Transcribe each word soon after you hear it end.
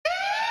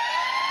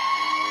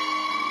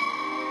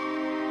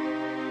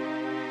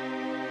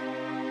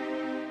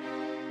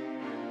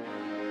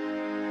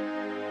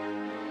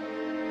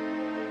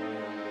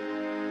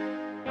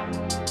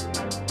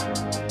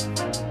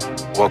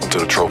Welcome to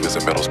the Trophies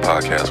and Medals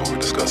podcast, where we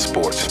discuss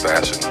sports,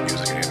 fashion,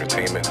 music, and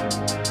entertainment.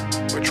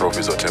 Where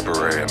trophies are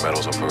temporary and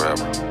medals are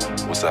forever.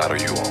 What side are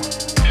you on?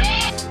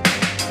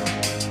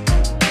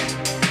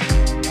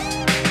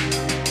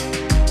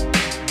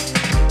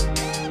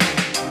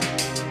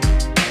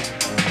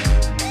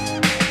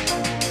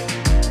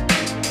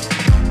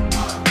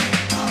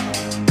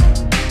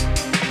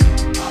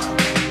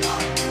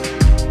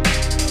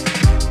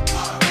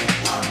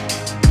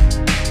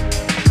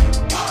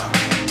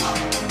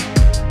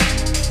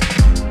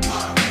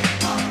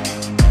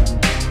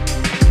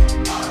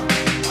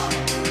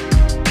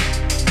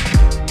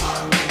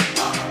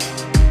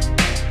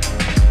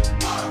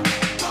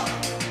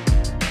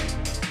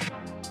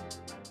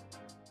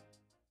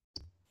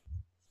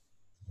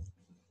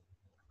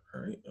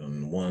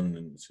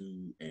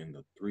 Two and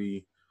the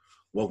three.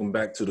 Welcome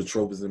back to the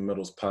Trophies and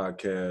Medals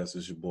podcast.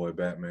 It's your boy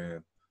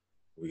Batman.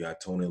 We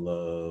got Tony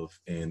Love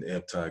and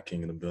Eptide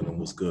King in the building.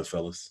 What's good,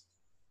 fellas?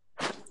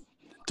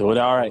 Doing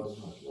all right.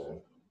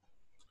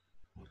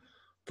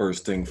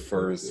 First thing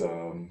first,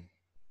 of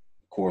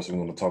course, we're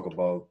going to talk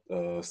about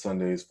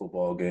Sunday's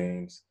football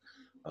games.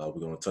 We're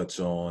going to touch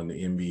on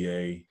the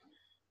NBA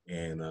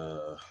and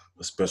a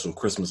special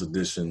Christmas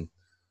edition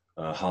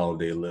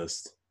holiday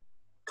list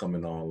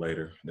coming on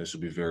later. That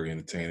should be very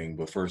entertaining.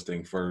 But first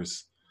thing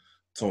first,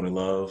 Tony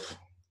Love,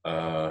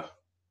 how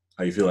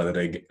you feel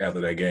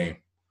after that game?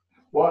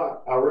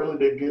 Well, I really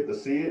didn't get to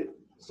see it,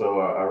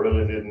 so I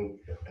really didn't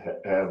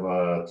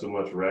have too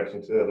much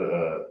reaction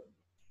to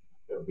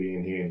it.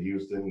 Being here in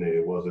Houston,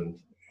 it wasn't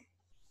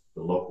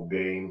the local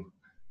game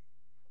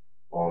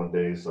on the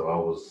day, so I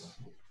was,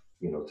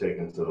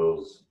 taken to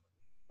those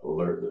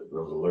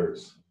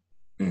alerts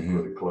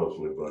really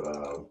closely. But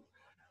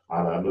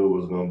I knew it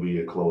was going to be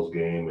a close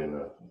game and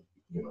a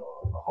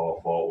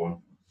hard-fought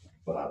one,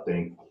 but I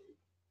think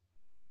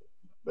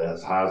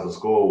as high as the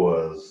score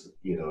was,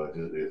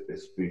 it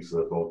speaks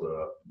of both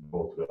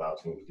of our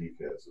team's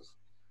defenses.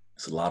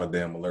 It's a lot of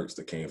damn alerts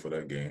that came for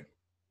that game.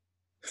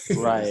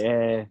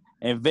 Right,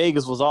 and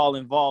Vegas was all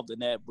involved in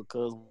that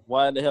because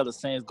why the hell the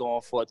Saints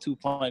going for a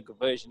 2-point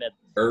conversion that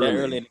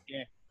early in the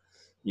game?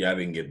 Yeah, I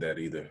didn't get that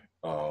either.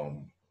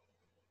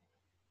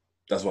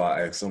 That's why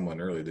I asked someone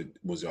earlier,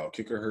 was y'all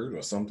kicker hurt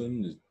or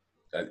something?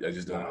 I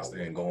just don't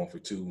understand going for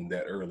two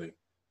that early.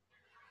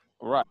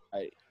 Right.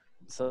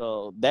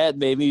 So that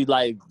made me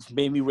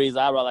raise the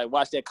eyebrow, like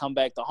watch that come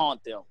back to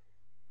haunt them.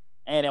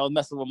 And I was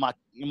messing with my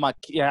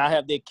I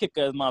have their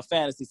kicker as my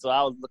fantasy, so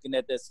I was looking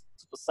at this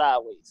super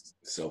sideways.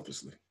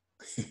 Selfishly.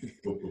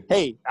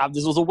 Hey, I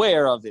just was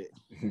aware of it.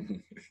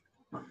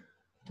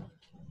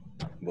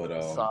 But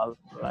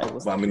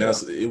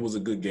it was a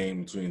good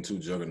game between two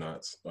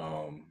juggernauts.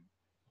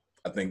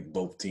 I think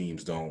both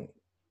teams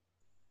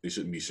they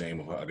shouldn't be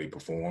ashamed of how they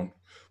perform.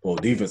 Well,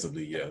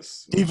 defensively,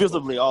 yes.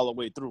 Defensively all the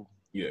way through.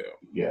 Yeah.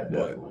 Yeah,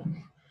 definitely.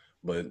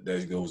 But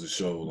that goes to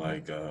show,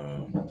 like,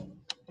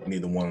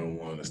 neither one of them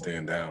wanted to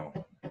stand down.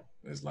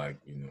 It's like,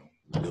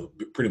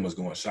 pretty much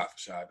going shot for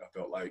shot. I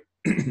felt like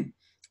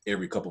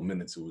every couple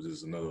minutes it was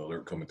just another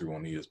alert coming through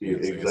on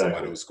ESPN saying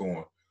somebody was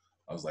scoring.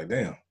 I was like,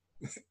 damn.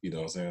 You know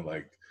what I'm saying?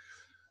 Like,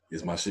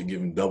 is my shit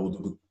giving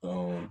double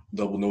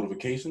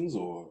notifications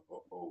or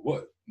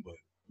what? But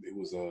it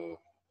was a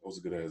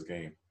good ass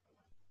game.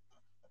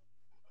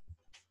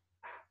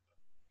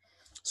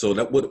 So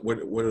that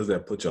where does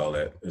that put y'all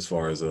at as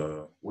far as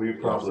we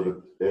probably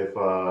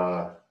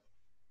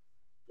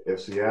if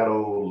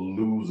Seattle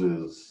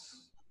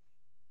loses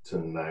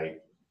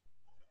tonight,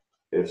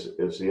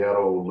 if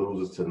Seattle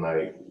loses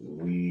tonight,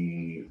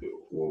 we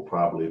will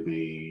probably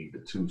be the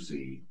 2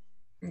 seed.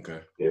 Okay.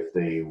 If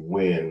they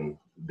win,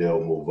 they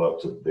should move up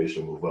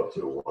to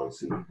the 1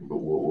 seed. But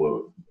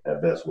we're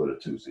at best we're the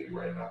 2 seed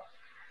right now.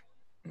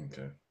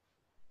 Okay.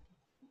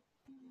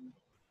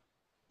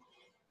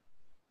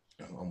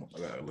 I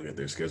gotta look at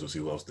their schedule, see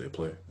who else they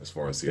play as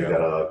far as Seattle. They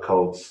got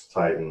Colts,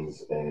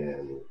 Titans,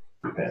 and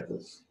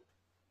Panthers.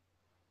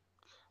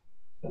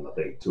 And I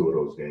think 2 of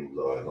those games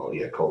are at home.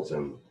 Yeah, Colts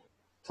and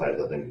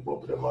Titans, I think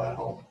both of them are at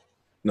home.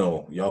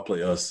 No, y'all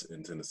play us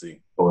in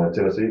Tennessee. Oh, in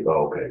Tennessee?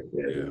 Oh, okay.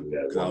 Yeah.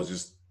 Because I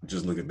was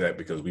just looking at that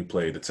because we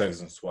played the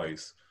Texans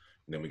twice,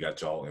 and then we got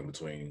y'all in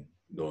between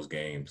those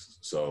games.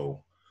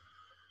 So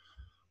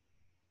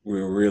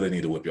we really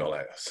need to whip y'all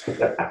ass.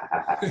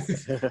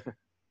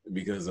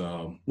 Because,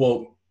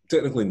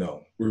 technically,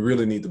 no. We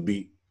really need to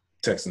beat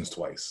Texans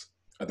twice.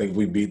 I think if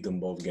we beat them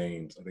both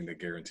games, I think that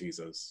guarantees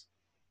us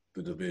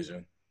the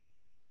division.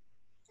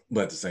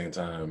 But at the same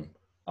time,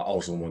 I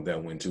also want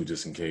that win, too,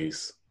 just in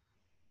case,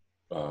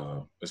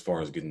 as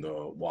far as getting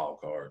the wild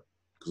card.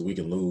 Because we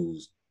can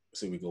lose.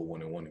 Say we go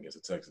 1-1 against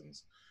the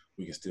Texans.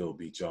 We can still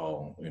beat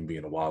y'all and be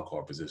in a wild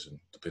card position,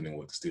 depending on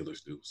what the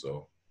Steelers do.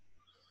 So,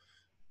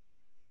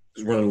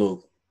 it's running a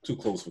little too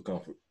close for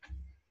comfort.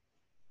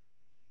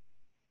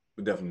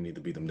 We definitely need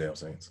to beat them damn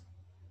Saints.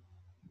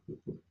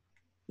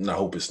 And I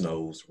hope it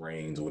snows,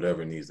 rains, or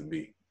whatever it needs to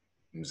be.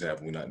 I'm just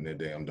happy we're not in that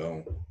damn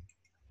dome.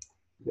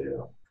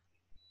 Yeah.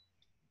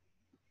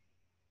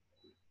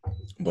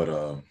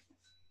 But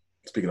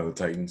speaking of the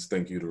Titans,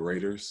 thank you to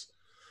Raiders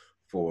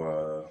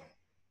for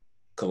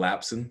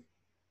collapsing.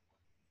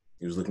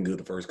 He was looking good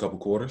the first couple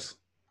quarters.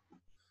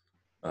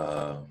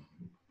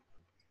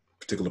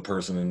 Particular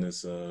person in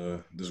this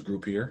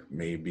group here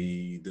may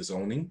be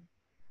disowning.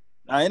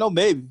 I ain't no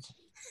maybe.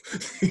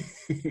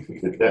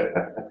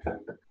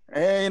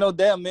 Ain't no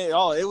damn man.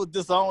 Oh, it was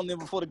disowning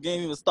before the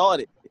game even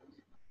started.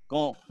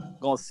 Going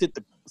sit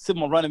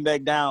my running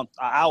back down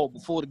an hour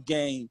before the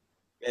game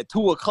at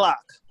 2:00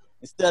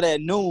 instead of at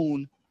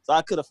noon, so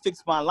I could have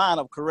fixed my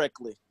lineup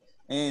correctly.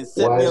 And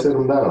why sit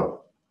him down?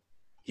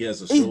 He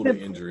has a shoulder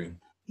injury.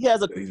 He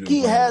has a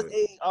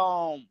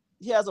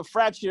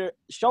fractured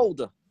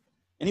shoulder,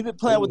 and he's been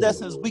playing with that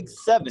since week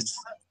 7.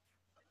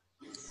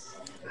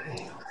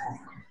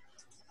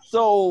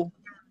 So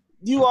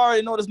you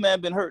already know this man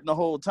been hurting the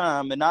whole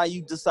time, and now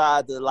you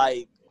decide to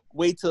like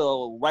wait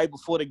till right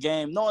before the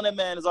game, knowing that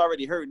man is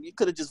already hurting. You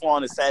could have just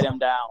wanted to sat him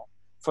down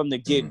from the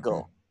get-go.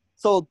 Mm-hmm.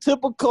 So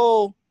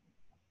typical,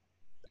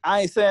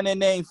 I ain't saying their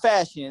name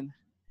fashion,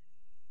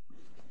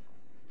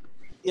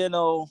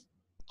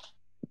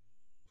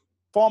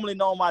 formerly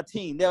known my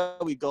team. There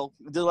we go.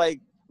 Just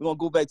like we're gonna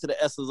go back to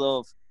the essence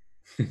of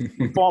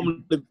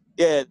formerly,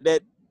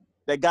 that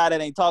guy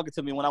that ain't talking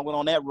to me when I went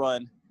on that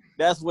run.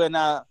 That's where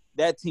now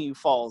that team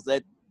falls.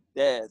 That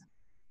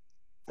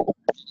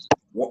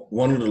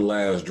one of the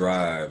last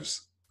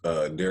drives,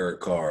 Derek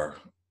Carr,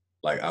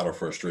 like out of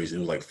frustration, it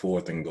was like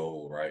 4th and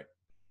goal, right?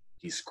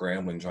 He's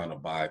scrambling, trying to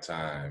buy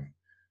time.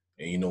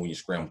 And when you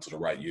scramble to the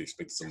right, you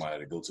expect somebody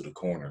to go to the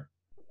corner.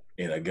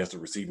 And I guess the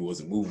receiver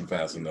wasn't moving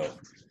fast enough.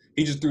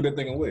 He just threw that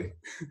thing away.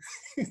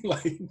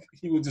 Like,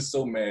 he was just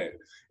so mad.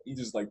 He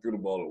just, like, threw the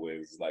ball away.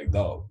 It's like,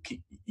 dog,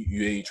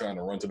 you ain't trying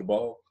to run to the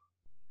ball?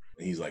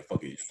 And he's like,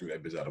 fuck it, you threw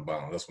that bitch out of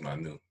bounds. That's when I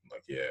knew.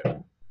 Like, yeah,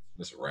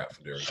 that's a wrap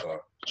for Derek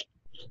Carr.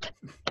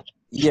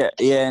 Yeah,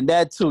 and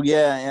that too,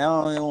 yeah. And I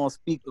don't even want to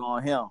speak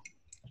on him.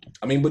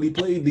 I mean, but he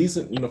played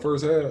decent in the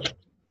first half.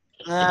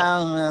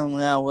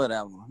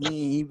 Whatever.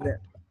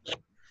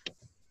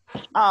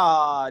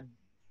 Are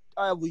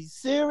we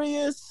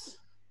serious?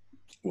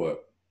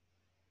 What?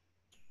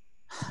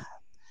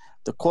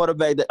 The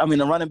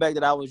running back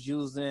that I was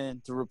using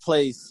to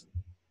replace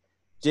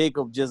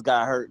Jacob just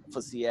got hurt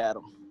for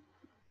Seattle.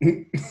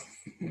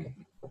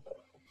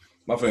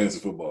 My fantasy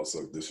football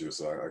sucked this year,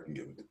 so I can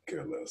give it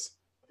care less.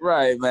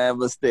 Right, man,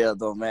 but still,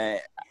 though, man,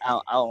 I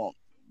don't.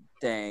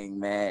 Dang,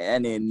 man, I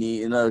didn't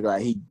need another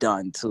guy. He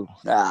done too.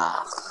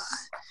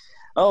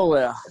 Oh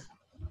well,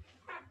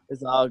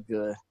 it's all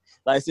good.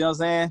 Like, see what I'm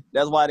saying?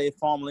 That's why they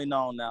formally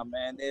known now,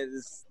 man.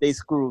 They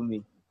screwed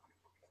me.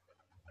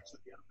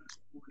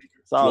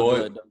 It's all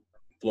good, though.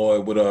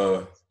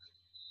 Floyd,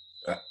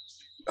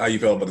 how you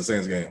felt about the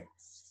Saints game?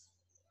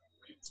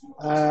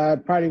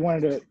 Probably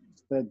one of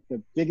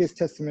the biggest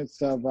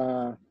testaments of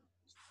how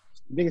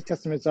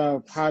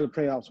the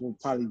playoffs will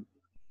probably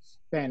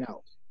pan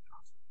out.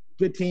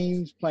 Good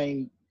teams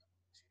playing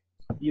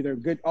either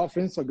good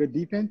offense or good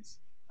defense.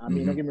 I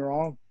mean, Don't get me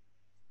wrong.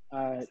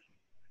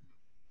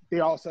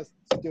 They're all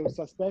still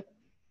suspect,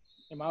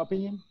 in my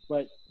opinion.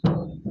 But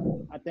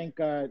I think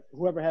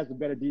whoever has the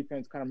better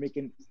defense,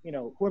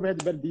 whoever has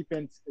the better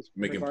defense is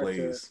making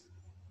plays.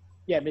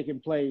 Making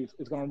plays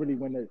is going to really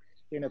win the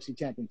NFC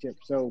Championship.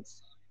 So,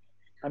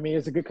 I mean,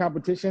 it's a good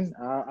competition.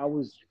 I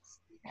was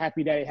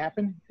happy that it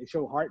happened. It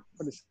showed heart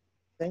for the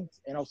Saints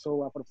and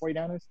also for the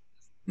 49ers.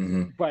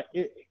 Mm-hmm. But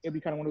it'd be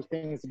kind of one of those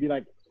things to be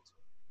like,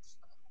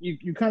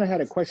 you kind of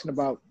had a question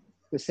about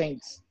the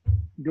Saints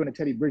doing a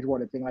Teddy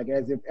Bridgewater thing, like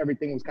as if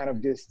everything was kind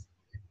of just,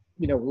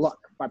 luck,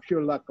 by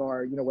pure luck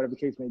or, whatever the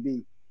case may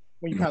be,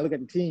 when you kind of look at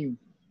the team.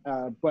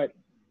 But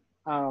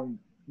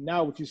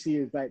now what you see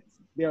is that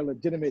they're a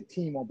legitimate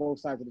team on both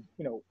sides of the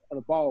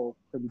ball.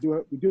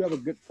 Because we do have a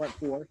good front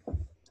four.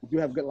 We do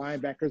have good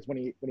linebackers when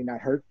he's not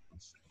hurt.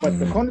 But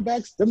the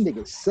cornerbacks, them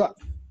niggas suck.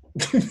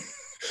 The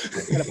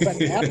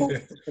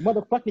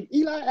motherfucking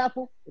Eli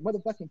Apple, the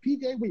motherfucking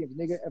PJ Williams,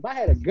 nigga. If I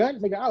had a gun,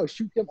 nigga, I would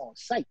shoot them on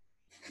sight.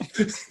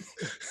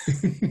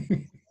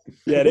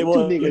 Yeah, they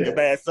was a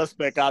bad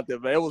suspect out there,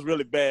 man. It was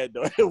really bad,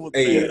 though. It was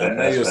bad.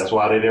 That's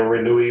why they didn't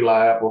renew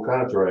Eli Apple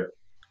contract.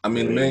 I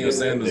mean, Emmanuel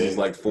Sanders is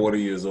like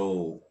 40 years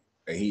old,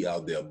 and he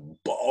out there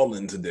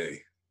balling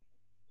today.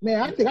 Man,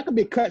 I think I could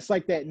be cuts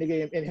like that,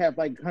 nigga, and have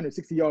like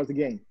 160 yards a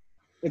game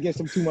against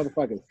some two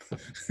motherfuckers.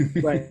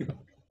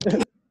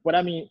 But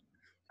I mean,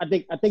 I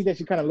think they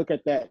should kind of look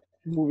at that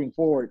moving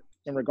forward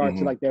in regards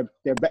to like their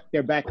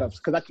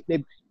backups, because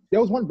there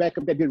was one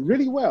backup that did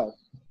really well,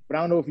 but I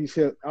don't know if he's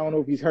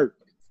hurt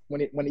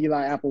when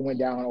Eli Apple went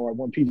down or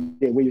when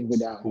PJ Williams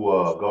went down. Who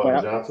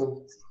Gardner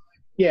Johnson?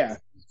 Yeah,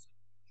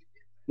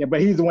 but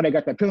he's the one that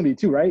got that penalty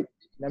too, right?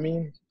 I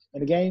mean,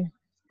 in the game.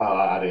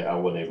 I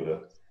wasn't able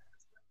to.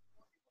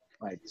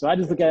 Right, so I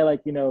just look at it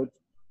like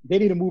they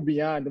need to move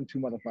beyond them two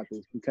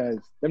motherfuckers, because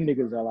them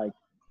niggas are like.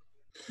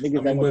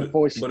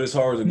 But it's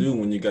hard to do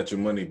when you got your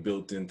money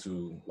built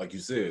into, like you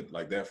said,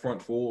 like that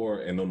front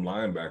four and them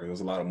linebackers.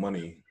 There's a lot of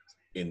money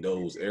in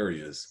those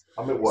areas.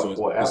 I mean, Apple's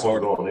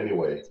going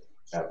anyway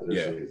after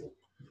this season?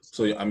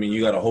 So I mean,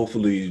 you got to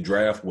hopefully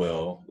draft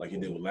well, like you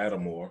did with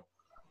Lattimore,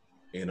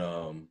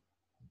 and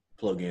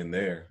plug in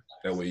there.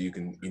 That way you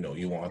can,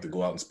 you won't have to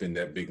go out and spend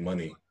that big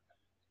money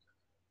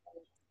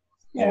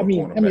on a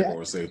cornerback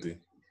or a safety.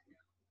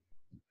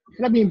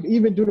 I mean,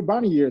 even through the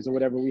Bonnie years or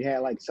whatever, we had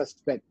like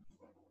suspect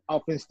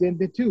offense then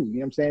too. You know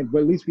what I'm saying? But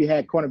at least we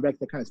had cornerbacks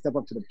that kind of step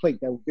up to the plate.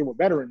 That they were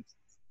veterans,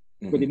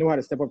 but they know how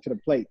to step up to the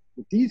plate.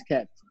 With these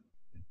cats,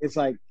 it's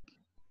like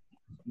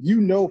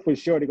for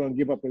sure they're going to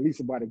give up at least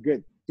about a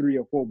good 3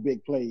 or 4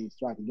 big plays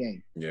throughout the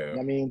game. Yeah. You know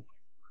what I mean,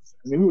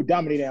 we were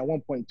dominating at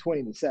one point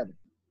 20-7.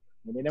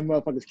 And then them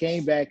motherfuckers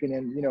came back, and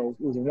then, it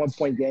was a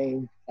 1-point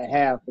game at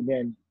half, and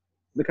then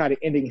look how the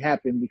ending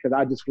happened, because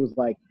I just was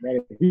like,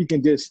 man, if he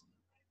can just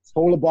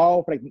hold the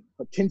ball for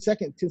 10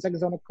 seconds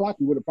on the clock,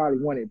 we would have probably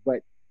won it.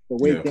 But the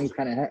way things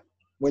kind of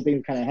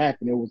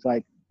happened, it was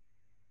like,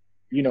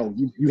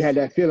 you had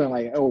that feeling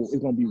like, oh,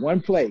 it's going to be one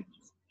play.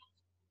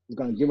 It's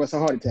going to give us a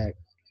heart attack.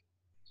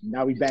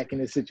 Now we back in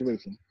this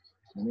situation.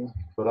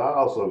 But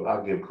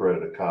I'll give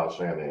credit to Kyle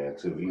Shanahan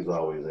too. He's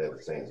always had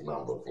the Saints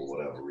number for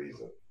whatever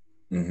reason.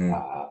 Mm-hmm.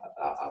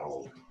 I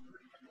don't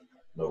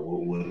know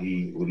what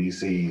he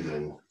sees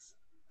and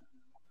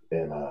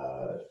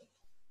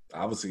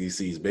obviously he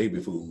sees baby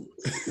food.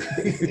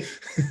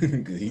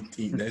 He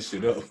eating that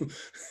shit up.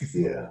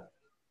 Yeah.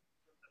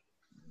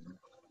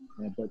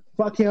 But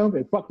fuck him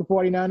and fuck the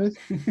 49ers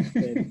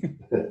and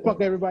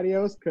fuck everybody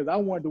else, because I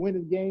wanted to win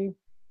this game,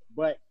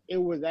 but it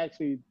was a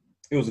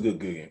good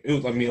game. It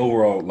was,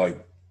 overall,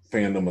 like,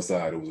 fandom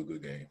aside, it was a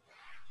good game.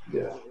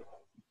 Yeah.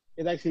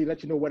 It actually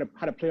let you know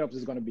how the playoffs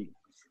is going to be.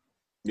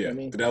 Yeah,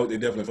 it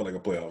definitely felt like a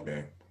playoff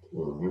game.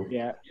 Mm-hmm.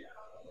 Yeah.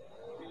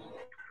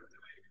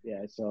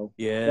 Yeah, so.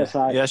 Yeah,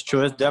 that's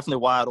true. It's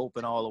definitely wide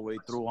open all the way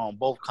through on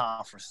both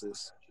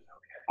conferences.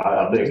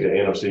 I think the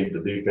NFC,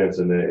 the defense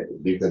in the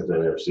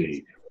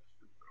NFC,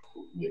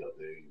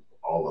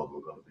 all of them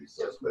are going to be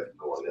suspect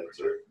going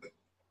into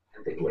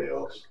the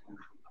playoffs.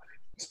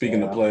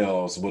 Speaking of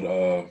playoffs, what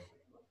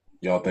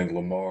y'all think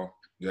Lamar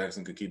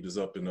Jackson could keep this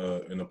up in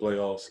the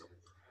playoffs?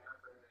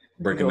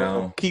 Breaking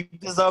down.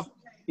 Keep this up.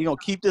 He gonna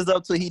keep this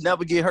up till he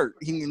never get hurt.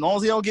 As long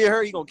as he don't get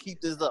hurt, he gonna keep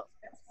this up.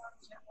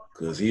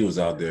 Cause he was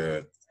out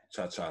there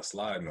cha-cha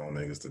sliding on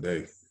niggas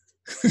today.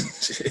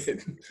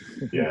 Shit.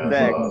 Yeah,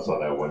 I saw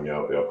that one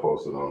y'all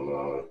posted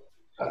on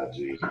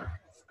IG.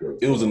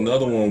 It was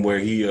another one where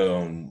he,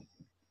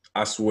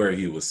 I swear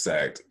he was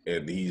sacked,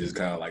 and he just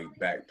kind of like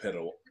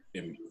backpedaled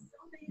and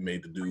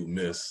made the dude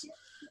miss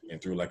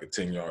and threw like a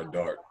 10-yard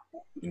dart.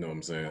 You know what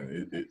I'm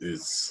saying?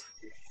 It's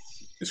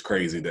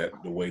crazy that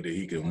the way that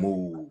he can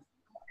move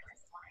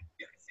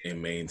and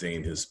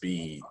maintain his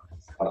speed.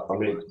 I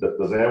mean,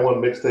 does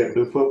anyone mixtape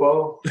do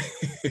football?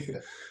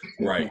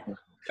 Right.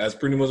 That's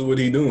pretty much what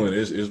he's doing.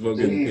 It's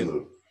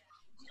fucking.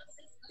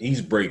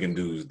 He's breaking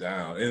dudes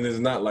down, and it's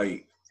not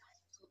like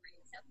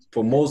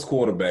for most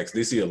quarterbacks,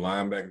 they see a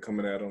linebacker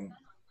coming at them,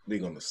 they're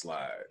gonna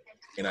slide,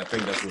 and I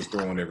think that's what's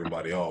throwing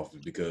everybody off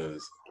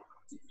because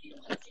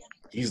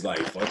he's like,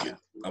 "Fuck it,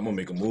 I'm gonna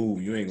make a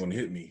move. You ain't gonna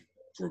hit me."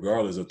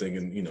 Regardless of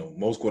thinking,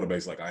 most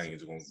quarterbacks like I ain't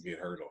just gonna get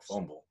hurt or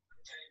fumble.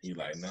 He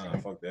like, nah,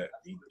 fuck that.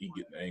 He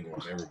getting angry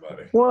with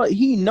everybody. Well,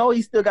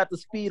 he still got the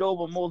speed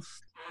over most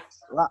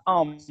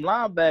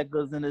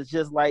linebackers, and it's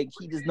just like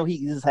he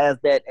just has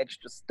that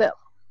extra step,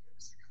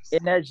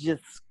 and that's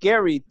just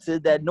scary to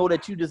know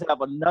that you just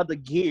have another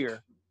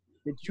gear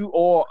that you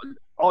or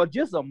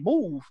just a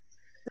move.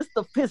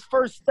 His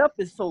first step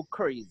is so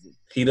crazy.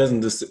 He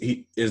doesn't.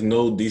 He is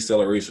no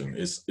deceleration.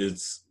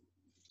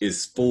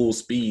 It's full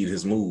speed.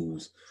 His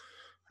moves,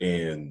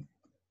 and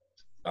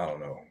I don't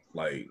know.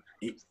 Like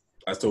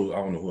I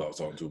don't know who I was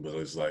talking to, but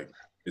it's like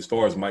as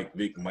far as Mike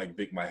Vick might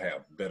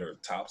have better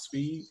top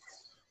speed,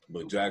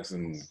 but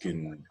Jackson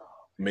can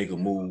make a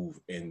move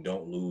and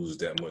don't lose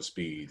that much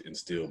speed and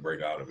still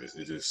break out of it.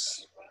 It's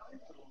just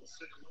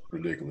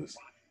ridiculous.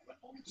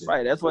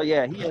 Right. That's why.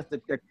 Yeah, he has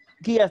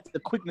the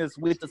quickness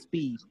with the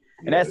speed,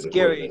 and that's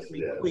scary.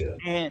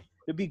 And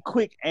to be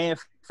quick and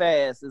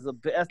fast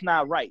that's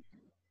not right.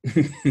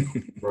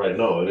 Right.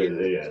 No, it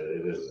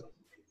is.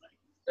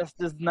 That's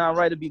just not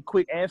right to be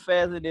quick and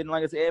fast, and then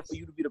like I said, for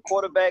you to be the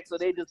quarterback, so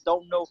they just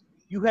don't know.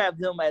 You have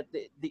them at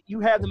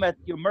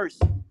your mercy.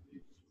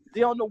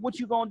 They don't know what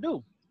you're gonna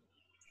do.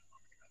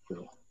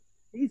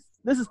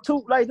 This is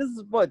two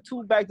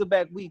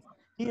back-to-back weeks.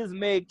 He has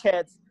made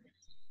cats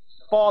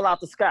fall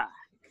out the sky.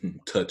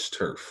 Touch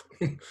turf.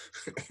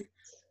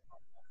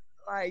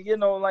 Like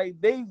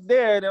they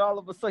there, and then all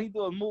of a sudden he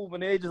do a move,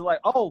 and they just like,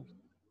 oh,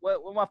 where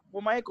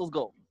my ankles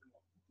go?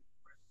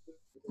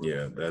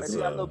 Yeah, that's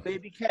got little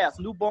baby calf,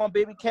 newborn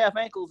baby calf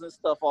ankles and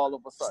stuff all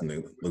of a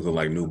sudden. Looking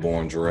like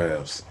newborn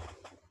giraffes.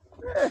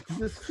 Yeah,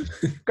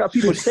 just got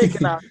people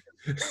shaking out.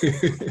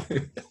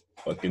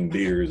 Fucking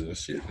deers and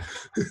shit.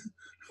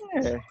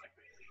 Yeah.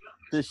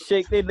 Just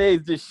shake their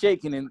legs, just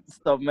shaking and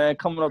stuff, man.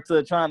 Coming up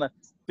to trying to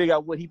figure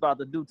out what he about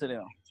to do to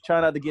them.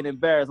 Trying not to get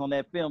embarrassed on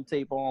that film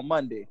tape on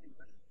Monday.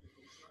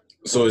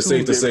 So it's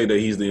safe to say that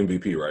he's the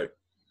MVP, right?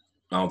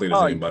 I don't think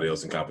there's anybody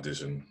else in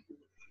competition.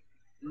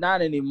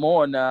 Not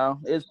anymore now.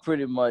 It's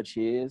pretty much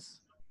his.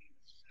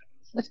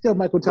 That's still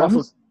Michael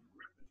Thomas.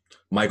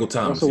 Michael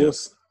Thomas, Russell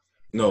yes.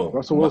 No.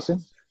 Russell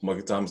Wilson.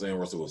 Michael Thomas and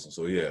Russell Wilson.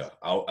 So, yeah,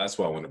 that's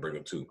why I want to bring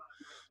up two.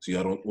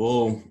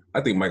 So,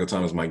 I think Michael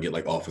Thomas might get,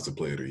 like, Offensive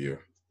Player of the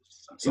Year.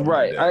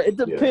 Right. Like It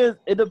depends.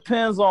 Yeah. It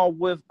depends on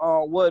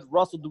what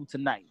Russell do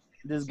tonight.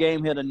 This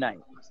game here tonight.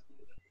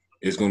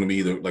 It's going to be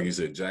either, like you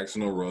said,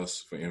 Jackson or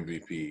Russ for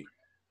MVP.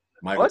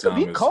 Michael Thomas. It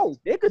could be Cole.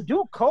 They could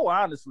do Cole,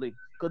 honestly,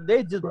 because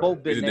they just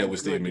both been there. They did that with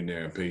Steve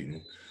McNair and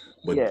Peyton.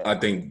 But I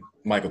think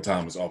Michael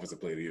Thomas, Offensive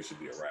Player of the Year, should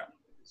be a wrap.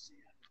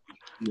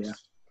 Yeah.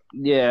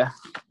 Yeah.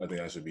 I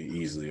think that should be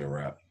easily a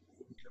wrap.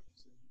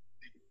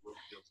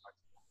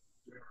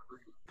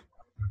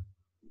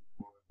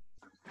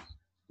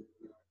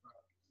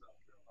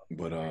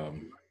 But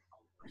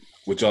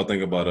what y'all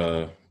think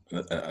about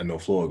I know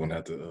Floyd gonna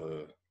have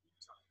to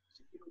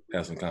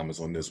have some comments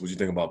on this. What do you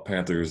think about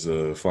Panthers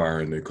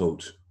firing their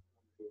coach?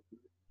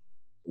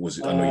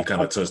 I know you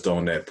kind of touched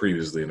on that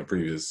previously in the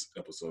previous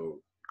episode.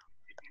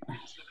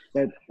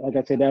 That, like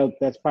I said,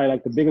 that's probably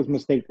like the biggest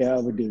mistake they'll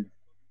ever do,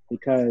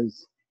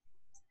 because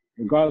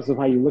regardless of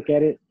how you look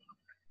at it,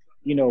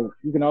 you know,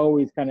 you can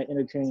always kind of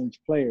interchange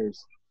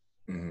players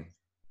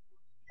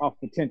off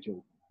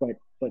potential, but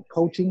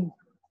coaching,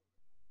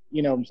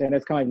 you know what I'm saying,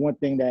 that's kind of like one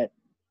thing that,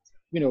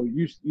 you know,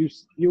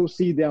 you'll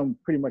see them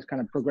pretty much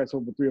kind of progress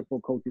over 3 or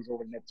 4 coaches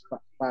over the next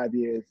 5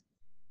 years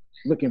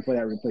looking for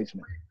that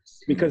replacement.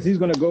 Because he's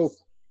going to go,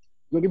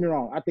 don't get me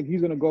wrong, I think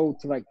he's going to go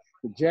to like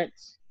the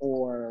Jets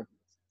or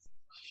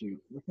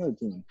what's another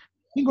team?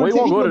 He won't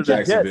go to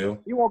Jacksonville.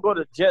 He won't go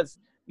to Jets.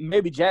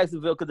 Maybe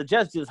Jacksonville, because the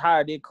Jets just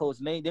hired their coach,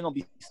 and they're going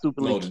to be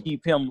stupidly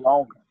keep him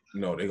longer.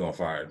 No, they're going to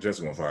fire. Jets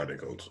are going to fire their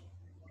coach.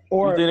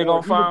 Or you think they're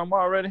going to fire him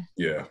already?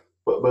 Yeah.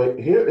 But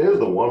here's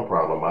the one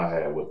problem I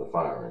had with the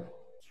firing.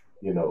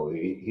 You know,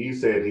 he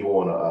said he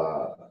want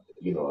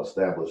to,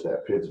 establish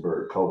that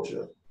Pittsburgh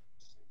culture.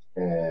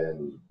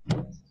 And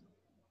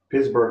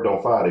Pittsburgh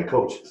don't fire their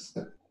coaches.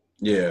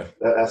 Yeah.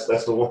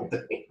 That's the one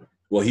thing.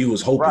 Well, he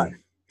was hoping. Right.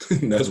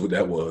 That's what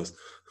that was.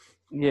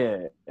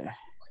 Yeah.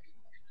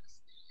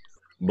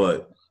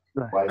 But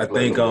I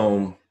think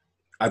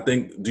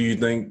do you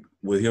think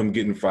with him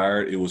getting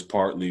fired, it was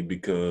partly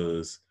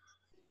because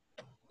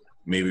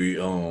maybe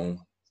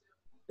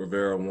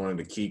Rivera wanted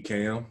to keep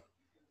Cam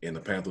and the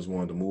Panthers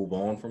wanted to move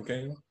on from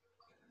Cam?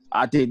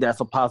 I think that's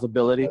a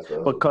possibility.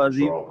 Because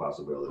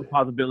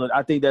possibility.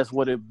 I think that's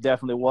what it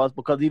definitely was,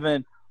 because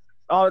even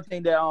all the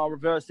thing that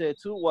Rivera said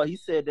too was he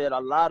said that a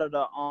lot of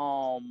the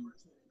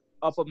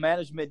upper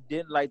management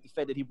didn't like the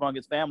fact that he brought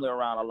his family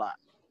around a lot.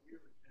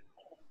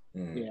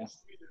 Yeah.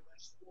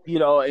 You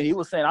know, and he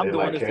was saying, I'm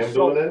doing this to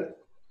show.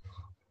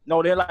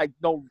 No, they're like,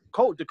 no,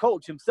 the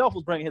coach himself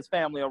was bringing his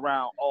family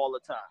around all the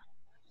time.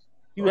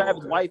 He would have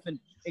his wife and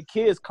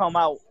kids come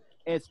out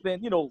and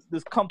spend,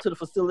 just come to the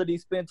facility,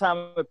 spend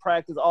time at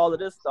practice, all of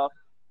this stuff.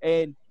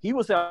 And he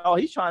was saying, all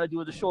he's trying to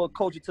do is to show a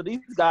coaching to these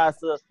guys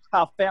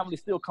how family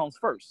still comes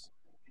first.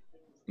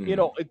 And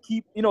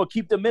keep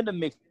them in the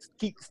mix,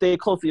 stay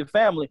close to your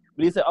family.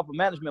 But he said upper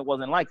management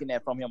wasn't liking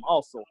that from him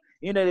also.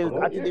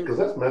 Because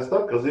that's messed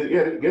up, because they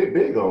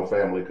big on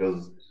family,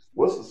 because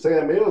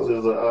Sam Mills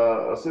is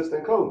a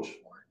assistant coach.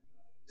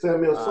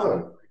 Sam Mills'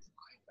 son.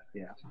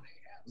 Yeah.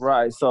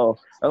 Right. So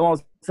that's what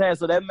I'm saying.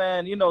 So that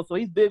man, so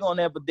he's big on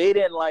that, but they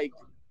didn't like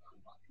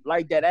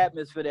that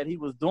atmosphere that he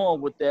was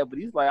doing with that. But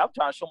he's like, I'm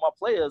trying to show my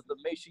players to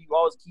make sure you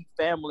always keep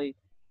family,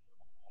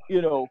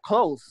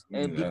 close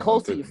and be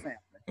close to your family.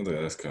 I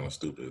think that's kind of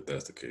stupid if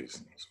that's the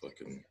case. It's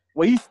fucking.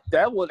 Well,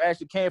 that was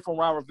actually came from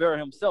Ron Rivera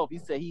himself. He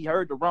said he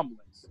heard the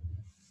rumblings.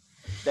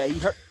 That he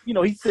heard,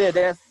 he said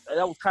that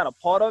was kind of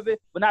part of it,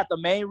 but not the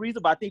main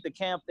reason. But I think the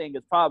Cam thing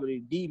is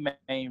probably the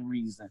main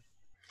reason.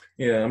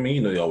 Yeah, I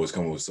mean, they always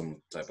come up with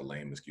some type of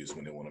lame excuse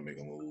when they want to make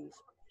a move.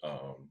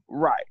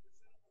 Right.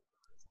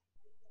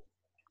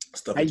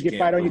 Stuff how you get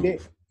fired on your day?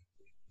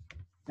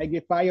 How you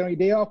get fired on your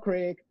day off,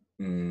 Craig?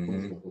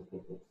 Mm-hmm.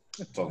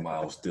 Talking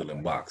about I was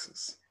stealing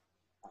boxes.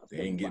 They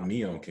ain't getting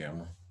me on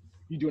camera.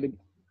 You're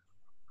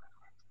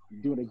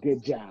doing a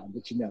good job,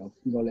 but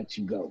we're gonna let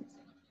you go.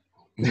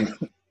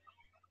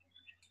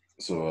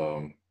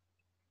 So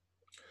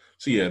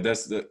yeah,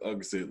 that's the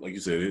like you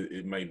said,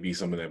 it might be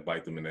some of that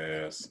bite them in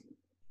the ass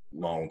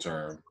long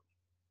term,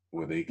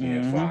 where they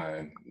can't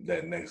find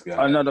that next guy.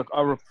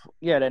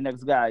 That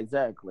next guy,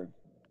 exactly.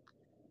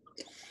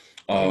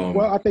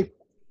 Well, I think.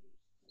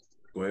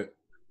 Go ahead.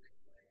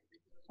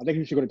 I think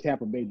he should go to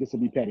Tampa Bay. This will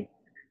be petty.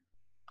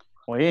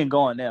 Well, he ain't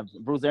going there.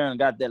 Bruce Arians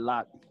got that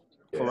locked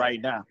for right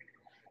now.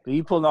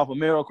 He pulling off a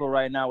miracle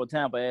right now with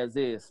Tampa as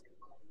is.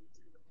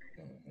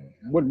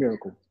 What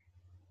miracle?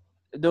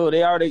 Dude,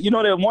 they already,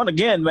 they won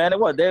again, man.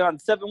 They're on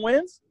 7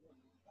 wins?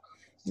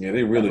 Yeah,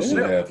 they really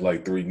should have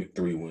like three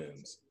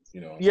wins,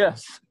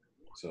 Yes.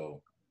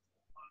 So.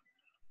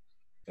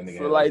 They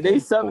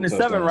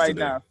 7-7 right today.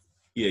 now.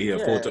 Yeah, he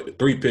had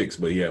 3 picks,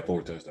 but he had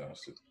 4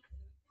 touchdowns too.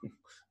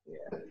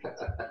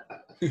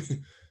 Yeah.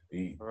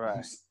 He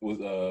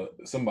was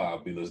somebody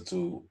I'll be listening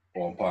to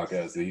on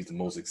podcast that he's the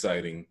most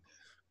exciting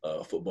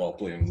football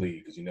player in the league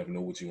because you never know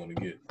what you're going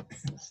to get.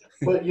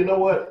 But you know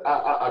what?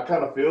 I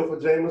kind of feel for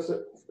Jameis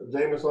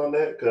on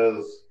that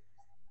because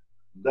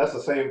that's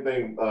the same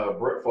thing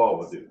Brett Favre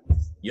would do.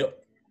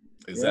 Yep,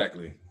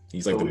 exactly. Yep.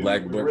 He's like so the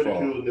black Brett Favre.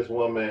 Ridiculing this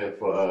one man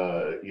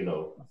for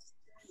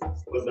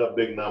putting up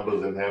big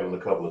numbers and having a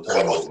couple of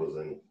turnovers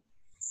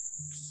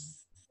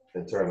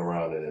and turn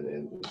around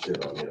and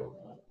shit on him.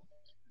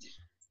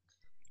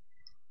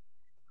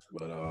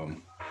 But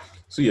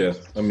so yeah,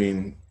 I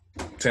mean,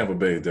 Tampa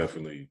Bay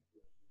definitely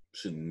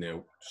shouldn't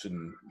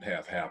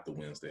have half the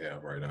wins they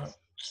have right now.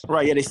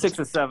 Right, yeah, they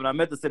 6-7. I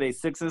meant to say they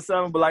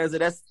 6-7, but like I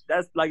said, that's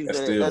like I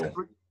said, that's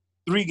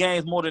 3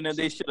 games more than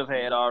they should have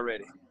had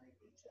already.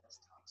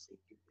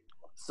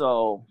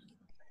 So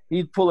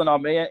he's pulling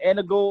off, man, and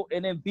to go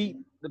and then beat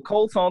the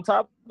Colts on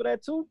top of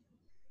that too.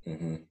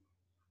 Mm-hmm.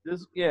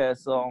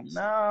 So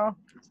now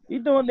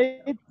he's doing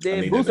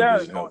they Bruce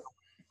Arians.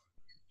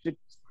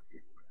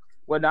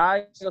 Well, now I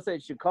ain't gonna say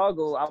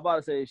Chicago. I'm about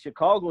to say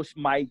Chicago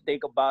might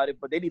think about it,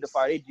 but they need to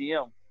fire their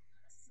GM.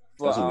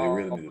 That's who they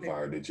really need to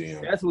fire, their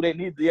GM. That's who they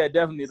need. Yeah,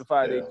 definitely need to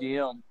fire their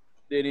GM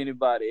than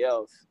anybody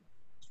else.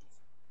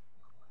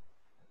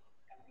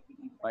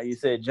 Like you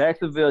said,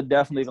 Jacksonville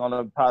definitely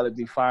gonna probably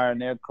be firing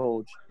their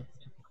coach.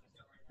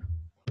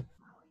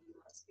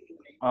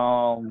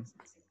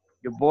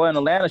 Your boy in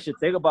Atlanta should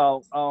think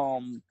about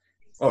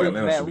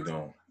Atlanta should be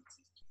gone.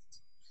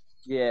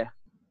 Yeah.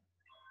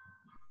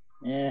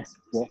 Yeah.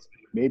 Well,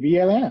 maybe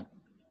Atlanta.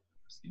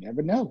 You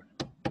never know.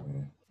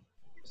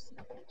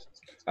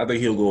 I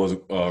think he'll go as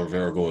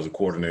Rivera go as a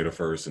coordinator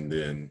first, and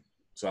then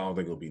so I don't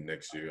think it'll be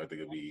next year. I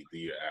think it'll be the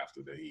year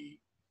after that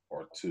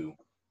or 2.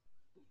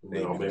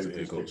 Maybe just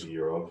take a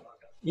year off.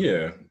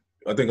 Yeah,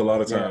 I think a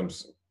lot of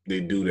times they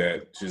do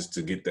that just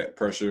to get that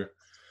pressure.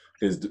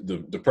 Is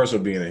the pressure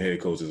of being a head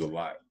coach is a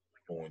lot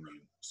on you.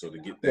 So to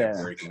get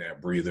that break and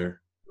that breather,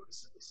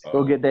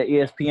 go get that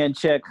ESPN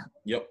check.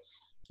 Yep,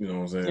 you know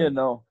what I'm saying.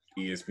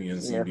 ESPN,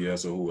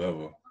 CBS, or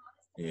whoever,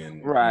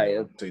 and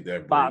take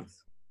that break.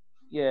 Fox.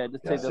 Yeah,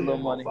 just take the little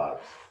money.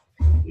 Fox.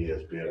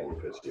 ESPN will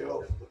piss you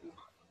off.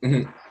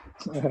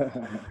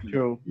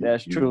 True.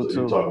 That's true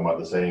too. You're talking about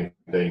the same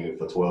thing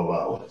for 12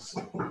 hours.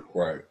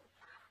 Right.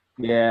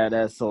 Yeah,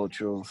 that's so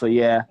true. So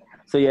yeah,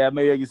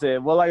 maybe like you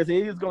said. Well, like I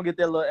said, he's gonna get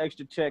that little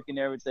extra check and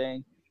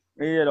everything,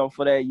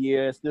 for that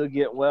year. Still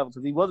get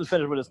because he wasn't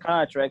finished with his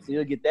contract, so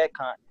he'll get that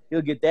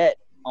he'll get that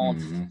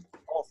on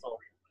also.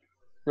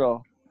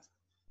 So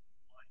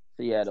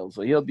yeah, though.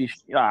 So he'll be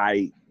all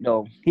right.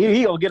 No,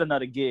 he'll get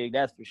another gig.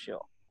 That's for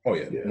sure. Oh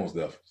yeah. Most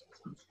definitely.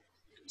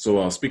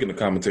 So speaking of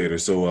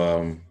commentators,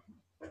 so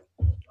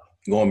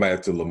going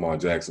back to Lamar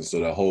Jackson, so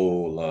the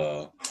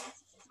whole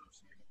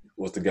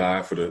what's the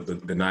guy for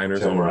the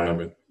Niners? I don't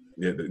remember.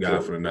 Yeah, the guy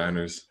for the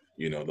Niners.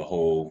 The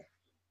whole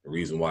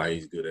reason why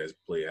he's good at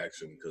play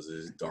action because of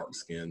his dark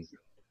skin.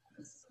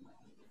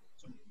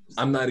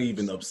 I'm not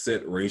even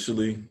upset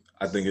racially.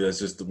 I think that's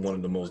just one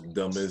of the most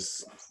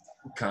dumbest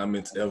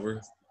comments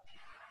ever,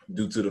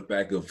 due to the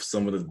fact of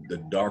some of the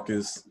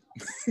darkest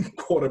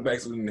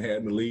quarterbacks we had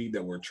in the league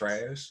that were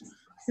trash.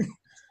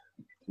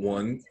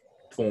 One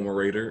former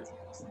Raider,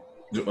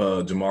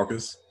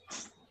 Jamarcus.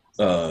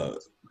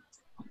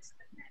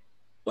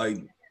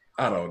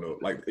 I don't know.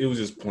 It was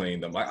just plain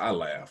dumb. I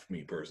laugh,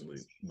 me personally,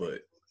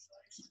 but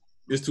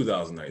it's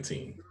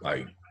 2019.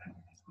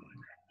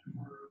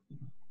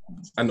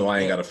 I know I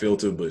ain't got a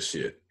filter, but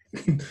shit.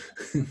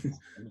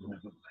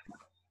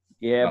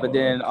 Yeah, but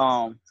then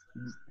one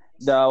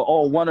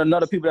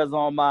another people that's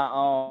on my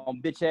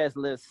bitch ass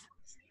list,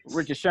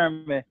 Richard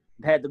Sherman,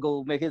 had to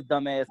go make his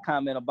dumb ass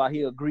comment about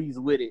he agrees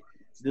with it,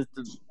 just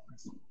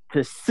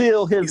to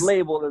seal his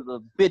label as a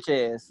bitch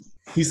ass.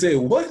 He said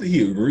what?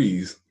 He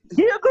agrees.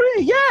 He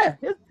agreed, yeah.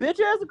 His bitch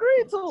ass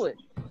agreed to it.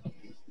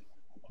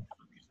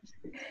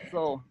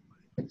 So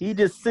he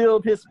just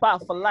sealed his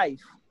spot for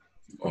life.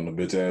 On the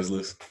bitch ass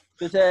list?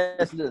 Bitch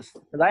ass list.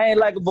 Because I ain't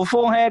like it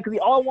beforehand because he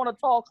all want to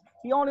talk.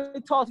 He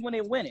only talks when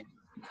they're winning.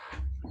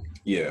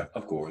 Yeah,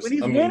 of course. When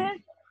he's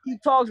winning, he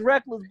talks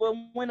reckless, but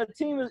when the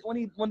team is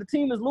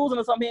losing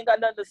or something, he ain't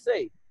got nothing to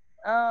say.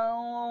 I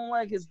don't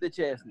like his bitch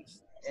assness.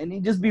 And he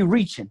just be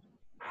reaching.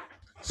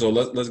 So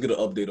let's get an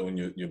update on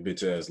your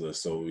bitch ass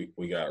list. So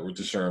we got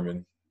Richard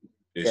Sherman.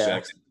 Is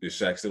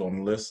Shaq still on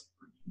the list?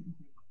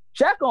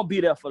 Shaq gonna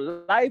be there for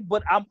life,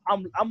 but I'm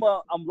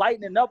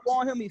lightening up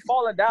on him. He's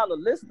falling down the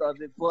list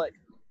of it, but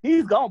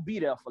he's gonna be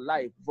there for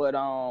life. But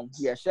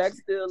Shaq's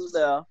still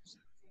there.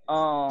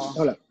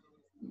 Hold up,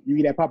 you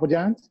eat at Papa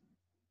John's?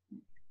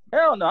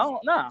 Hell no,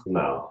 nah.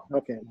 No.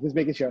 Okay, just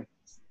making sure.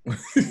 I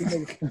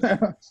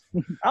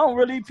don't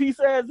really eat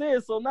pizza as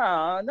is, so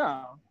nah.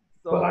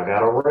 So, but I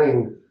got a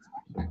ring.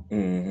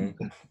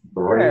 Mm-hmm.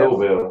 The ring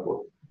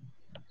Nobel.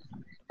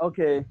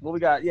 Okay, what we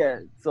got? Yeah,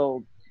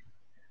 so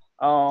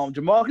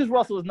Jamarcus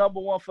Russell is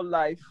number 1 for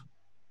life.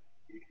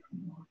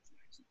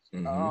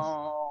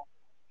 Mm-hmm.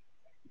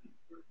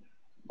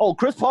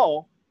 Chris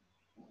Paul.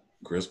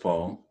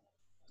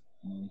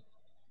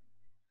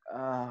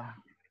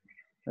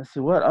 Let's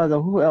see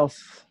who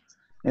else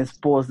in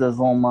sports that's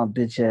on my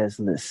bitch ass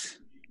list.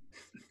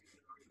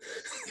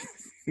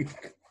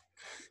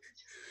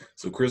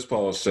 So Chris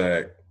Paul,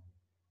 Shaq,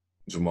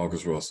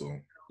 Jamarcus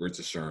Russell,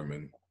 Richard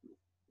Sherman.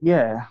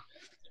 Yeah.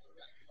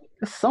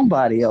 It's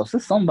somebody else.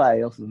 It's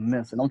somebody else is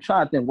missing. I'm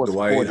trying to think what's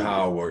Dwight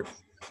Howard.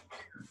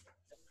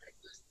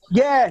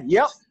 Yeah,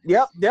 yep.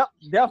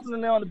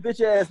 Definitely on the bitch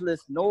ass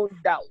list, no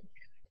doubt.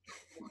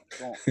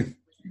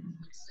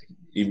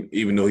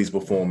 Even though he's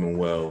performing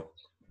well,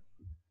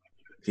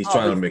 he's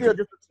trying to make it.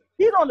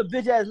 He's on the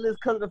bitch ass list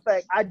because of the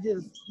fact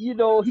he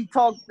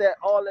talked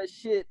all that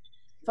shit,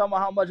 talking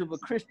about how much of a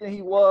Christian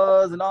he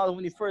was and all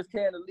when he first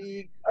came to the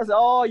league. I said,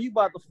 oh, you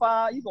about to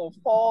you gonna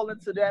fall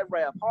into that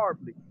rap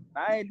horribly.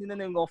 I ain't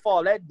even gonna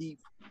fall that deep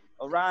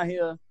around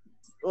here.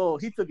 Oh,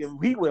 he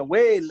went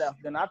way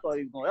left than I thought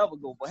he was gonna ever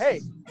go. But hey,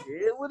 it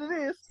is what it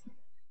is.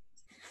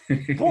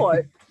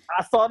 Boy,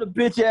 I saw the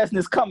bitch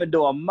assness coming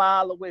though a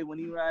mile away when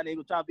he ran. He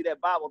was trying to be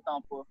that Bible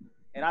thumper,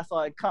 and I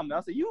saw it coming.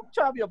 I said, "You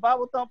trying to be a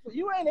Bible thumper?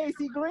 You ain't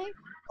AC Green.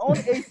 Only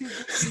AC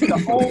Green,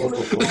 the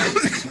only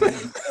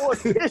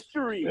sports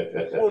history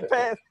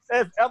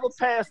that's ever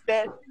passed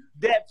that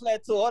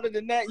plateau. Other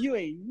than that, you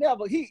ain't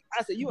never.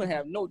 I said, you ain't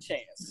have no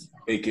chance.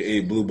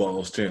 AKA Blue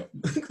Balls champ.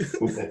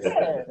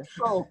 Yeah,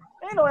 so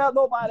ain't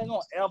nobody gonna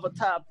ever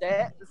top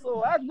that.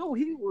 So I knew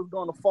he was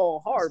gonna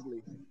fall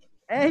horribly.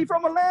 And he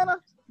from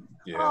Atlanta?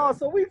 Yeah. Oh,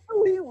 so we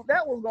knew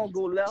that was gonna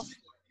go left.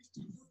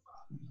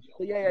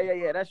 So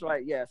yeah, that's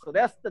right. Yeah, so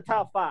that's the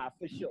top 5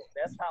 for sure.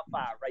 That's top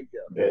 5 right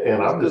there.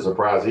 And I'm just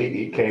surprised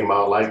he came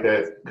out like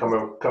that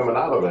coming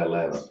out of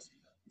Atlanta.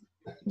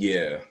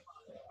 Yeah.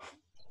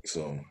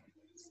 So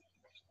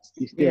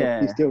he's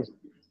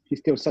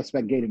still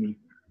suspect gay to me.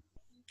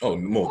 Oh,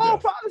 more. Oh,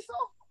 probably so.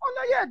 Oh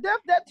no, yeah,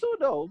 that too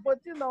though. But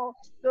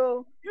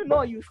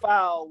you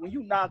foul when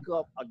you knock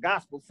up a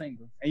gospel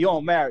singer and you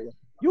don't marry her.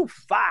 You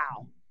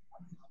foul.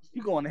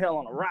 You going to hell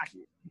on a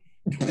rocket.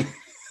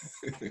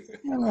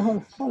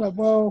 Hold up,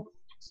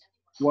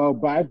 well,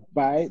 by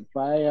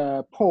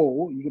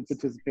poll, you can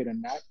participate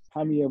in that.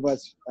 How many of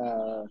us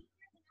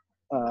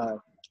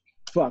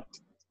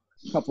fucked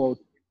a couple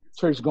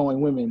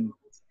church-going women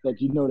that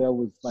that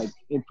was like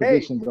in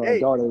positions or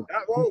daughters?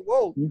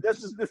 Whoa!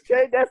 Let's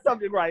change that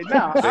subject right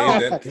now.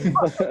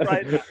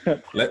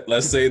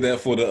 Let's say that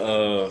for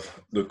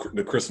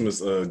the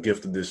Christmas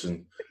gift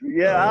edition.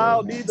 Yeah, I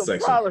don't need the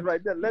problems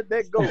right there. Let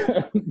that go.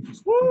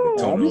 Woo!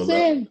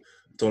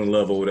 Tony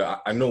Love over there.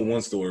 I know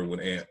one story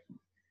with Ant.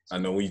 I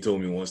know when you told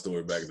me one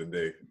story back in the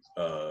day.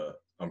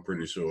 I'm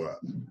pretty sure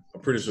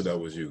that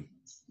was you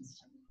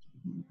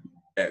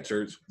at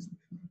church.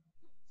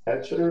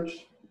 At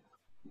church?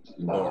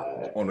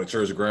 Or on the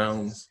church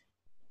grounds?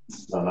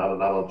 No,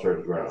 not on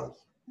church grounds.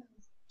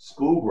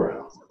 School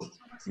grounds.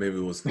 Maybe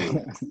it was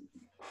school.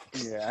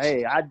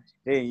 Yeah,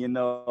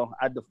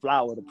 I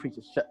deflower the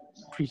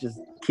preacher's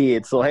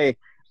kid. So hey,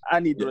 I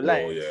need to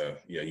relax. Oh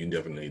yeah, you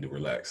definitely need to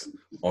relax.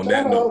 On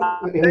that note,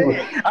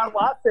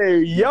 I say,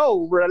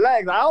 yo,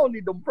 relax. I don't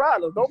need them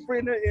problems. Don't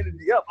bring that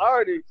energy up.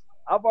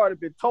 I've already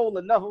been told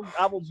enough.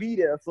 I will be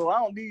there, so I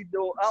don't need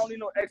no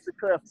extra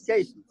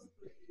clarifications.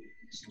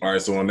 All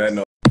right, so on that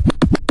note.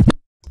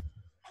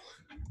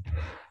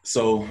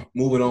 So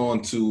moving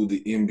on to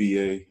the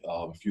NBA,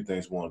 a few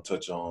things we want to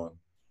touch on.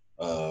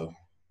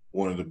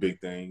 One of the big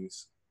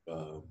things,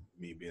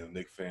 me being a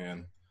Knicks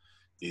fan,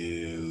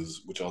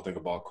 is what y'all think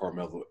about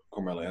Carmelo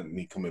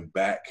Anthony coming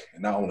back,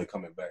 and not only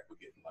coming back, but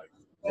getting like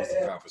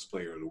Western Conference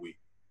Player of the Week.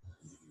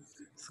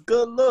 It's a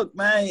good look,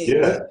 man.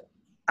 Yeah,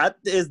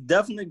 it's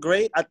definitely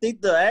great. I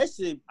think I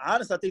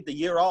think the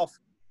year off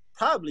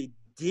probably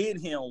did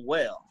him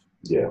well.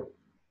 Yeah,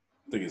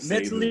 I think it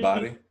saved his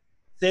body.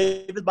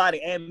 Save his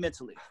body and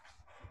mentally,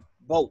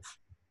 both.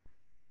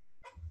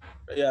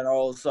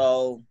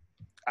 So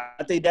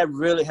I think that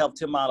really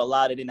helped him out a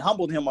lot. It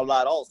humbled him a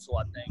lot, also.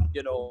 I think,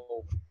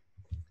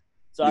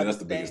 So yeah, that's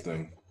the biggest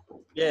thing.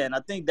 Yeah, and I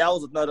think that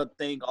was another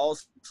thing,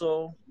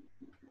 also.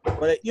 But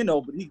but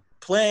he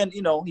playing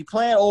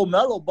old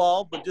Melo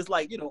ball, but just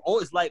like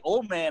it's like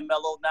old man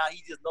Melo. Now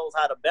he just knows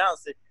how to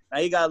bounce it. Now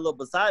he got a little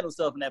beside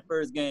himself in that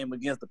first game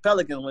against the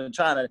Pelicans when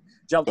trying to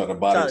jump. Trying to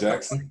body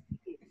Jackson.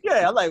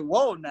 Yeah, I'm like,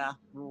 whoa, now.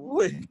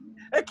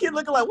 That kid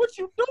looking like, what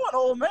you doing,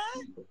 old man?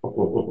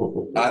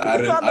 I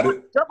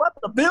didn't jump out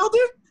the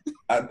building.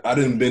 I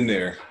didn't been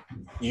there.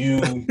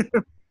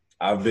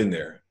 I've been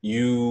there.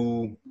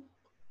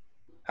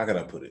 How can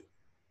I put it?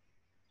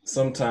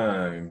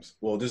 Sometimes,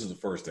 well, this is the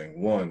first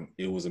thing. One,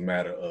 it was a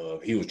matter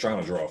of he was trying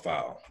to draw a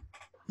foul.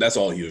 That's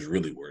all he was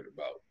really worried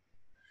about.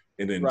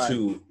 And then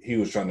two, he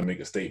was trying to make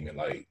a statement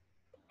like,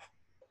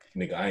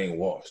 nigga, I ain't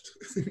washed,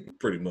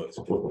 pretty much.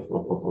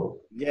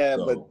 Yeah,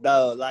 so,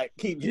 but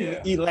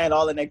he land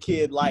all in that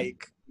kid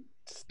like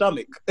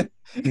stomach.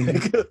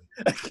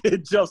 That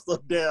kid jumps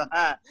up there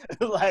high,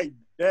 like,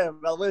 damn,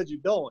 what are you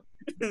doing?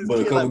 But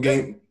a couple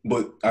games,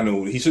 but I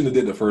know he shouldn't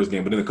have did the first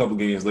game. But then a couple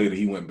games later,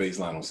 he went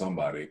baseline on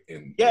somebody,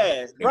 and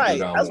right.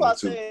 That's what I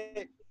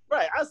said.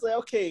 Right, I said,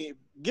 okay,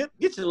 get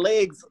your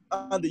legs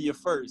under you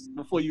first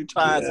before you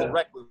try some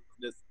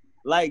recklessness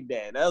like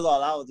that. That's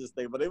all I was just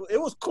thinking. But it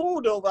was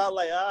cool though. But I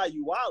was like,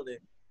 you wildin'.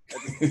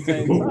 At the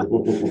same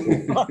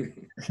time.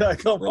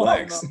 Come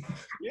Relax. on,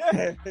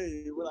 yeah.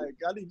 We're like,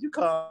 I need you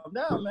calm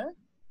down, man.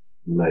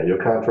 Man,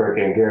 your contract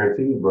ain't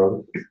guaranteed,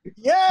 brother.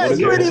 Yeah, Well,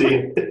 you ain't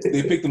even.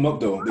 They picked him up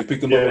though. They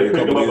picked him Yeah, up they like a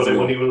picked him couple up days when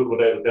ago. he was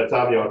with that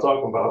time y'all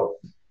talking about.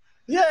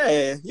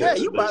 Yeah. You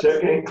The about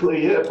check to. ain't clear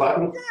yet,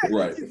 partner. Yeah,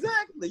 Right.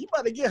 exactly. You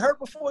about to get hurt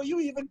before you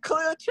even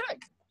clear a check.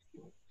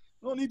 You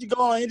don't need to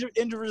go on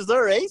injury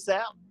reserve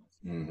ASAP.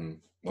 Mm-hmm.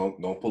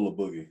 Don't pull a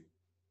boogie.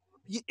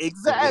 Yeah,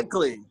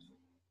 exactly.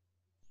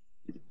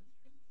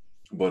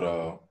 But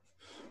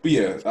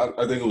yeah,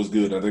 I think it was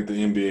good. I think the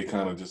NBA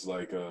kind of just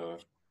like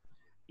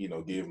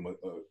gave him a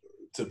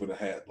tip of the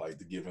hat, like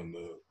to give him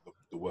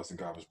the Western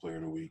Conference Player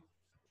of the Week.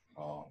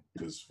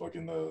 Because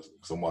fucking,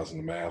 cause I'm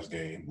watching the Mavs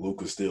game.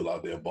 Luka's still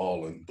out there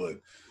balling, but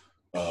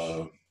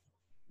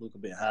Luka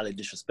being highly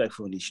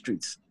disrespectful in these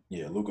streets.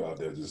 yeah, Luka out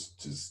there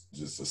just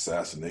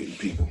assassinating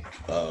people.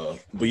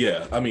 But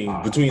yeah, I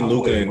mean, between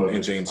Luka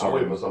and James I'm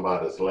waiting Harden, for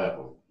somebody to slap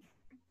him.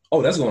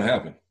 oh, that's gonna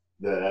happen.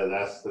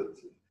 That's the.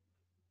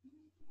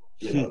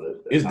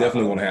 It's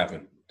definitely gonna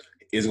happen.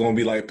 It's gonna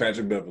be like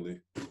Patrick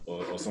Beverley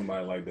or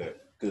somebody like that.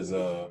 Because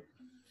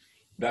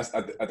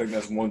I think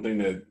that's one thing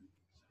that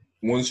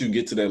once you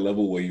get to that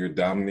level where you're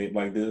dominant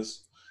like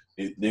this,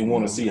 they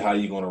want to see how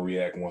you're gonna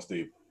react once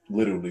they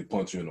literally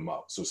punch you in the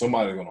mouth. So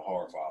somebody's gonna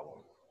hard foul him.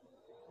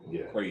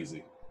 Yeah.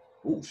 Crazy.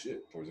 Oh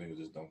shit! Porzingis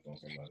just dunked on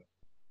somebody.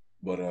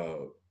 But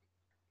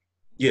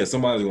yeah,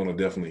 somebody's gonna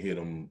definitely hit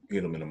him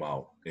in the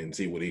mouth and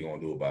see what he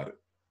gonna do about it.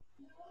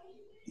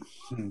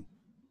 And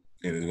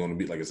it's gonna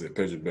be, like I said,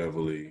 Patrick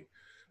Beverley,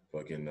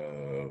 fucking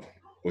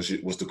what's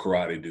the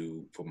karate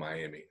dude for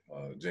Miami?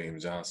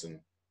 James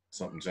Johnson,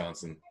 something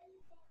Johnson.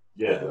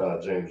 Yeah,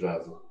 James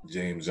Johnson.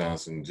 James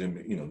Johnson,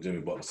 Jimmy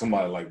Butler,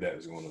 somebody like that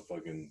is gonna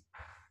fucking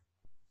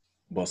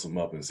bust him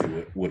up and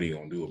see what he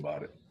gonna do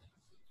about it.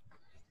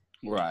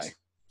 Right.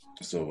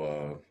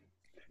 So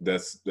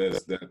that's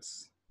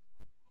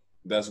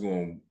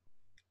gonna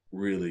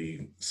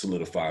really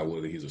solidify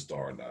whether he's a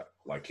star or not.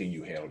 Like, can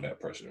you handle that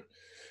pressure?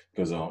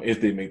 Because if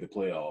they make the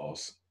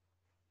playoffs,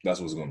 that's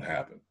what's gonna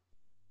happen.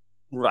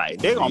 Right.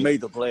 They're gonna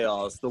make the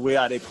playoffs the way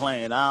how they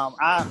playing.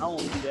 I don't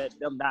see that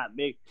them not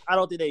make. I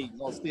don't think they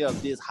gonna still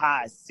have this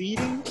high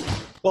seeding,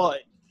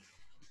 but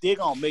they're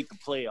gonna make the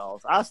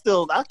playoffs. I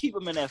keep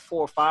them in that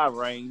 4 or 5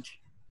 range.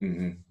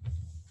 Mm-hmm.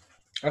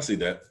 I see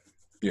that.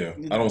 Yeah,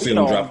 I don't see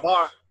them drop.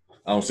 I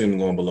don't see them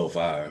going below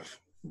 5.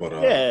 But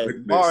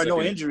barring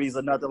no injuries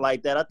or nothing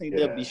like that, I think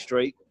they'll be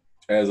straight.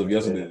 As of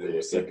yesterday, they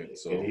were second.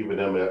 So and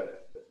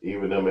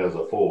even them as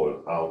a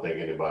forward, I don't think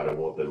anybody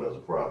want them as a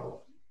problem.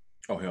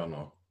 Oh hell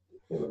no.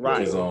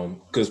 Right.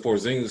 Because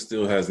Porzingis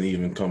still hasn't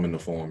even come into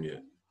form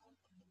yet.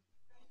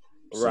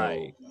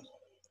 Right. So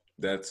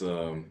that's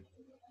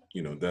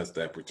that's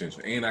that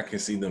potential, and I can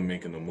see them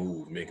making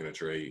a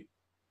trade.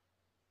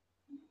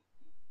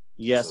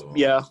 Yes. So,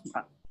 yeah.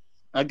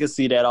 I can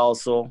see that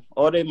also.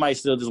 Or they might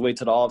still just wait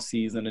till the off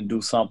season and do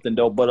something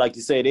though. But like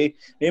you say,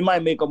 they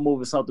might make a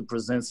move if something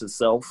presents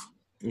itself.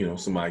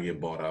 Somebody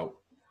get bought out.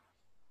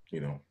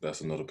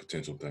 That's another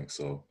potential thing.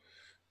 So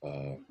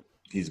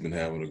he's been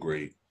having a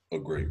great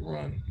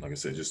run. Like I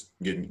said, just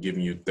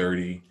giving you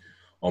 30,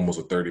 almost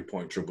a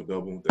 30-point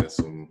triple-double. That's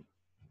some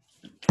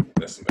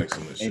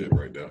excellent shit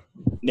right there.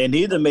 They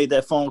need to make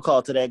that phone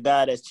call to that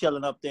guy that's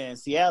chilling up there in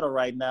Seattle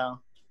right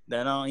now.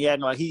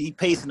 That he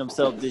pacing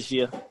himself this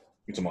year.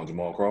 You talking about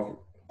Jamal Crawford?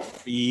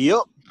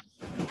 Yep.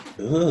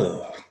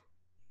 Ugh.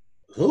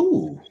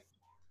 Who?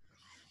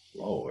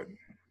 Lord.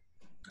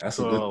 That's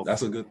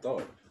a good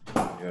thought.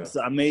 Yeah.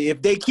 So I mean,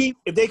 if they keep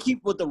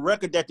with the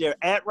record that they're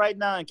at right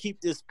now and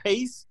keep this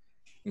pace,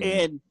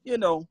 and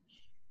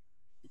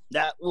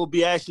that will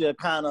be actually a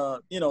kind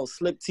of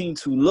slick team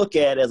to look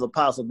at as a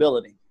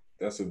possibility.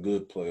 That's a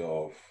good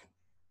playoff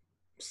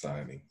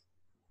signing.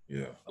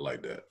 Yeah, I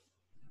like that.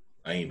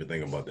 I ain't even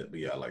thinking about that, but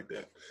yeah, I like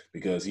that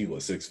because he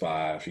was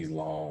 6'5", he's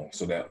long,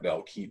 so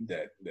that'll keep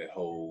that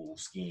whole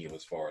scheme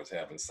as far as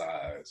having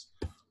size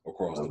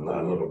across the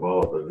board. The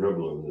ball, the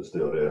dribbling is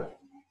still there.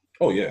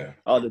 Oh yeah.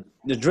 Oh,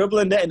 the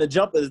dribbling and the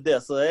jumper is there,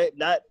 so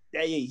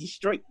he's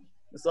straight.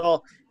 That's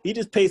all. He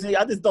just pacing.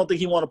 I just don't think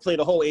he want to play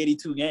the whole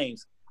 82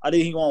 games. I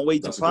think he want to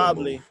wait to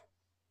probably.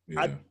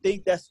 Yeah. I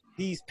think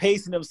he's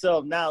pacing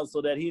himself now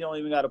so that he don't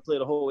even got to play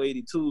the whole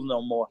 82s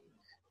no more.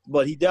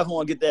 But he definitely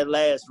want to get that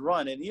last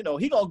run, and he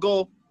gonna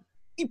go.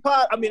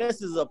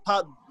 This is a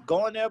pot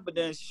going there, but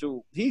then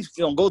shoot, he's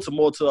gonna go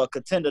to a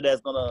contender that's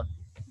gonna.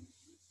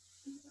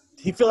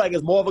 He feel like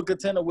it's more of a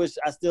contender, which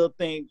I still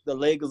think the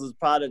Lakers is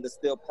probably the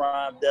still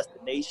prime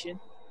destination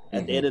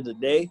at the end of the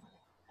day.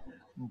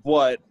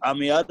 But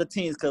other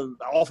teams could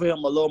offer him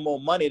a little more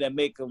money than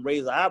make him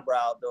raise an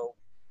eyebrow though,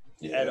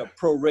 at a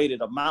prorated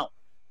amount.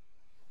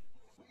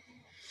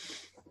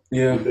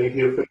 Yeah. You think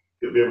he'll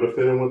be able to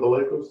fit in with the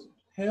Lakers?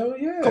 Hell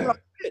yeah. Coming out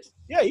the bench.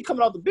 Yeah, he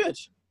coming out the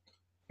bench.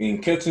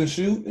 And catch and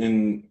shoot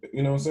and,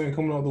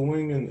 coming out the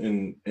wing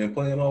and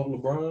playing off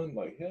LeBron,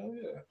 like, hell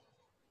yeah.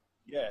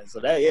 Yeah, so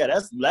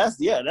that's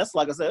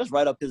like I said, that's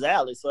right up his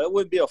alley. So it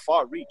wouldn't be a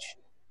far reach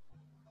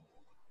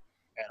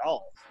at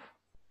all.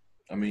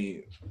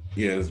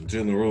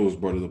 Jalen Rose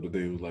brought it up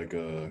today. It was like,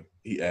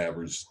 he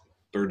averaged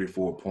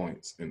 34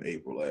 points in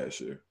April last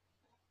year,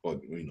 or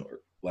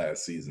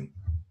last season.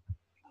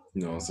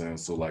 You know what I'm saying?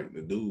 So like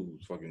the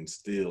dude fucking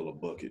steal a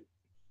bucket.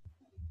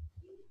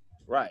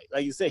 Right.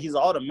 Like you said, he's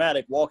an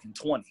automatic walking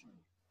 20.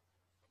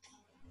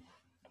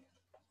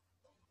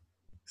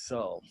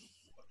 So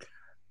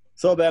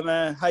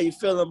Batman, how you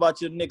feeling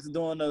about your Knicks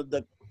doing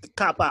the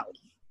cop out?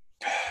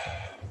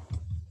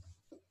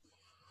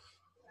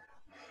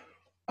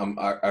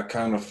 I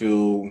kind of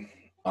feel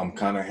I'm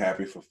kind of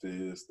happy for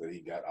Fizz that he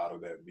got out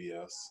of that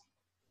BS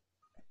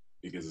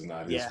because it's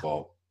not his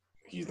fault.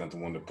 He's not the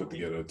one that put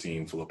together a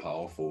team full of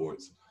power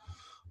forwards.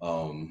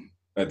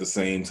 At the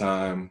same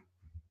time,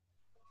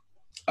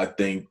 I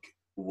think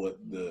what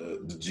the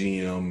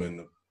GM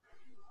and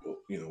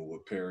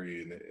what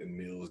Perry and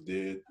Mills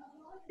did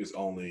is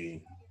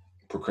only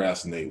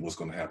procrastinate what's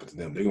going to happen to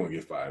them. They're going to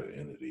get fired at the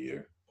end of the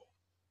year.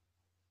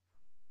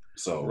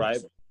 So right.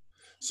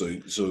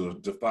 So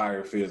to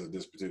fire Fizz at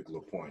this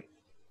particular point.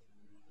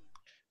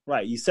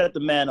 Right. You set the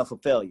man up for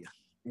failure.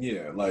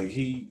 Yeah, like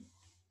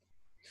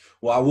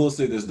I will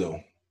say this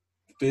though.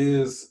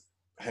 Fizz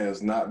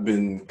has not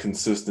been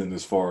consistent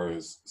as far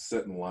as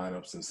setting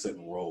lineups and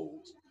setting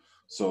roles.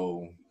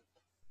 So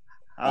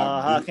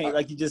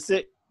like you just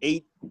said,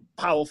 8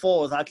 power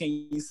forwards, how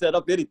can you set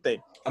up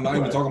anything? I'm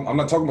not talking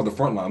about the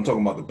front line. I'm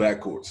talking about the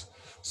backcourts.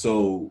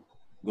 So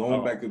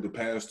going back to the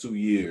past 2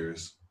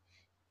 years,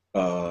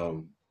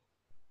 you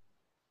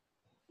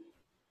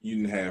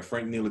didn't have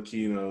Frank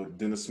Ntilikina,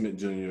 Dennis Smith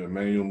Jr.,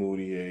 Emmanuel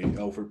Mudiay,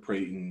 Elfrid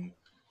Payton,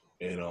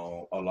 and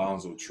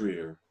Alonzo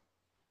Trier.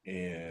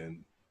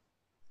 And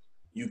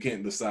you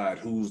can't decide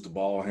who's the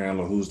ball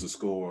handler, who's the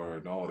scorer,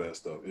 and all that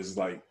stuff. It's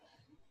like,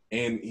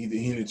 and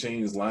he had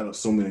changed his lineup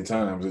so many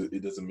times,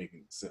 it doesn't make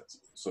any sense.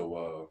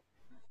 So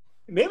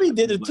maybe he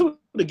did it too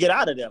to get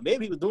out of there.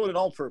 Maybe he was doing it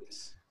on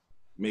purpose.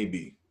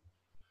 Maybe.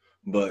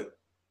 But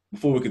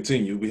before we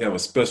continue, we have a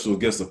special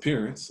guest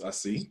appearance, I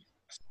see.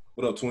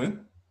 What up,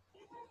 Twin?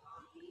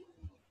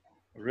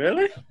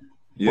 Really?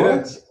 Yeah.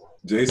 What?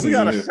 Jason. We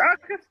got a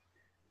shocker?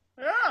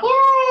 Yeah.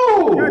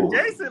 Oh! Got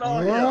Jason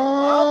on here.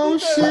 Oh,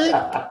 shit.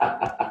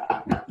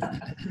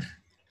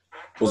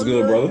 What's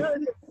good, brother?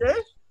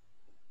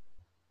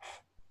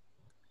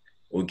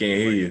 We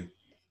can't hear you.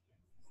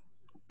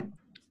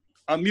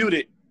 I'm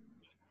muted.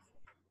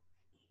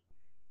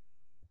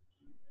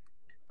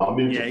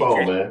 Unmute your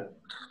phone, man.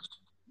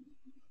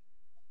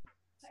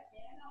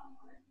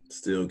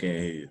 Still can't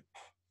hear you.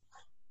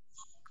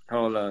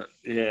 Hold up.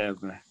 Yeah,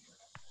 man.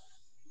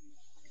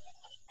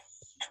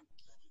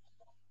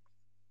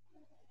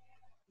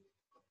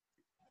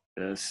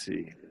 Let's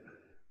see.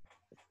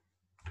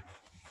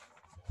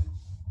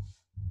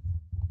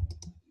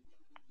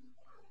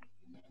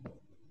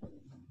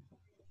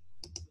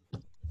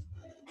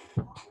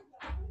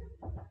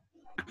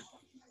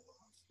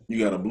 You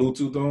got a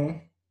Bluetooth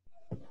on?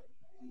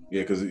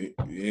 Yeah, because it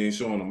ain't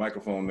showing the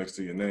microphone next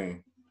to your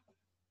name.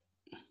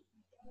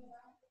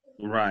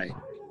 Right.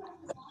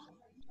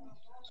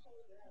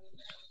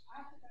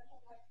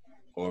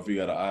 Or if you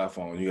got an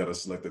iPhone, you got to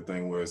select the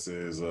thing where it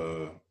says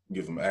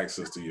give them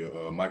access to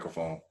your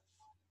microphone.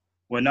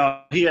 Well,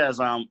 no, he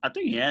has, I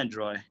think he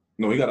Android.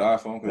 No, he got an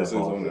iPhone because it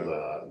says on there.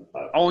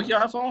 Oh, he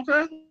got an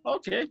iPhone?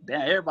 Okay.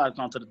 Damn, everybody's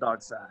gone to the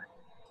dark side.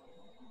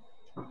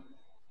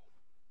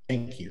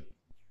 Thank you.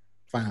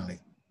 Finally.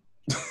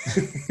 I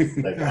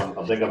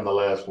think I'm the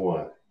last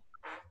one.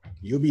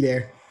 You'll be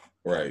there.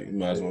 Right. You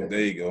might as well. There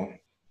you go.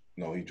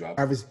 No, he dropped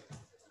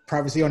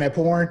Privacy on that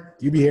porn.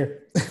 You be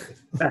here.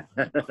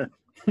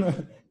 Why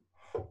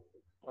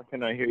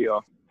can I hear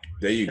y'all?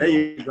 There you go. There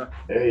you go.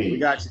 Hey. We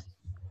got you.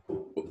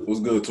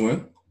 What's good,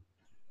 Twin?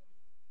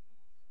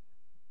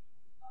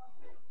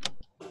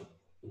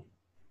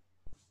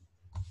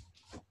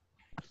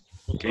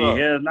 Can you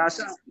hear us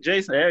now,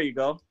 Jason? There you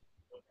go.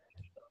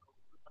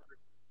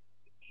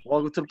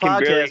 Welcome to the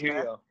Can barely podcast, hear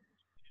man. y'all.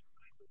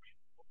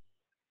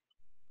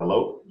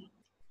 Hello?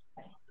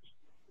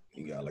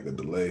 He got like a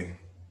delay.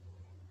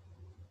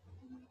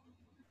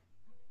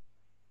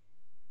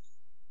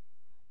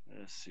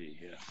 Let's see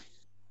here.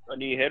 I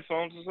need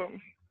headphones or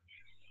something?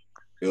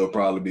 It'll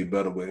probably be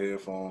better with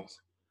headphones.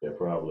 Yeah,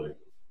 probably.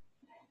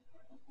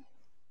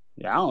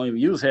 Yeah, I don't even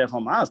use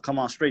headphones. I just come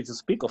on straight to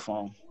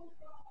speakerphone.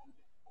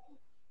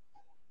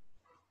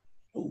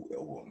 Ooh,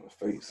 that was on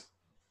my face.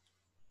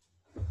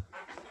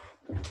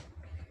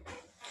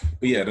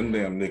 But yeah, them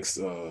damn Knicks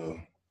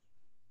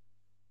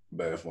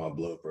bad for my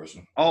blood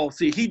pressure. Oh,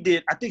 see,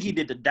 I think he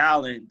did the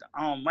dial-in.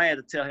 I had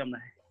to tell him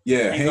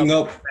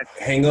to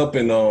hang up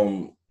and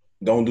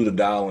don't do the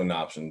dial-in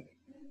option.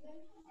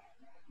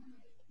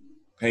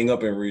 Hang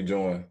up and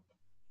rejoin.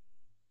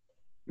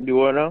 Do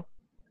what now?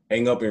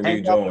 Hang up and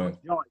rejoin.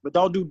 But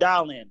don't do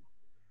dial-in.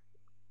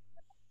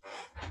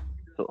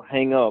 So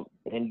hang up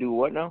and do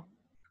what now?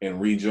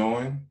 And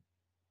rejoin.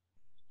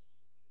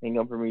 Hang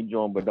up and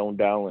rejoin, but don't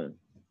dial in.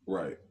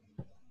 Right.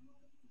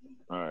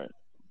 All right.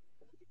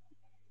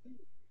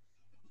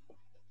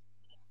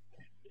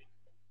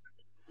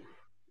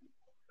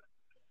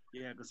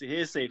 Yeah, because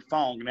he say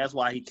phone, and that's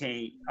why he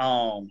can't.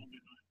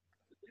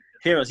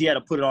 Harris, he had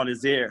to put it on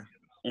his ear,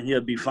 and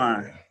he'll be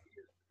fine.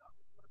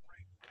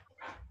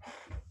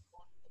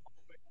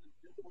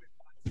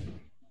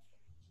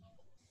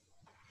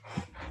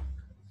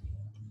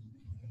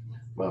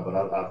 But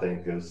I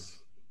think it's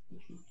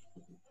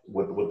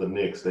with the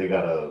Knicks, they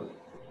gotta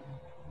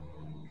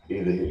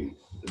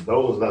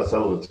Dolan's not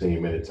selling the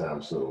team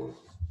anytime soon,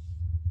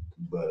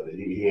 but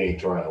he ain't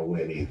trying to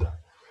win either.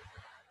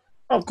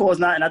 Of course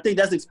not, and I think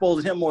that's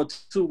exposing him more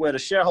too, where the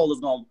shareholders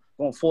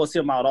gonna force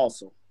him out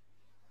also.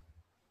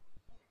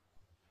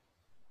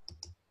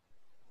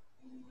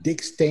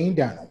 Dick Stain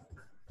Donald.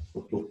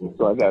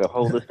 So I gotta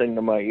hold this thing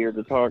to my ear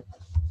to talk.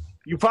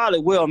 You probably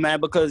will, man,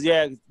 because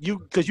you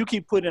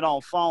keep putting it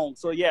on phone.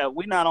 So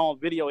we're not on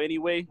video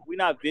anyway. We're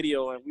not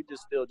videoing. We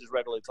just still just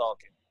regularly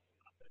talking.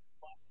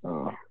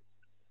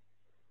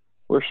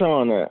 Where's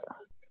Sean at?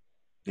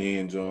 He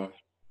and John.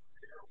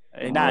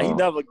 Hey, he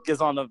never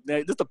gets on the.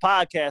 This is the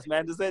podcast,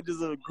 man. This is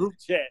just a group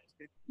chat.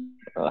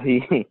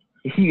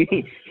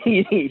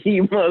 He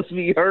must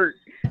be hurt.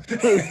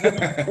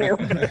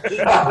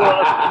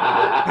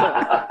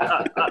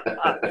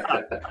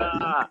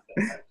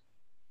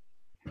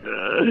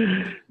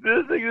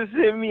 This nigga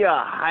sent me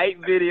a hype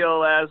video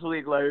last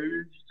week. Like,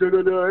 you took a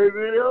hype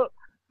video?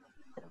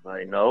 I was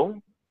like,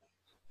 no.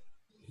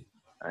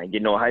 I ain't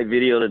getting no hype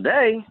video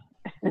today.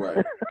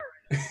 Right.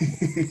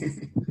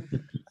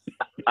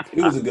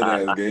 It was a good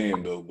ass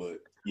game though, but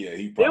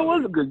he probably, It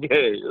was a good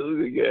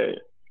game.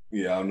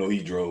 Yeah, I know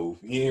he drove.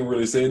 He ain't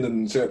really saying nothing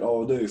in the chat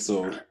all day,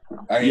 so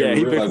I ain't He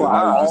even been realized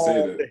how he just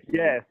said that.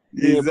 Yeah,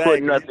 He exactly. didn't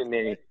put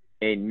nothing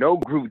in no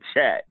group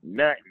chat.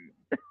 Nothing.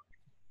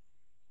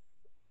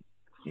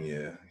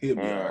 Yeah, he'll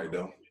be all right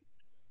though.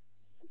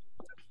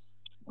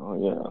 Oh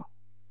yeah.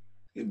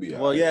 He'll be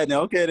all Well, right.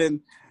 no, okay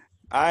then.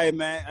 All right,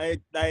 man. Hey,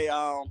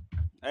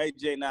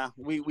 Jay. Now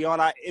we on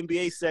our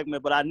NBA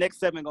segment, but our next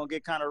segment gonna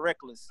get kind of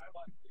reckless.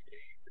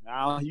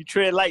 You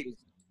tread lightly.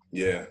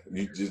 Yeah,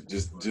 you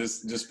just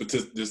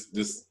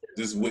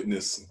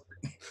witness.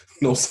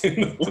 No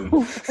saying nothing.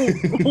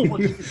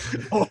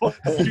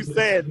 You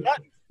said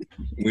nothing.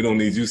 We don't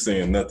need you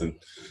saying nothing.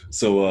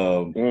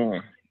 So,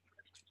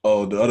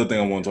 the other thing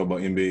I want to talk about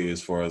NBA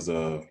as far as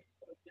I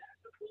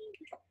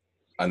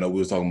know we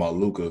was talking about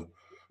Luka.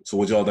 So,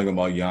 what y'all think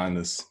about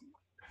Giannis?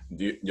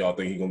 Y'all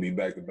think he's gonna be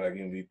back-to-back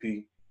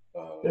MVP?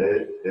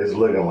 It's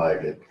looking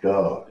like it.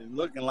 God. It's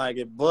looking like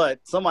it, but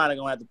somebody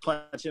gonna have to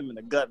punch him in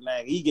the gut,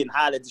 man. He getting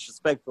highly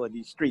disrespectful in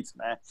these streets,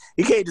 man.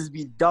 He can't just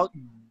be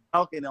dunking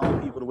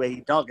on people the way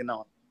he dunking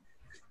on.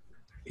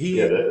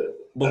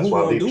 But that's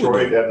why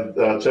Detroit got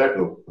to check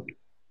him.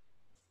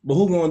 But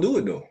who gonna do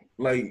it though?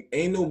 Like,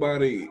 ain't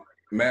nobody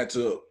match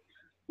up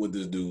with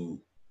this dude.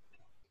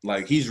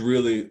 Like, he's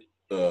really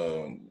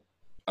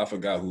I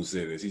forgot who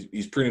said this.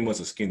 He's pretty much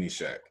a skinny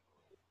Shaq.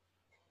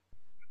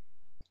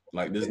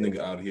 Like, this nigga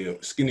out here,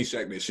 skinny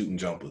Shaq that's shooting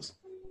jumpers.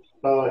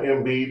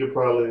 Embiid to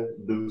probably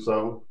do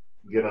something,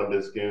 get under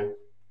his skin.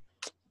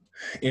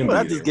 Embiid, But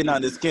I'm just getting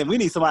on his skin. We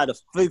need somebody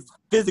to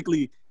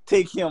physically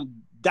take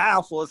him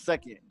down for a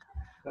second.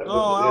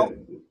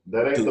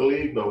 That ain't the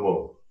league no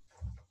more.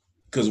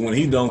 Because when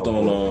he dunked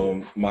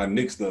on my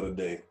Knicks the other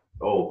day.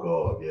 Oh,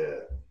 God,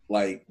 yeah.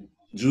 Like,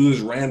 Julius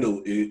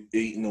Randle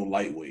ain't no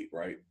lightweight,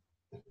 right?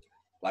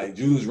 Like,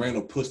 Julius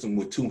Randle pushed him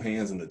with two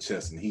hands in the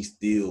chest, and he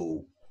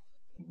still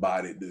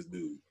bodied this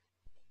dude.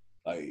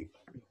 Like,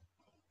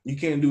 you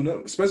can't do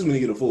nothing, especially when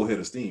you get a full head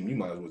of steam. You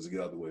might as well just get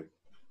out of the way.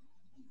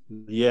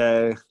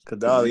 Yeah,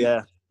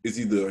 It's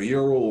either a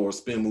hero or a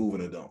spin move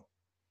and a dunk.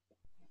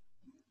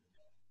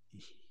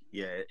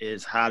 Yeah,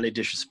 it's highly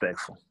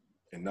disrespectful.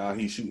 And now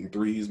he's shooting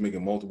threes,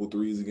 making multiple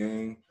threes a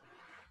game.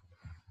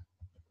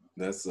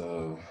 That's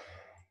an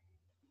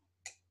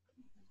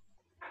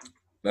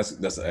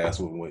ass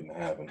whooping waiting to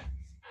happen.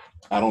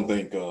 I don't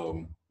think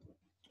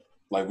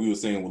like we were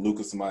saying with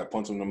Lucas, somebody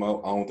punching them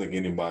out. I don't think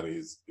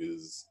anybody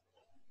is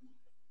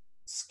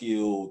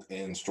skilled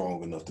and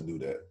strong enough to do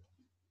that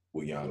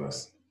with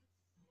Giannis.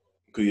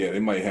 Because, they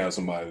might have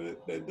somebody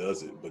that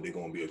does it, but they're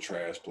going to be a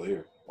trash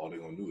player. All they're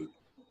going to do is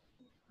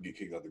get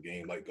kicked out the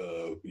game like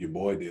your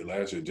boy did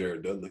last year,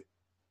 Jared Dudley.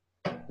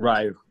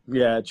 Right.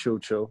 Yeah,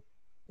 true. You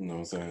know what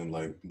I'm saying?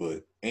 Like,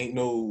 but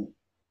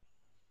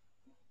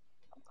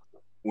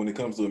when it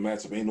comes to a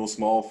matchup, ain't no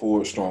small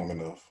forward strong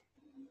enough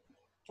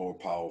or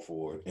power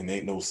forward, and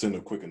ain't no center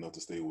quick enough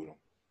to stay with him.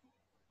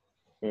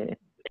 Yeah.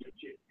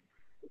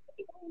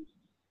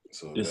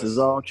 So this is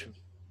all true.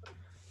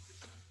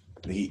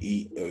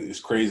 He it's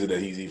crazy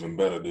that he's even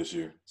better this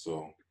year.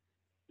 So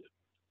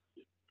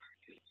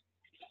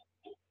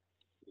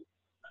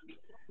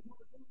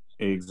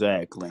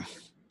exactly.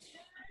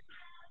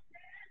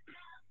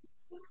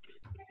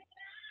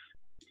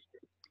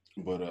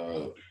 But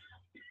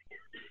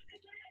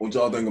what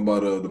y'all think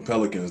about the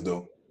Pelicans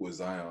though with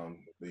Zion?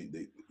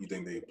 You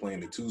think they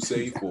playing it too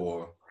safe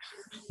or?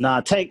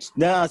 Send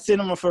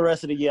him for the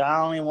rest of the year. I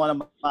don't even want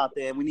him out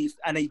there.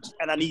 I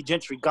need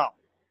Gentry gone.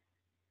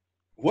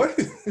 What?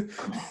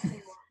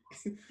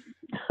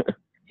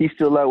 He's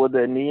still out with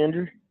that knee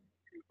injury?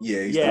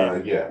 Yeah, he's Yeah.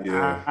 still,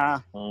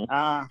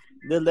 yeah.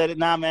 They let it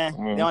now, man.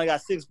 Mm. They only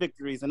got 6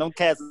 victories, and them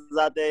cats is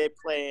out there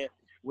playing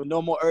with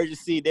no more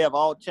urgency. They have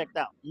all checked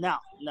out. No,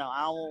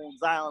 I don't want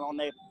Zion on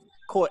that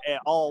court at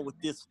all with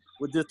this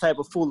type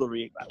of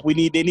foolery.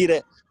 They need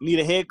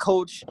a head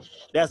coach.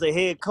 That's a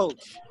head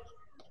coach.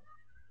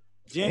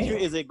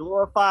 Gentry is a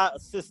glorified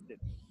assistant.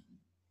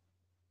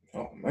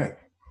 Oh man,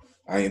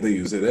 I ain't think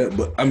you said that,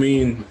 but I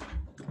mean,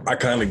 I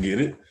kind of get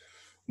it.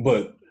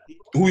 But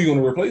who are you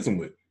gonna replace him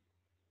with?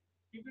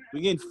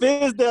 We getting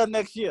Fizdale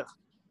next year.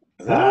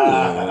 Man,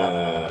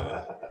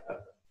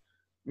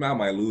 I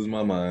might lose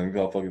my mind.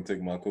 Y'all fucking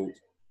take my coach.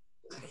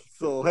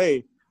 So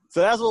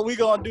that's what we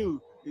gonna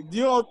do. We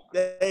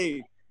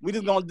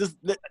just gonna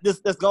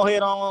let's go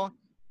ahead on,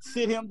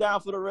 sit him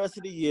down for the rest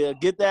of the year,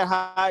 get that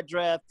high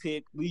draft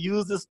pick. We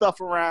use this stuff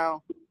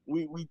around.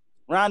 We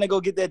round and go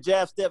get that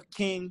Jab Steph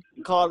King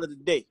and call it a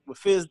day with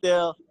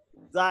Fizdale,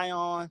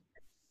 Zion,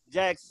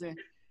 Jackson.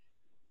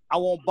 I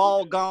want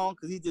Ball gone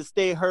because he just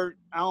stay hurt.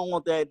 I don't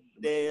want that.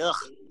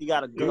 He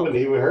gotta go. He wasn't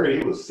even hurt.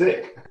 He was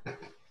sick.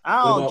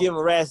 I don't give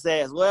a rat's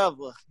ass.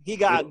 Whatever. He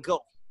gotta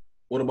go.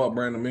 What about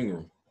Brandon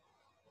Ingram?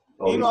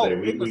 Oh,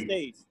 Ingram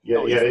stays.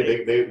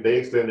 They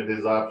extended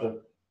his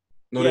option.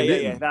 No, they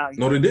didn't.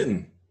 No, they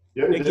didn't.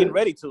 Yeah, They're getting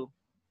ready to.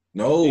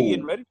 No, they're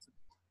getting ready to.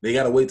 They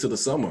gotta wait till the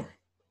summer.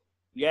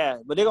 Yeah,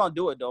 but they're gonna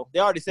do it though. They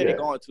already said they're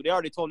going to. They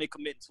already told him they're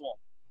committing to him.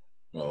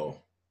 Oh.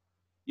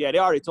 Yeah, they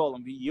already told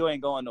him you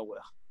ain't going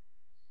nowhere.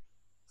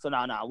 So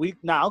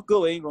I'm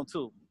good with Ingram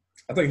too.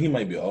 I think he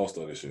might be an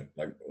all-star this year,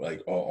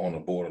 like on the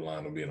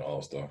borderline of being an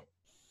all-star.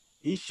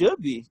 He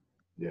should be.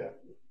 Yeah.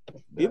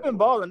 He's been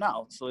balling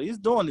out, so he's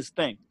doing his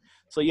thing.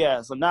 So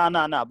yeah,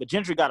 but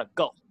Gentry gotta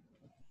go.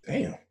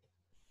 Damn.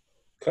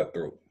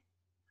 Cutthroat.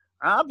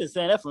 I've been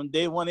saying that from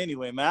day one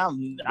anyway,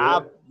 man.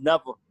 I've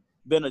never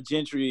been a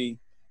Gentry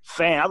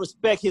fan. I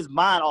respect his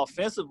mind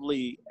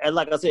offensively, and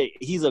like I said,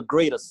 he's a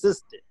great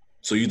assistant.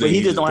 So you think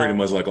he's just pretty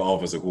much like an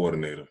offensive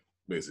coordinator,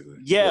 basically?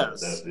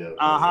 Yes.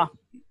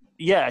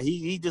 Yeah,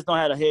 he just don't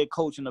have a head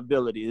coaching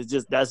ability.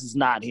 That's just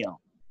not him.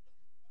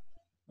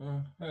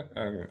 I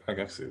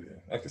can see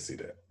that. I can see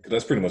that. Because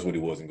that's pretty much what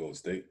he was in Golden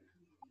State.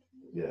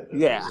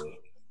 Yeah.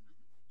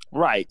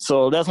 Right.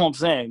 So that's what I'm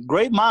saying.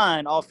 Great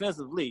mind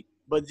offensively,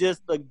 but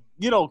just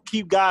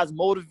keep guys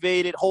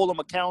motivated, hold them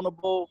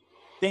accountable,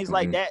 things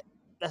like that.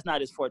 That's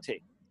not his forte.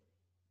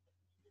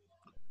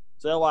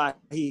 So that's why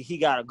he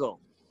gotta go.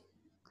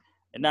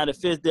 And now the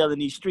Fizdale in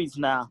these streets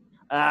now,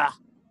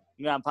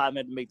 you got probably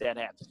meant to make that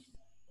happen.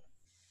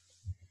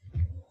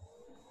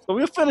 So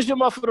we'll finish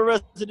him up for the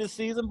rest of this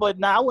season,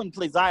 but I wouldn't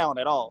play Zion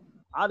at all.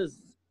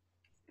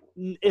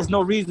 There's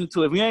no reason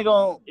to. If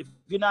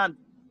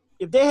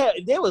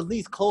they were at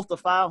least close to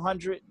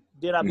 500,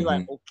 then I'd be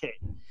like, okay.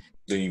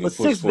 Then you can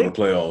push for the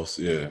playoffs,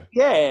 yeah.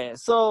 Yeah.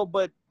 So,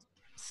 but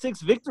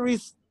 6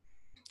 victories,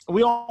 are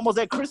we almost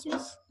at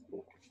Christmas?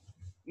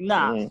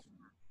 Nah.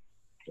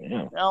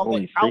 Damn. I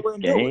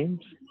wouldn't do it.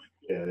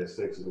 Yeah, they're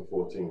 6 and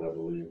 14, I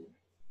believe.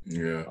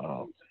 Yeah.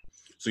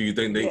 So you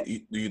think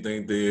do you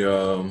think they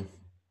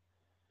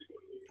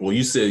well,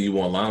 you said you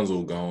want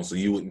Lonzo gone, so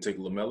you wouldn't take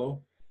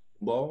LaMelo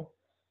Ball?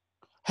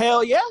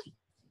 Hell yeah.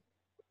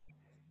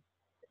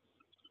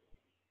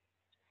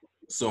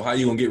 So how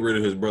you gonna get rid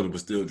of his brother but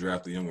still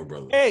draft the younger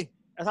brother? Hey,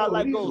 that's how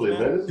life goes,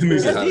 man.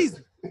 That's easy.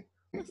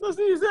 That's what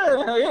he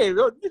said. Hey,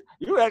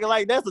 you acting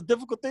like that's a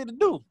difficult thing to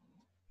do.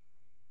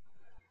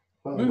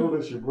 I know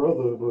that's your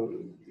brother, but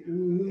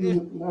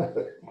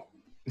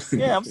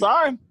yeah, I'm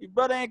sorry. Your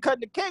brother ain't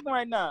cutting the cake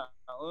right now.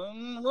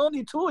 We don't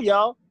need 2 of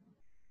y'all.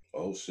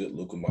 Oh shit,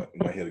 Luka might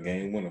hit a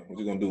game winner. What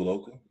you gonna do,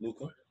 Luka?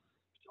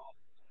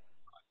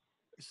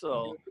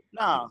 So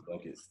nah.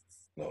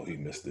 No, he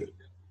missed it.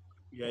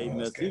 Yeah, he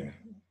missed it.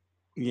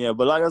 Yeah,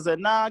 but like I said,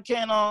 I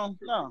can't.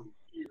 No,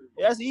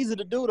 that's easy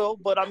to do though.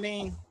 But I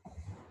mean,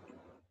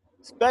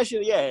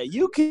 especially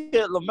you can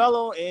get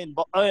LaMelo and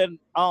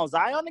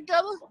Zion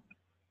together.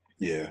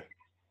 Yeah.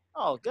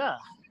 Oh God,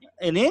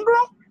 and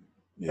Ingram.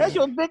 Yeah. That's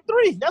your big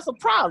 3. That's a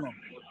problem.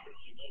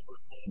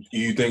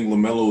 You think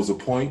LaMelo is a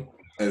point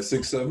at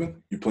 6'7"?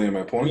 You play him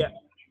at point? Yeah.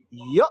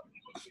 Yep.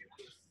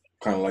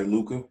 Kind of like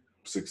Luka,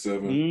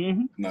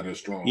 6'7", not as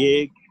strong.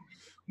 Yeah.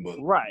 But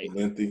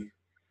lengthy.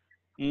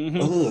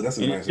 That's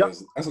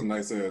a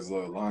nice ass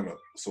lineup.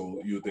 So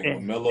you think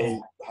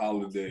LaMelo,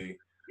 Holiday,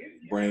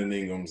 Brandon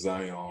Ingram,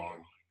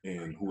 Zion,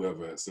 and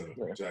whoever at center,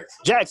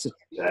 Jackson.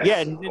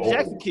 Yeah, the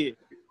Jackson kid.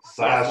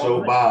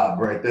 Sideshow Bob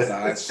right there.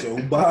 Sideshow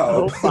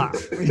Bob.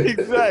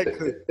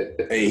 Exactly.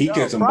 Hey, he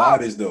catching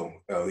bodies though.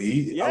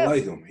 I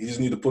like him. He just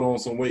need to put on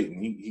some weight,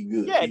 and he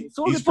good. Yeah,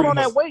 so he put on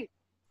that weight.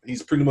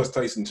 He's pretty much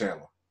Tyson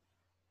Chandler.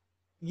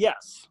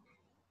 Yes.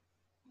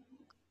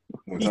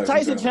 He's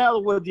Tyson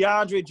Chandler with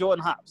DeAndre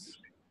Jordan Hops.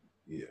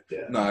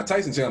 Yeah. Nah,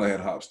 Tyson Chandler had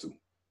hops too.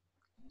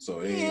 So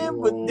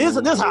but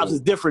this house is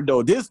different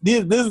though. This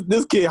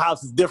kid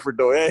house is different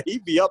though. Yeah, he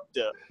be up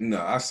there.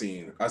 No, I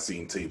seen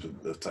tapes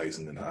of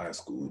Tyson in high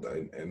school.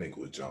 That nigga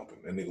was jumping.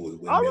 That nigga was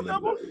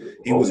windmilling.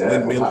 He was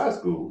windmilling. High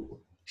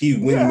school. He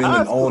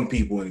windmilling on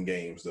people in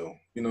games though.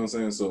 You know what I'm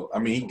saying? So I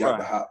mean, he got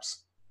the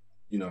hops.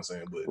 You know what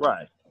I'm saying?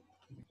 But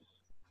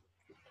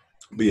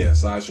But yeah,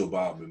 Sideshow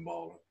Bob been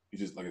balling. You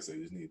just, like I said,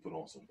 you just need to put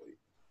on some weight.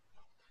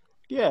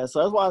 Yeah,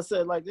 so that's why I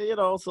said, like, you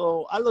know,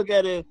 so I look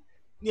at it,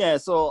 yeah,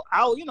 so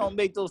I'll, you know,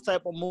 make those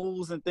type of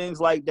moves and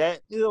things like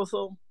that, you know,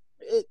 so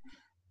it,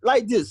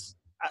 like this,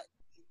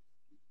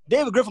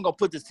 David Griffin going to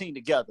put this team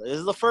together. This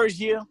is the first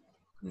year,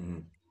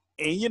 and,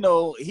 you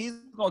know, he's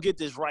going to get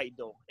this right,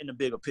 though, in the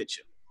bigger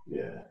picture.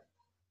 Yeah.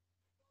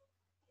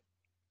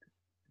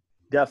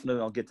 Definitely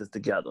going to get this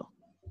together.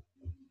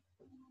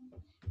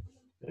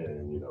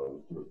 And, you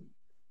know,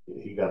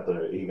 he got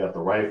the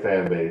right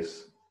fan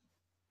base.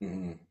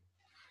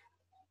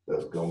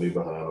 That's gonna be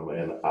behind him,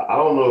 and I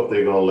don't know if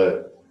they're gonna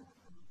let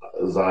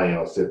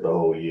Zion sit the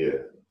whole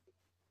year.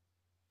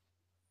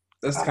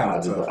 That's kind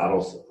of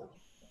tough.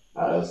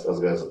 That's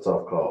a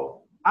tough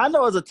call. I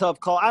know it's a tough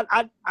call.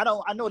 I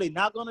know they're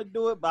not gonna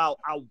do it, but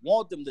I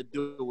want them to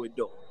do it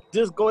though.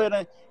 Just go ahead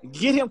and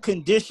get him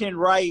conditioned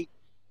right,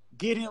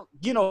 get him,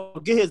 you know,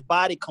 get his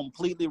body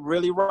completely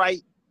really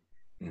right.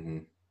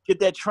 Get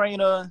that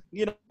trainer,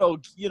 you know,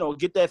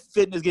 get that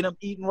fitness, get him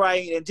eating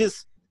right, and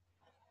just.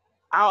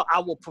 I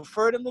will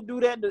prefer them to do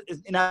that,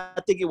 and I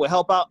think it will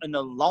help out in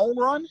the long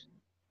run.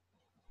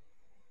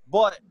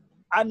 But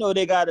I know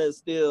they gotta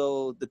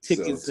still the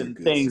tickets and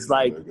things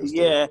like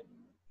yeah.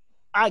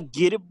 I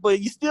get it,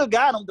 but you still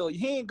got him though.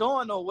 He ain't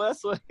going nowhere.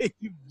 So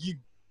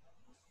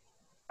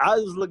I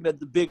was looking at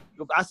the big.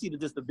 I see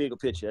just the bigger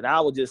picture, and I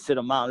would just sit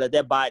him out and let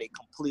that body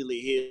completely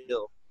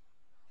heal,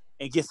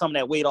 and get some of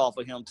that weight off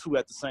of him too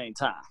at the same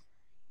time.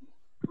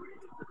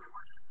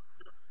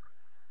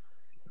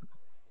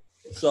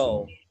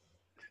 So.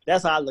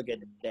 That's how I look at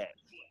that.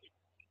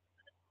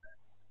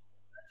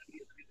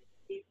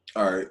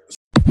 All right.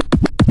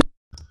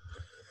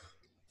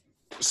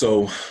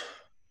 So,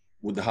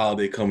 with the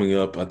holiday coming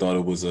up, I thought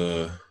it was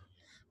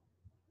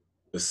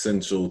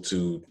essential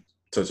to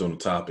touch on the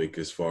topic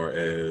as far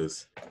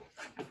as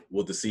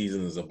what the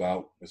season is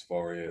about, as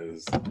far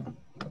as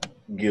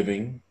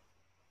giving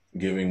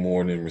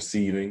more than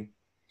receiving.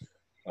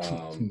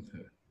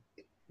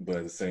 But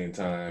at the same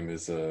time,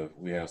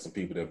 we have some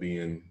people that be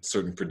in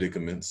certain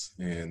predicaments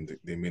and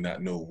they may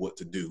not know what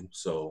to do.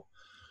 So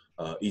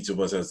each of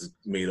us has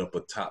made up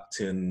a top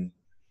 10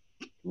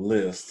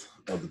 list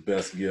of the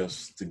best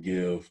gifts to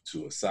give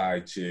to a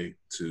side chick,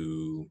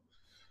 to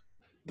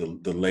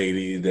the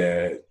lady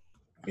that,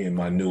 in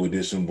my new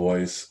edition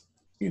voice,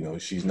 you know,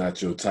 she's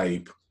not your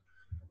type,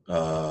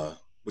 but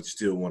you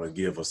still want to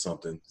give her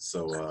something.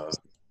 So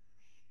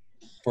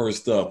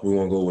first up, we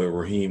want to go with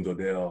Raheem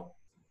Godell.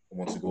 I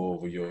want to go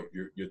over your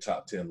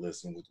top 10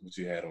 list and what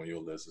you had on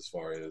your list as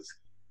far as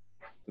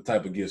the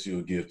type of gifts you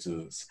would give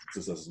to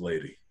such a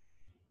lady.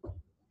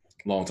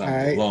 Long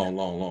time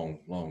ago.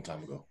 Long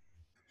time ago.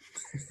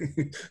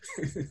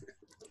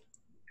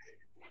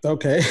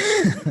 Okay.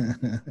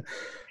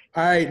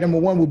 All right. Number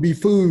one would be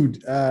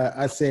food.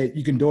 I said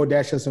you can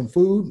DoorDash her some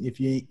food. If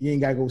you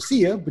ain't got to go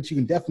see her, but you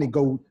can definitely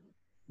go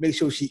make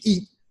sure she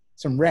eat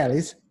some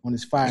rallies on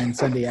this fine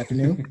Sunday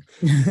afternoon.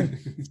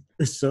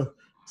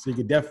 So you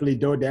can definitely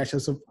DoorDash her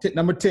some.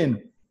 Number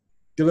 10,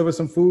 deliver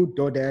some food,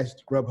 DoorDash,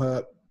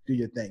 Grubhub, do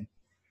your thing.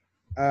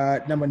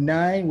 Number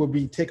 9 will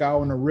be take her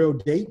out on a real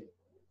date.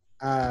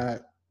 I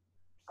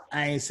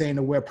ain't saying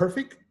nowhere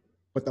perfect,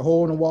 but the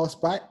hole in the wall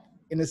spot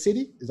in the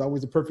city is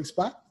always the perfect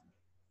spot.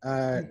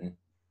 As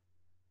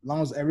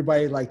long as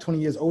everybody like 20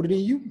 years older than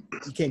you,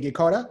 you can't get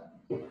caught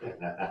up.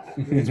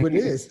 It's what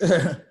it is.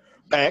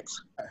 Facts.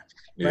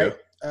 Right.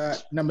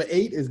 Number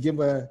 8 is give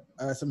her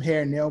some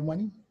hair and nail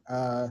money.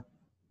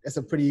 That's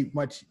a pretty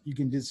much, you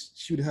can just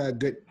shoot her a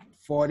good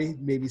 $40,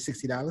 maybe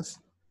 $60.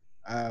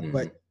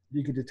 But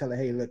you could just tell her,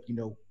 hey, look, you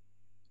know,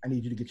 I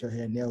need you to get your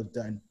hair and nails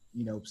done,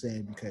 you know what I'm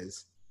saying,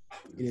 because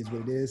it is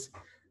what it is.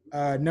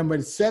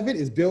 Number 7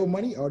 is bill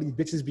money. All these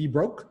bitches be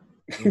broke.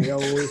 And they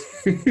always,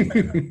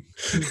 it's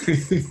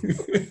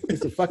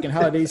the fucking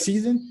holiday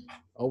season.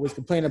 Always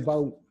complain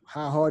about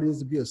how hard it is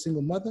to be a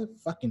single mother.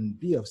 Fucking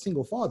be a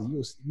single father.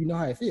 You know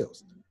how it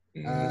feels.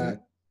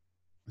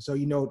 So,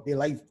 you know, they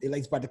like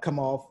about to come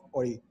off,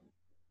 or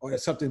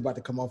something's about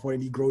to come off, or they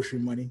need grocery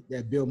money.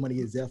 That bill money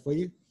is there for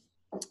you.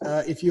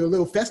 If you're a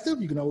little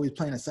festive, you can always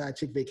plan a side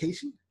chick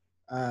vacation.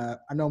 I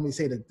normally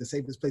say that the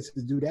safest place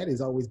to do that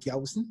is always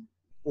Galveston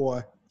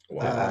or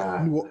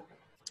New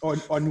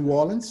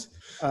Orleans.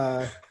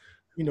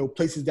 You know,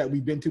 places that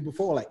we've been to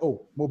before, like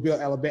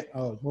Mobile,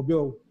 Alabama,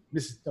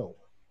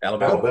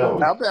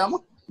 Alabama.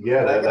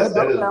 Yeah, that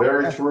is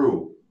very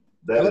true.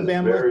 That is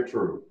very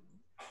true.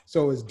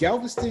 So it's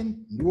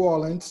Galveston, New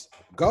Orleans,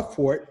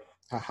 Gulfport,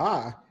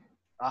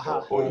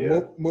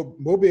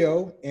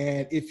 Mobile,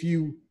 and if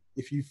you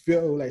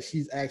feel like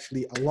she's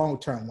actually a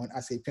long-term one, I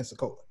say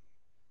Pensacola.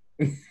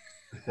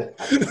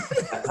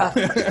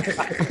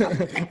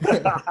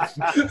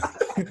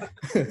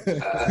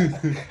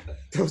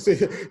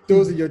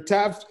 Those are your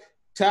top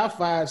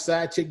 5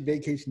 side chick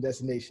vacation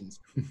destinations.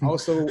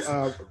 Also,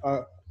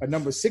 a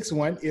number 6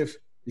 one,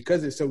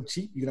 because it's so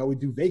cheap, you can always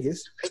do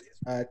Vegas,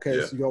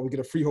 because you always get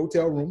a free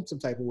hotel room some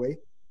type of way,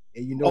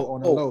 and you know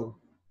on the low.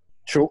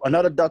 True.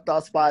 Another ducked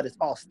out spot is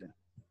Austin.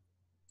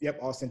 Yep,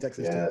 Austin,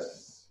 Texas.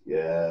 Yes.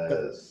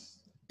 Yes.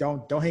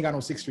 Don't hang out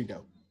on 6th Street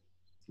though.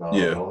 No,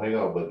 Yeah. don't hang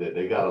on, but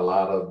they got a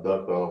lot of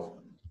ducked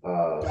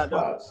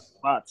off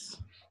spots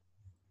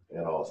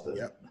in Austin.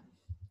 Yep.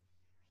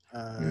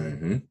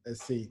 Mm-hmm.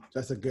 Let's see.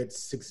 That's a good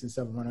 6 and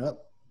 7 runner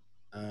up.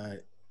 I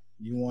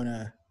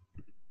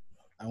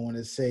want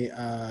to say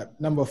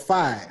number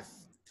 5.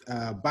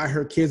 Buy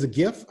her kids a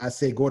gift. I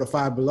say go to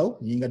Five Below.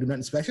 You ain't gotta do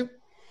nothing special.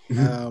 You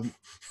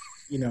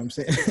know what I'm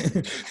saying?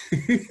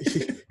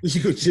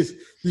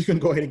 you can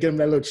go ahead and get them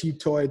that little cheap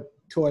toy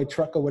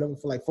truck or whatever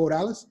for like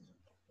 $4,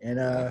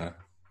 and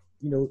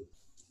you know,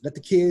 let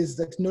the kids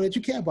know that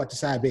you care about the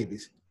side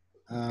babies.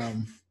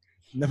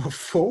 Number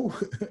 4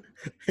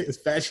 is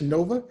Fashion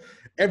Nova.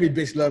 Every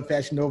bitch love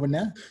Fashion Nova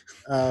now.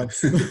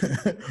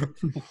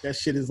 That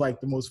shit is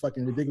like the most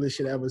fucking ridiculous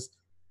shit I ever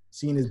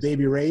seen is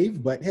Baby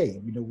Rave, but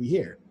hey, you know, we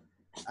here.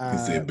 He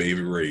said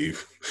Baby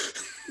Rave.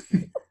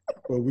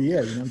 But we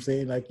here, you know what I'm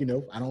saying? Like, you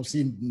know, I don't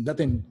see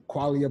nothing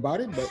quality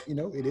about it, but you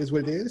know, it is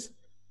what it is.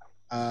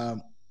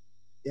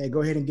 Yeah,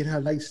 go ahead and get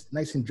her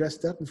nice and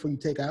dressed up before you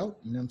take her out.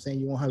 You know what I'm saying?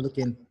 You want her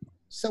looking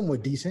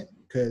somewhat decent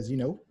because, you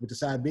know, with the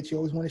side bitch, you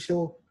always want to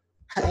show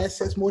her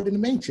assets more than the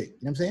main chick.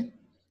 You know what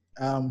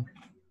I'm saying?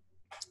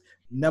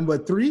 Number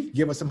 3,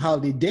 give her some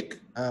holiday dick.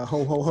 Ho,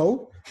 ho,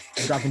 ho.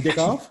 Dropping dick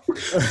off.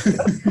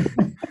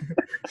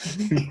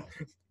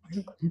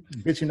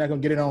 Bitch, you're not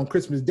going to get it on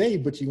Christmas Day,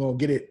 but you're going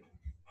to get it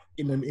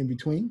in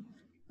between.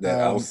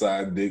 That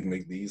outside dick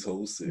make these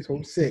hoes sick.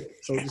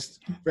 So just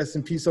rest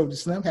in peace, Soldier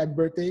Slim. Happy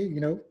birthday, you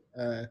know.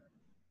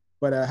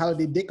 But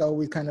holiday dick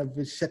always kind of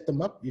shut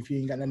them up if you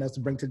ain't got nothing else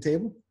to bring to the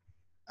table.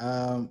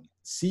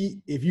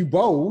 See, if you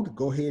bold,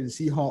 go ahead and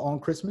see her on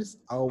Christmas.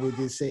 I always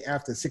just say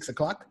after 6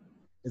 o'clock.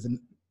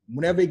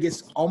 Whenever it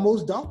gets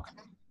almost dark,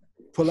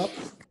 pull up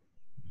for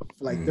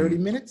like 30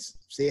 minutes,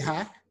 say hi.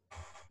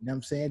 You know what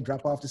I'm saying?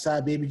 Drop off the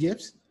side baby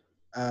gifts.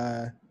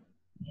 And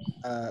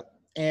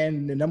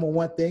the number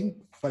 1 thing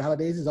for the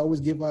holidays is always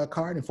give her a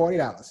card and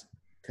 $40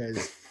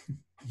 because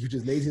you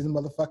just lazy as a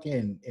motherfucker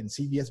and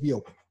CVS be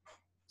open.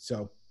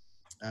 So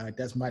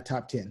that's my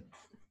top 10.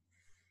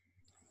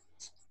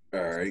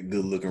 All right,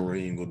 good looking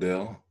Reem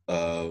Goodell.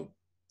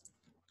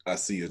 I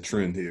see a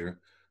trend here,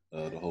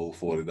 the whole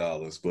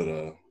 $40,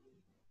 but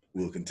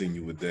we'll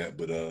continue with that.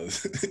 But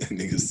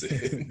nigga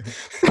said,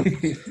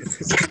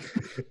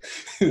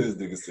 this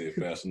nigga said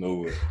Fashion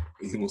Nova.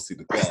 You don't see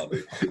the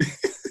quality,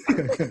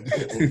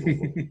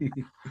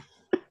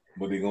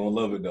 but they gonna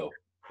love it though.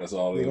 That's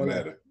all that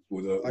matter.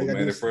 What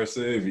Manny first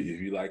said, if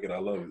you like it, I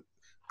love it.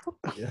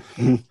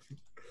 Yeah.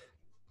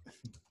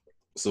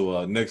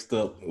 So next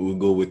up, we'll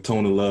go with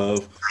Tony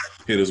Love.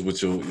 Hit us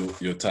with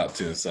your top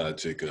 10 side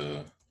chick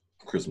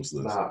Christmas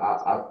list.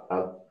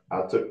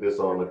 I took this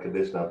on the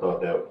condition I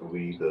thought that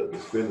the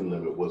spending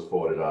limit was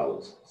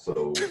 $40.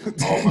 So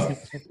all my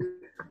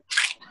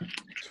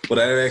But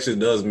that actually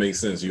does make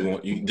sense. You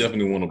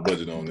definitely want a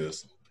budget on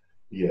this.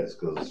 yes,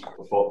 because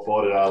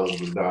 $40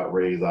 does not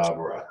raise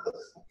eyebrows.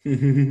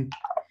 You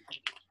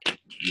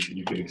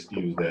can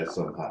excuse that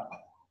somehow.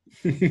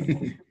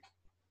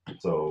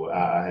 So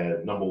I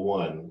had number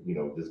 1, you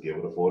know, just give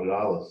it a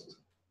 $40.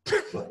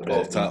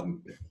 Off top.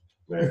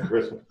 Merry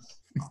Christmas.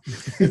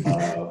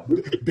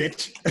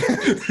 Bitch.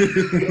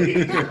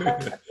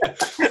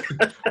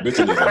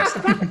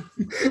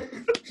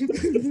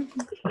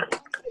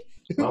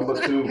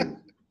 Number 2,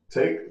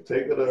 take it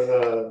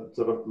to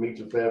the meet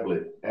your family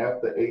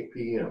after 8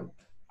 p.m.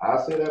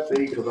 I said after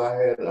 8 because I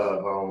had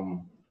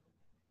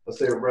let's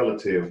say a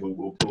relative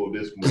who pulled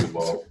this move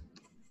off.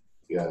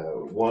 Yeah,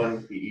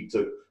 one he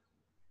took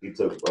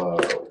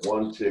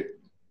one chick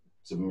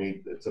to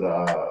meet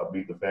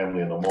the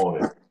family in the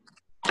morning,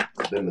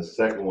 then the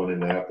second one in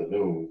the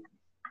afternoon,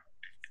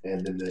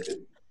 and then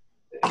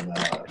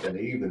in the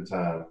evening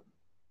time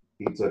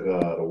he took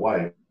the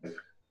wife,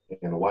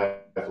 and the wife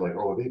was like,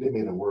 oh, they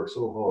made him work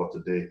so hard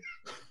today.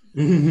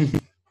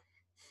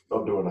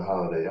 I'm during the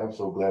holiday. I'm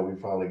so glad we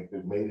finally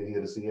made it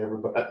here to see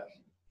everybody.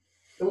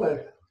 They're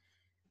like,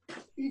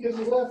 he just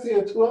left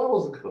here 2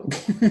 hours ago.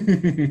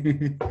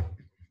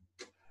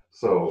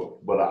 So,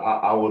 but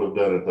I would have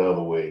done it the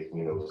other way,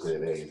 you know,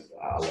 said, hey,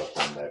 I left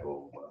them back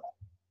over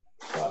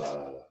by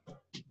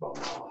my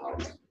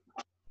house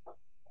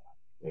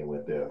and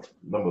went there.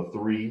 Number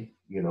 3,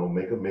 you know,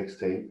 make a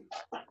mixtape,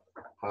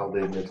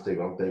 holiday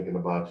mixtape. I'm thinking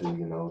about you,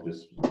 you know,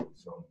 just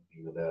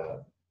something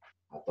that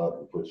I thought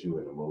would put you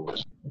in the mood.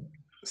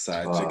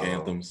 Side chick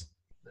anthems.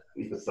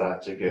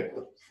 Side chick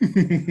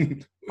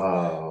anthems.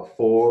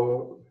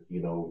 4,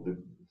 you know,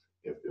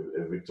 if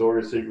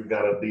Victoria's Secret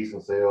got a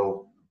decent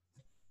sale,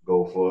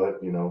 go for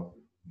it, you know,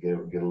 get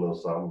a little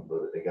something,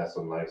 but they got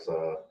some nice,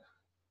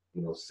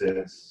 you know,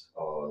 scents,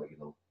 you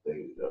know,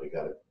 they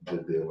got a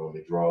good deal on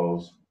the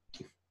drawers.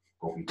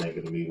 Hope you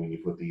thinking of me when you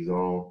put these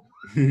on.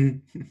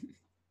 And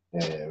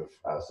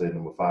I said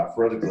number 5,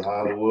 Frederick's of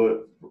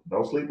Hollywood.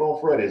 Don't sleep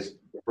on Freddy's.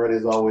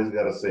 Freddy's always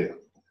got a sale.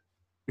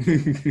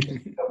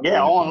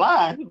 Yeah,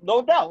 online,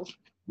 no doubt.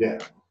 Yeah.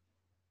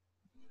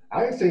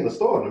 I ain't seen the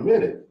store in a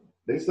minute.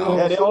 They sell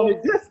they don't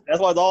exist. That's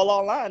why it's all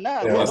online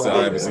now. Yeah,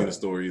 I haven't seen the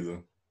store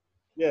either.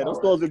 Yeah, those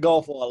stores been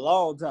gone for a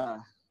long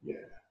time. Yeah.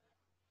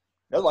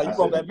 That's why you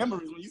brought back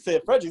memories when you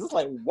said Frederick's. It's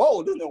like,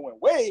 whoa, this one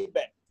went way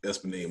back.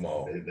 Esplanade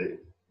Mall.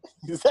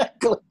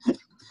 Exactly.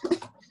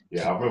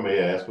 Yeah, I remember.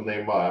 Yeah,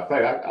 Esplanade Mall. In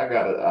fact, I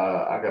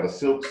got a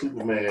silk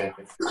Superman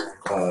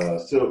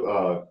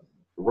silk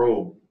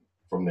robe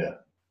from there.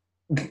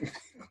 I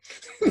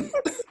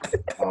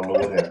don't know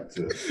what happened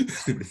to it.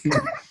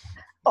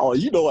 Oh,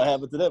 you know what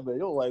happened to that, man.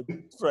 You're like,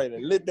 Fred,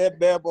 lit that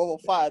bad boy on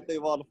fire,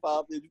 think all the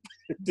fire,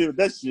 dude,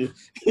 that shit.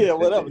 Yeah,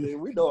 whatever.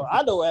 We know.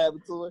 I know what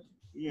happened to it.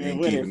 Yeah,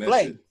 when it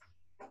flamed.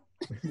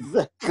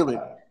 Exactly.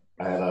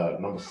 I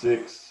had number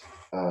 6,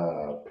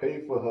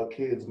 pay for her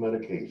kids'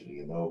 medication.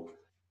 You know,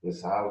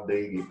 this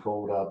holiday get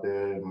cold out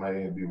there. It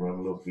might be running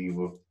a little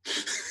fever.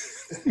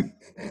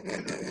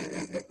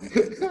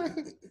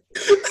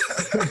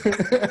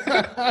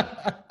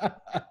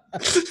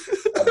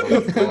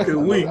 I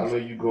know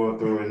you going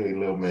through it. Hey,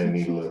 little man,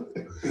 need a little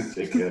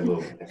take care of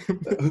little man.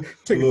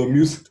 Take a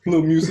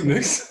little music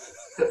next.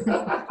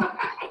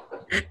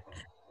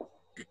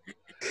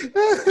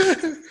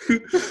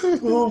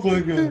 Oh my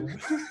God.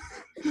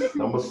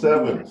 Number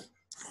 7,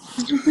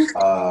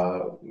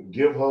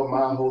 give her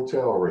my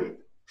hotel rate.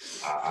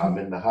 I'm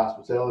in the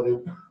hospitality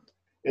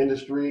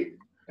industry.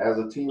 As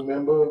a team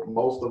member,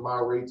 most of my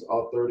rates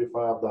are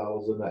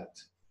 $35 a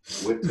night.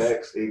 With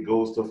tax, it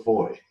goes to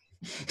 $40.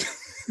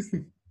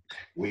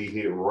 We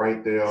hit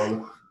right there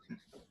on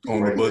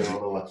the budget.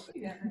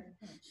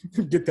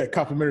 Get that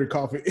complimentary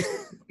coffee.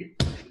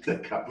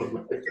 That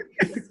complimentary.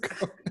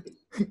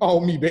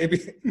 On me, baby.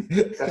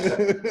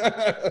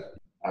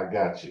 I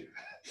got you.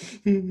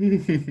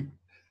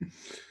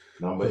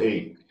 Number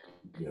 8,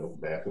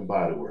 Bath and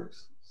Body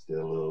Works. Still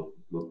a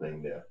little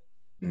thing there.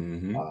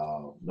 Mm-hmm.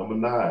 Number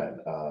 9,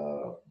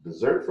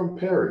 dessert from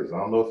Perry's. I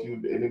don't know if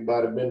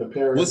anybody been to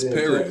Perry's. What's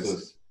Perry's?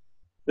 Texas.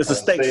 It's a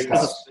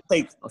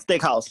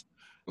steakhouse.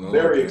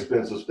 Very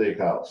expensive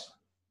steakhouse.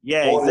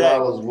 Yeah, $40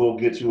 exactly. will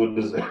get you a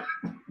dessert.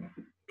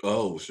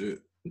 Oh shit.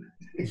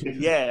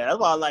 Yeah, that's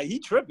why he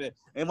tripping.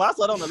 And when I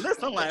saw it on the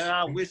list, I'm like,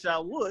 I wish I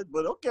would,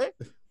 but okay.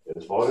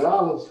 It's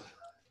 $40.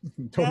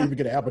 Don't even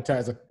get an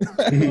appetizer.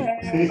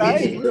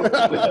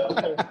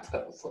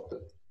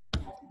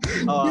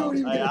 I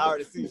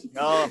already see. You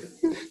y'all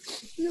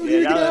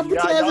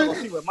gonna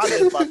see what my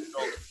list about to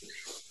go.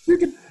 You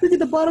get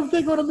the bottom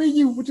thing on the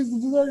menu, which is the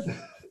dessert.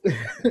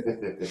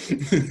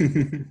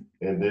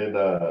 And then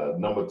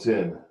number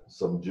 10,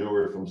 some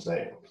jewelry from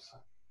Sam's.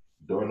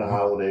 During the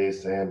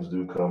holidays, Sam's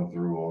do come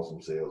through on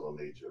some sales on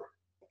their jewelry.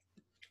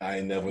 I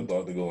ain't never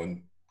thought to go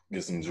and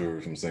get some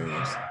jewelry from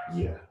Sam's.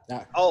 Yeah.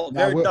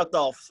 Very ducked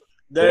off.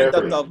 Very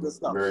ducked off good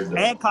stuff.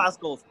 And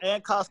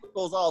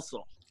Costco's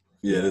also.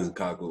 Yeah, there's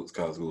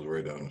Costco's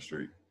right down the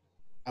street.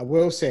 I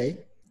will say,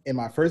 in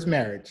my first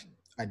marriage,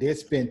 I did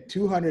spend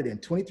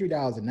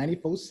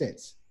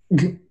 $223.94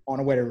 on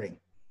a wedding ring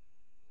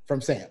from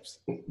Sam's.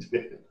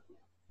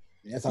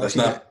 That's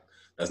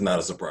not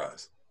a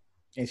surprise.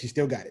 And she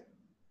still got it.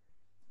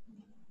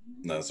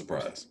 Not a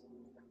surprise.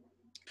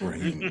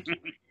 Raheem.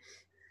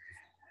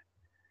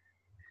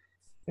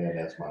 And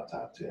that's my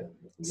top 10.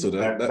 So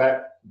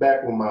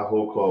back when my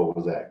whole club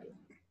was active.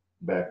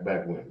 Back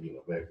when,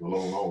 back a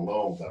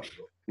long time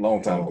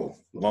ago.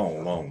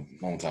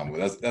 Long time ago.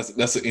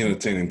 That's an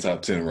entertaining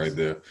top 10 right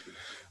there.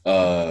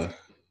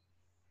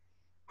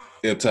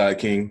 Eptide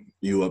King,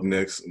 you up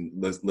next.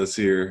 Let's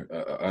hear.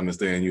 I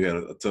understand you had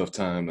a tough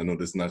time. I know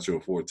this is not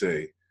your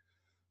forte,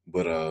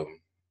 but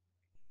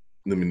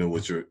let me know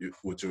what your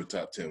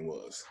top 10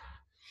 was.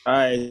 All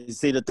right.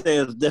 See, the thing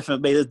that's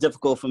different, made it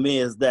difficult for me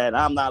is that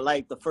I'm not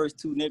like the first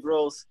 2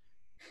 Negroes.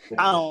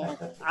 I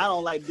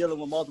don't like dealing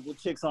with multiple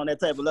chicks on that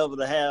type of level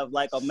to have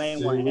like a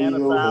main one and a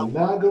side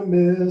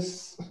one.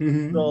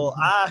 So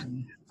I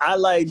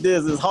like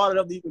this. It's hard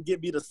enough to even get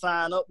me to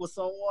sign up with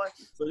someone.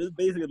 So this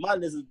basically my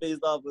list is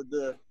based off of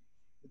the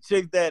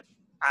chicks that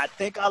I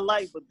think I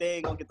like, but they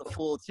ain't gonna get the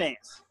full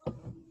chance.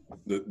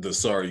 The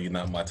sorry you're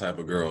not my type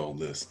of girl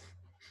list.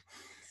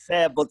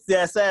 Sad but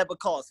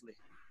costly.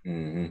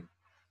 Mm-hmm.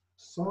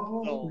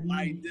 So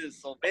like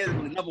this. So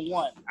basically, number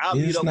 1,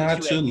 it's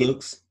not your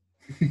looks.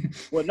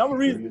 Well, another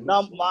reason,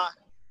 another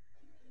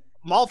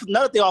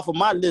thing off of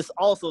my list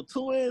also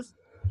too is,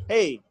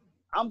 hey,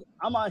 I'm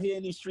out here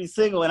in these streets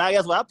single, and I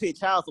guess I pay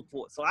child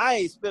support, so I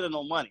ain't spending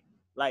no money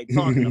like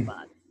talking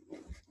about it.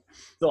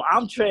 So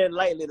I'm treading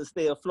lightly to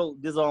stay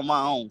afloat just on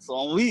my own.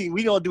 So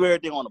we gonna do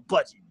everything on a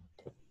budget.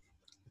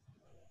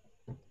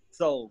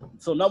 So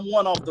number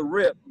 1 off the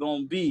rip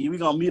gonna be we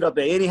gonna meet up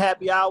at any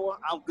happy hour.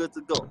 I'm good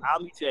to go. I'll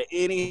meet you at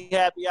any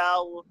happy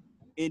hour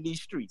in these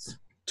streets.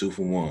 2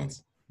 for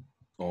 1s.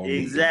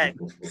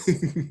 Exactly.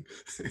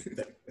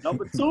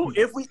 Number 2,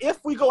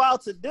 if we go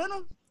out to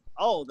dinner,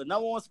 the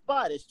number 1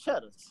 spot is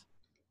Cheddar's.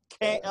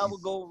 Can't ever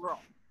go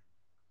wrong.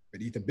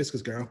 But eat the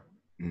biscuits, girl.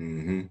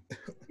 Mm-hmm.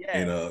 Yeah.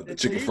 And the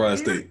chicken fried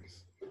steak.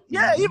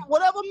 Yeah, even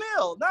whatever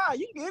meal. Nah,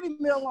 you can get any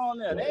meal on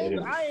there.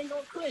 I ain't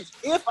gonna cringe.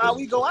 If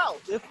we go out,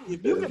 if you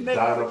can make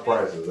diner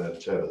prices at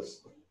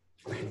Cheddar's.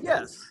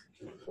 Yes.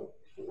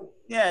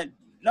 Yeah.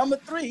 Number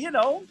 3, you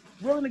know,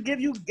 willing to give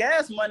you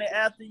gas money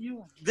after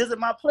you visit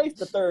my place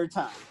the 3rd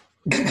time.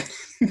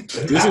 This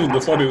was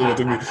the funniest one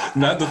to me.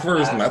 Not the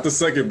first, not the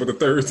second, but the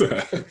 3rd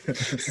time.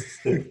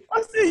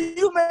 I see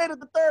you made it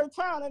the 3rd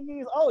time. That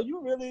means, oh, you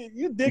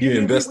digging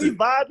me, we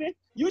vibing.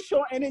 You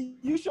show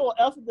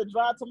effort to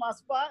drive to my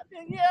spot.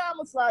 Then yeah, I'm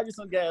gonna slide you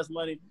some gas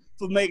money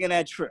for making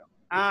that trip.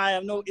 I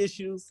have no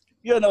issues,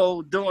 you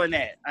know, doing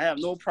that. I have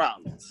no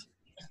problems.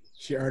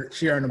 She earned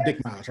them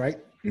dick miles, right?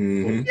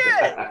 Mm-hmm.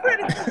 Yeah,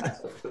 pretty much.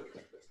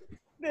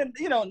 Then,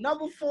 you know,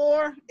 number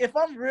 4, if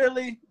I'm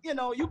really, you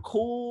know, you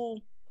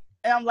cool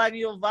and I'm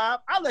liking your vibe,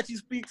 I'll let her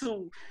speak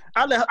to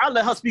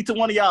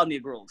one of y'all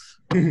Negroes.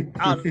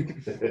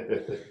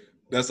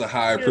 That's a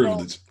high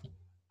privilege.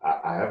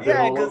 I have been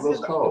on one of those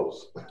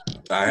calls.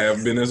 I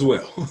have been as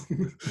well.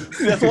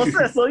 That's what I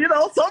said. So, you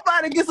know,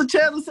 somebody gets a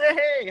chance to say,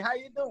 hey, how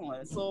you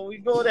doing? So we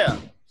go there.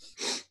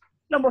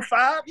 Number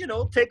 5, you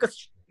know, take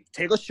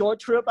a short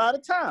trip out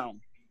of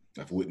town.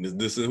 I've witnessed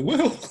this as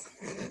well.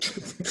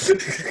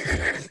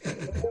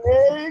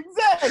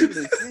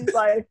 Exactly. She's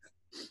like,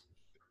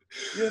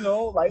 you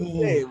know, like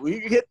hey,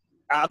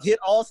 I've hit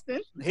Austin,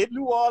 hit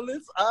New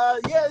Orleans,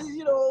 yeah,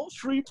 you know,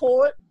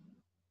 Shreveport,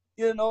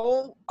 you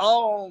know,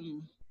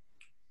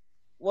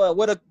 where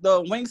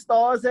the Wing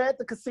Stars at,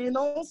 the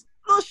casinos,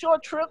 little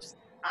short trips.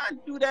 I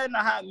do that in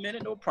a hot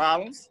minute, no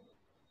problems.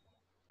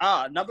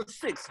 Number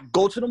 6,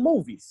 go to the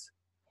movies.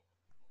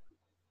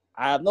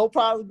 I have no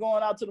problem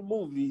going out to the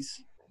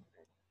movies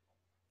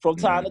from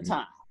time to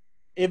time,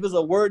 if it's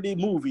a worthy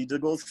movie to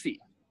go see.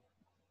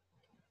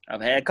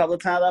 I've had a couple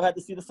of times I've had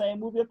to see the same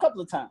movie a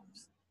couple of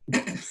times.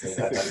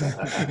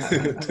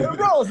 It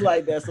rolls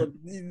like that. So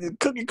the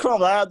cookie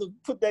crumble, I have to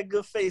put that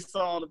good face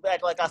on the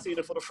back like I seen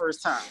it for the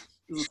first time.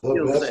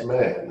 The best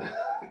man.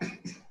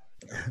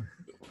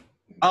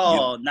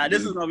 Oh, now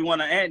this is gonna be one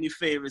of Anthony's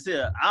favorites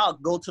here. I'll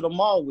go to the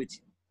mall with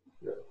you.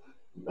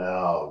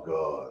 Oh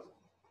God.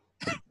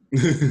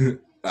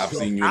 I've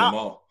seen you in the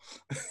mall.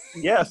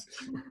 Yes.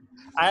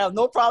 I have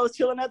no problem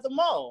chilling at the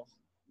mall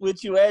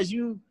with you as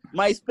you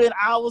might spend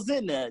hours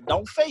in there.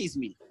 Don't faze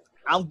me.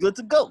 I'm good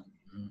to go.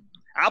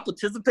 I'll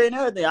participate in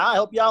everything. I'll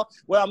help y'all.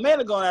 Well, I'm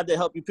mainly going out there to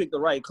help you pick the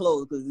right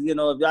clothes because, you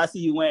know, if I see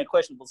you wearing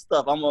questionable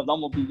stuff, I'm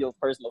gonna be your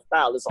personal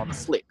stylist on the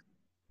slick.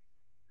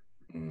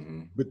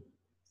 Mm-hmm.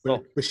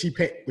 But she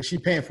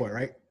paying for it,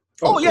 right?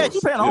 Oh yeah, you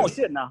paying the whole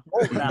shit now.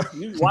 Oh, now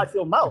you watch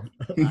your mouth.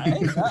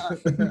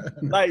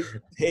 Like,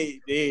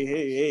 hey.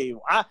 I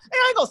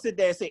ain't gonna sit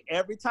there and say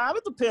every time.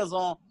 It depends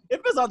on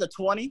if it's under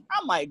 20.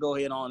 I might go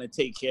ahead on and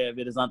take care of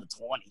it. It's under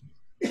 20.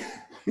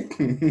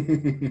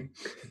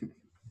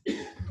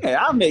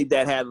 Yeah, I'll make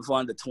that happen for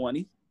under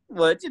 20.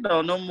 But you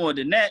know, no more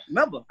than that.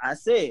 Remember, I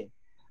said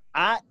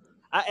I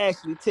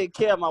actually take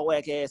care of my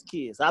whack ass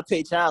kids. I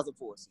pay child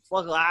support. So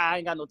fuck, I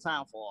ain't got no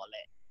time for all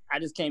that. I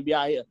just can't be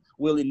out here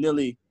willy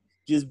nilly.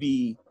 Just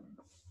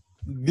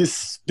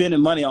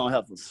spending money on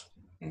heifers.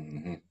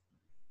 Mm-hmm.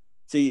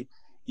 See,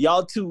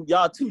 y'all two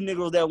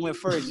niggas that went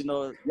first, you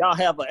know, y'all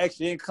have an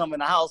extra income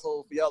in the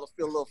household for y'all to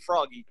feel a little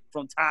froggy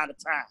from time to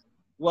time.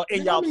 Well,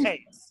 in y'all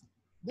pants.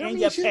 In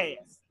your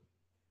pants.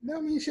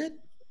 Don't mean shit.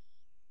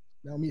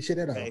 Don't mean shit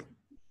at all. Okay.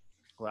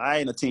 Well, I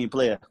ain't a team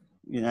player.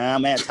 You know,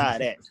 I'm anti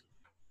that.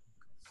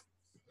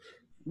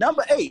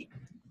 Number 8.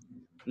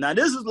 Now,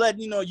 this is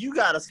letting you know you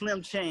got a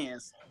slim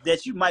chance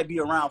that you might be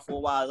around for a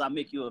while as I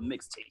make you a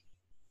mixtape.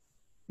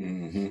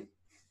 Mm-hmm.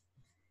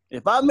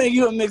 If I make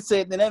you a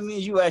mixtape, then that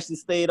means you actually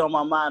stayed on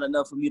my mind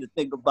enough for me to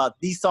think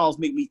about these songs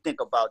make me think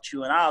about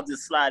you, and I'll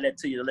just slide that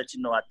to you to let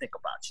you know I think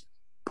about you.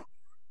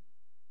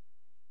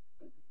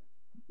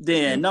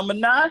 Then number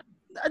 9,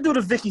 I do the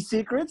Vicky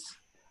Secrets.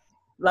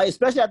 Like,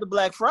 especially after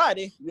Black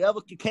Friday, you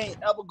can't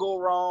ever go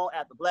wrong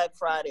after Black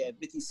Friday at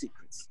Vicky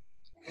Secrets.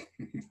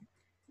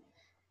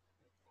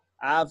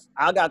 I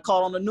got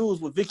caught on the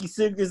news with Vicky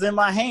Secrets in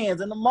my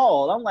hands in the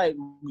mall. I'm like,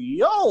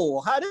 yo,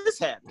 how did this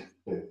happen?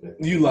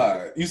 You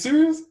lied. You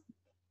serious?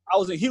 I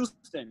was in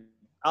Houston.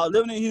 I was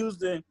living in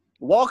Houston,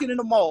 walking in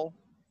the mall.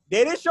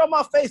 They didn't show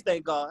my face,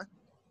 thank God.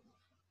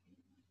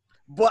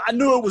 But I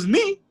knew it was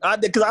me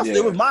because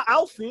it was my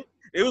outfit.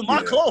 It was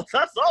my clothes.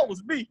 I saw it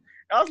was me.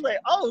 I was like,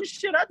 oh,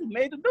 shit, I just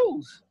made the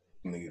news.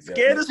 Nigga,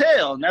 scared as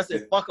hell. And I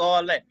said, fuck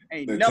all that.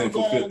 Ain't never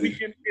going on a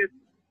weekend.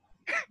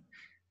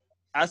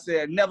 I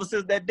said, never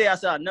since that day, I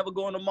said, I'll never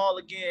go in the mall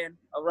again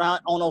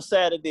around on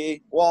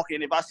Saturday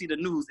walking if I see the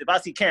news, if I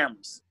see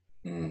cameras.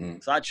 Mm-hmm.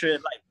 So I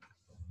tread like.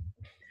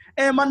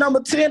 And my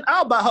number 10,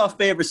 I'll buy her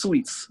favorite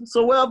sweets.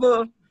 So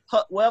wherever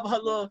her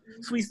little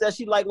sweets that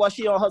she like while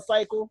she on her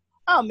cycle,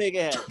 I'll make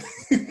it happen.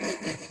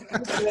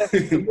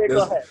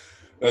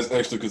 That's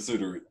extra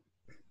considerate.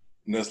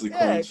 Nestle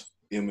Crunch,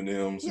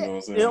 M&Ms, you know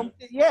what I'm saying?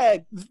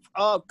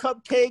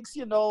 Cupcakes,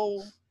 you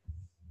know.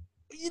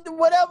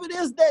 Whatever it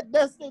is,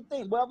 that's the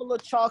thing. Whatever little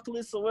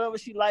chocolates or whatever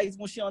she likes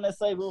when she on that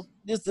cycle,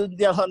 just to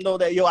let her know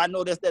that, I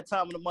know that's that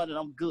time of the month and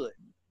I'm good.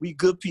 We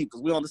good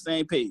people. We on the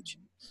same page.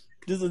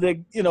 This is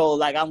the,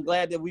 like I'm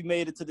glad that we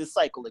made it to this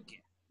cycle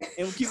again.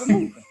 And we keep it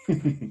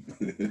moving.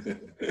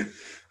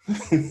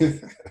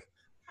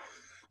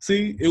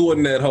 See, it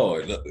wasn't that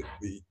hard.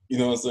 You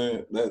know what I'm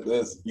saying?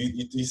 That's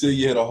you said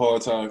you had a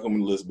hard time coming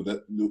to the list,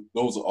 but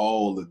those are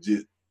all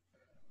legit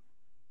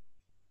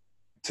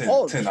 10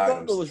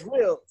 items. It was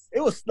real.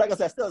 It was like I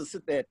said, I still have to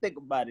sit there and think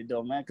about it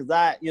though, man. Because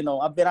I've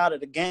been out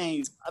of the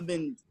game. I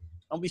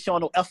don't be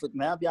showing no effort,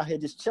 man. I'll be out here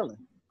just chilling.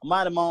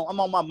 I'm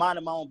on my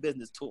minding my own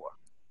business tour.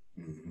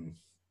 Mm-hmm.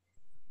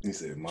 He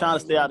said, trying to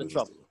stay out of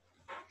trouble.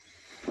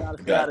 Trying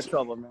to stay out of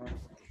trouble, man.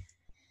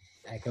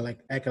 Acting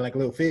like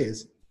Lil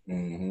Fizz.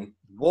 Mm-hmm.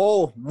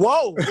 Whoa!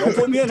 Don't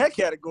put me in that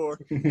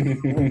category.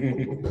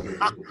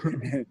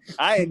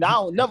 I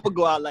don't never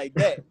go out like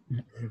that.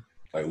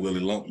 Like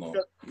Willie Lumpno.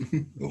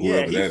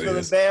 Yeah, he's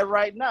feeling bad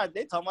right now.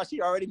 They talking about she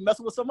already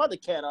messing with some other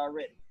cat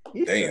already.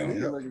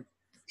 Damn.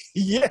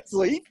 Yeah,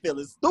 so he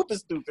feeling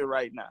stupid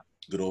right now.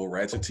 Good old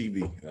Ratchet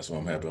TV. That's why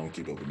I'm happy I don't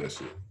keep up with that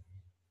shit.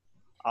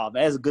 Oh,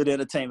 man, it's good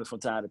entertainment from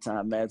time to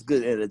time, man. It's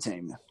good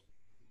entertainment.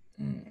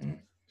 Mm-hmm.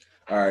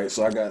 All right,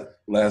 so I got,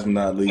 last but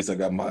not least, I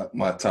got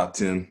my top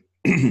 10.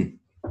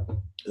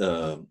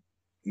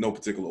 No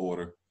particular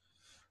order.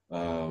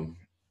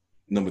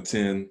 Number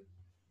 10,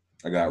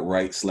 I got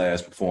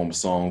write/perform a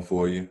song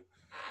for you. You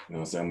know what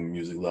I'm saying? I'm a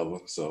music lover.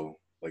 So,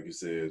 like you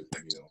said,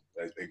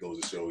 that goes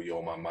to show you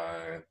on my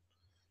mind.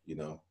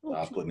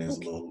 I'll put in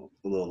some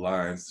little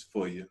lines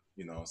for you.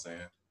 You know what I'm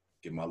saying?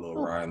 Get my little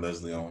Ryan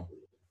Leslie on.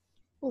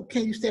 Oh,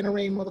 can you stand the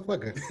rain,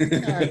 motherfucker?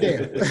 God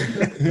damn.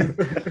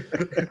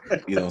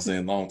 You know what I'm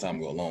saying? Long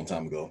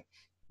time ago.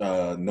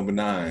 Number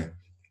 9,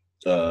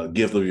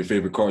 gift of your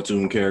favorite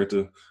cartoon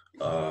character.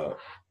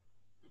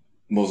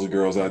 Most of the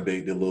girls I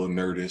date, they're a little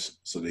nerdish,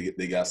 so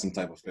they got some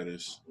type of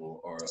fetish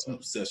or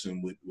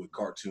obsession with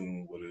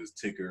cartoon, whether it's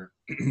Ticker,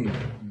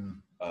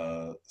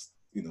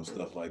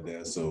 stuff like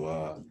that.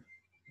 So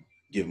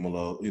give them a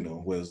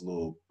little, wears a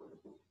little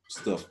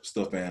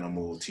stuffed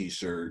animal,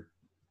 T-shirt,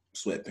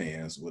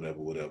 sweatpants,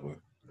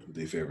 whatever.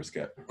 Their favorite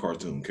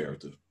cartoon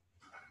character.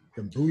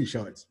 Them booty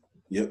shorts.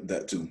 Yep,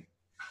 that too.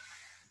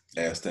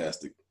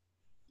 Ass-tastic.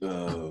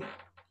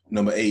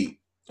 Number 8,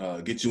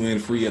 get you in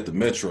free at the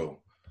Metro.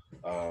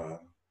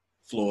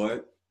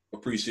 Floyd,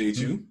 appreciate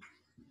you.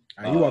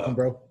 You're welcome,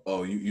 bro.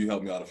 Oh, you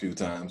helped me out a few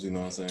times, you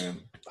know what I'm saying?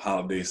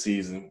 Holiday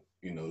season,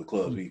 the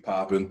clubs be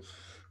popping.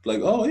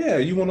 Like, oh yeah,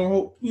 you want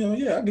to,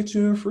 I'll get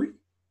you in free.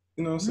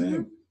 You know what I'm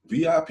saying?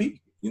 VIP,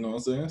 you know what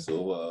I'm saying?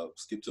 So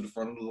skip to the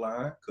front of the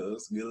line,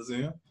 cuz get us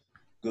in.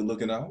 Good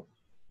looking out.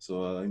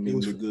 So it made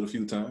me look good a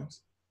few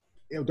times.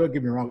 Don't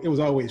get me wrong, it was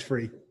always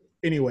free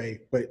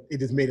anyway, but it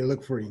just made it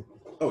look free.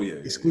 Oh yeah.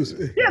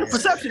 Exclusive. Yeah,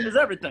 perception is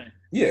everything.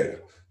 Yeah.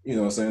 You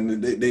know what I'm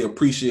saying? They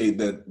appreciate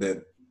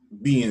that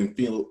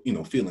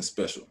feeling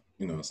special.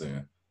 You know what I'm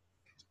saying?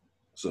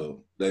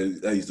 So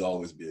that used to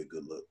always be a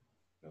good look.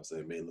 You know what I'm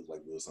saying? It made it look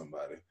like we were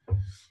somebody.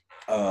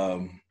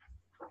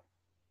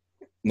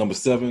 Number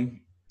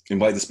 7,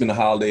 invite to spend a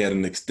holiday at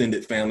an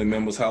extended family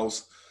member's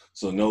house.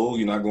 So no,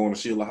 you're not going to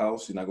Sheila's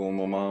house. You're not going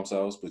to my mom's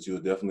house, but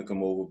you'll definitely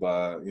come over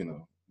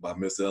by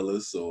Miss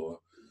Ellis, or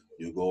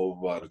you'll go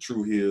over by the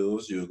True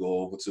Hills. You'll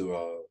go over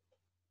to,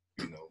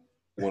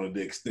 one of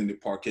the extended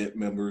Parquet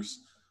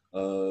members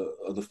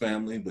of the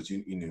family, but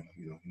you're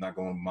not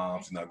going to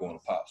mom's, you're not going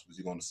to pops, but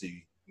you're going to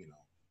see,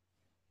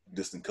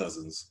 distant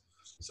cousins.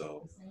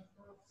 So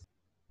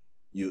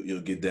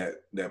you'll get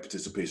that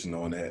participation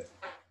on that.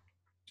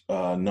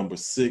 Number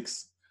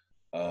 6,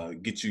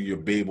 get you your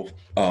baby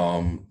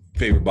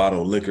favorite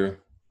bottle of liquor.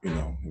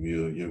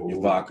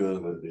 Your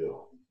vodka,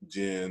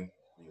 gin,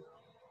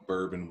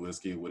 bourbon,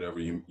 whiskey, whatever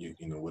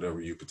whatever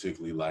you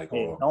particularly like.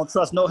 Hey, or don't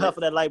trust no half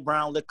of that light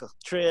brown liquor.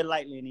 Tread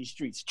lightly in these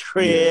streets.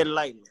 Tread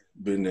lightly.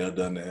 Been there,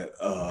 done that.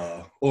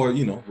 Or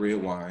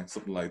red wine,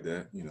 something like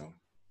that.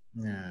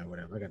 Nah,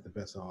 whatever. I got the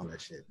best of all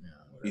that shit.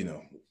 Nah,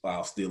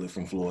 I'll steal it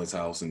from Floyd's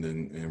house and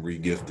then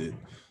re-gift it.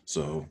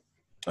 So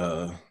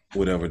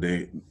whatever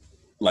they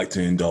like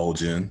to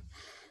indulge in.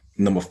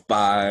 Number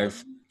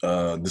 5,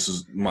 this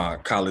is my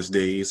college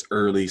days,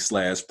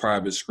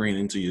 early/private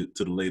screening to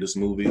the latest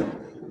movie.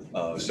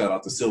 Shout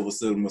out to Silver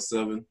Cinema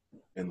 7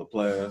 in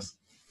LaPlace.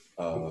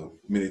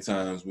 Many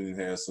times we didn't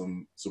have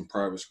some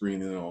private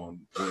screening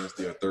on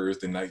Wednesday or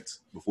Thursday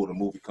nights before the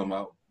movie come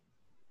out.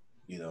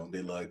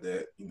 They like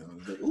that.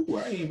 Like, ooh,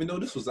 I didn't even know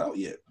this was out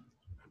yet.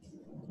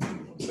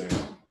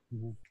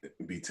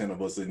 It'd be 10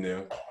 of us in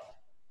there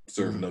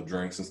serving up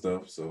drinks and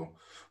stuff. So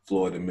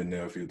Floyd had been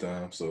there a few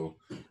times, so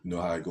you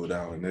know how it go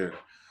down in there.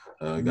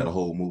 Got a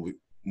whole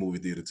movie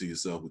theater to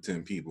yourself with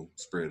 10 people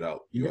spread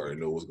out. You already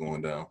know what's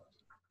going down.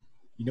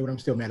 You know what I'm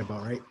still mad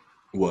about, right?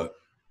 What?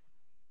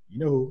 You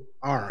know who?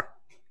 R.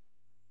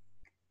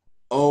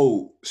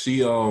 Oh,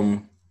 she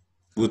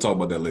we'll talk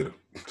about that later.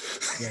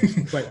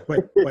 Yeah, but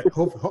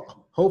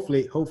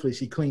hopefully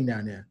she clean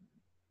down there.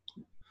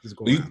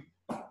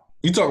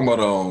 You talking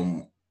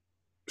about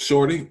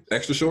Shorty,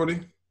 extra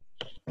Shorty?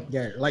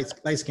 Yeah, light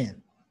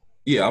skin.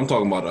 Yeah, I'm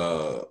talking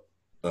about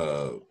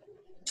the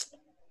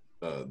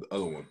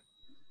other one.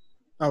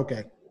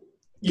 Okay.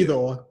 Either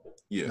or.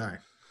 Yeah.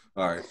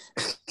 All right.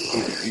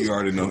 You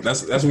already know.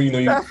 That's when you know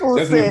you. That's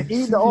what I'm saying.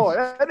 Either or.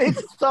 That ain't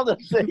something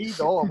to say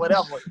either or,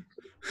 whatever.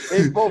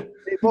 They both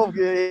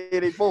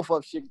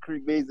up Chicken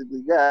Creek,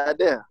 basically. God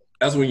damn.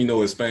 That's when you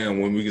know it's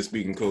spam. When we can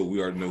speak in code,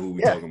 we already know who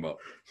we're talking about.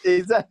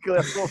 Exactly.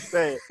 That's what I'm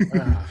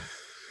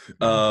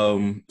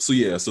saying.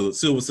 So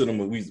Silver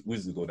Cinema, we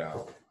used to go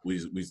down. We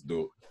used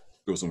to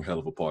throw some hell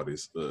of a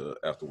parties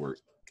after work,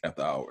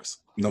 after hours.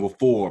 Number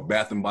 4,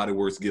 Bath and Body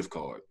Works gift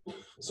card.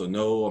 So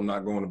no, I'm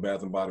not going to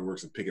Bath and Body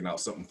Works and picking out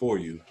something for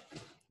you,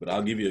 but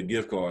I'll give you a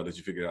gift card that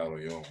you figure out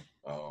on your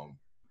own.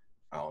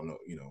 I don't know,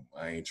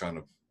 I ain't trying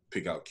to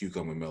pick out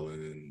cucumber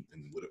melon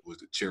and what was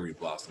the cherry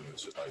blossom and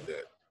shit like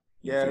that.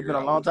 Yeah, it's been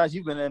a long time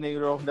you've been that nigga,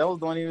 though. That was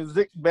don't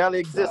even barely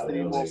exist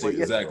anymore. See,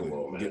 exactly.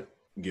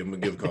 Give him a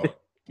gift card.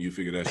 You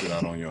figure that shit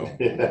out on your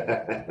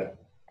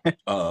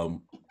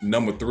own.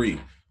 Number 3,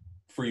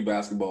 free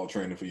basketball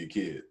training for your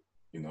kid.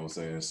 You know what I'm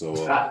saying? So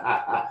see,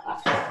 I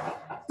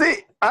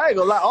ain't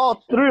gonna lie,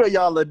 all 3 of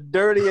y'all are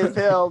dirty as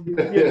hell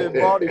getting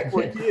involved in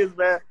for kids,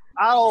 man.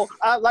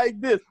 I like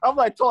this. I'm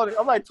like Tony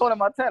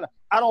Montana.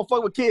 I don't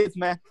fuck with kids,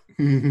 man.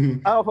 I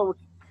don't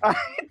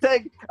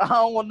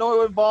want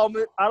no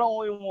involvement. I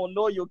don't even want to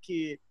know your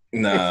kid.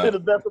 Nah. To the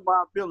best of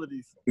my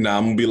abilities. Nah,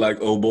 I'm gonna be like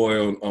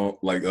boy on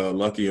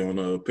Lucky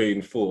on Paid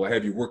in Full. I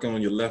have you working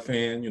on your left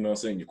hand, you know what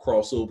I'm saying? Your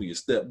crossover, your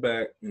step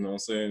back, you know what I'm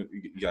saying?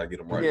 You gotta get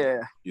them right.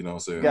 Yeah. You know what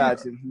I'm saying?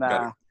 Gotcha.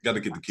 Nah. Gotta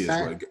get the kids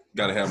right.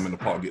 Gotta have them in the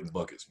park getting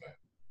buckets, man.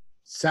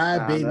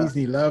 Side babies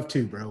need love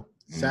too, bro.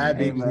 Side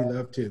babies need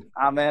love too.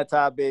 I'm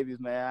anti-babies,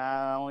 man.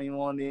 I don't even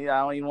want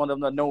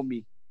them to know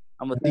me.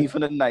 I'm a thief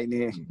in the night,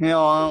 man. You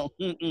know,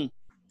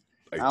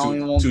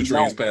 Like two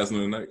trains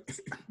passing in the night.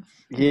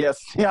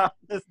 Yes, yeah,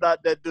 it's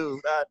not that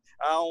dude. I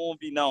don't want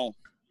to be known.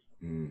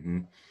 Mm-hmm.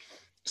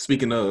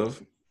 Speaking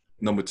of,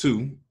 number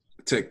 2,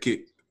 tech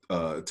gift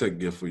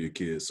for your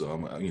kids. So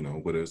I'm,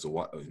 whether it's a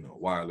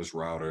wireless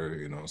router,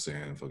 you know what I'm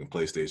saying, fucking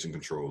PlayStation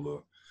controller,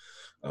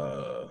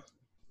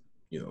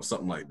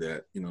 something like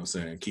that. You know what I'm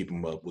saying, keep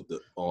them up with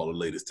all the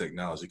latest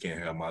technology.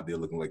 Can't have my deal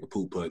looking like a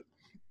poop putt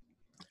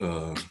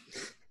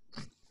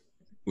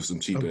with some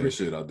cheap ass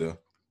shit out there.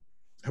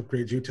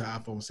 Upgrade you to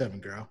iPhone 7,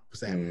 girl. What's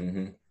that?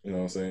 Mm-hmm. You know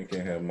what I'm saying?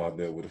 Can't have them out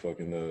there with the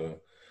fucking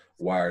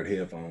wired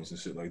headphones and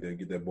shit like that.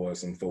 Get that boy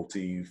some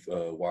 4T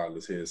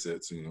wireless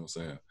headsets, you know what I'm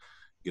saying?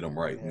 Get them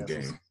right in the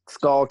game.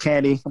 Skull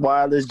Candy,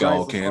 wireless.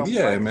 Skull Candy,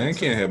 yeah, man.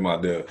 Can't have them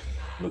out there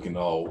looking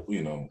all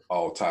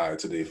tired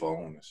to their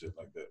phone and shit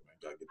like that, man.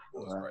 Gotta get the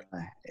boys right.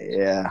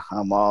 Yeah,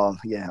 I'm all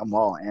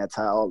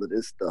anti all of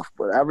this stuff,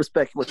 but I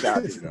respect what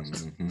y'all do.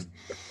 Mm-hmm.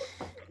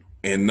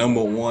 And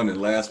number 1 and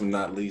last but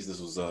not least,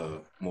 this was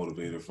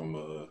motivated from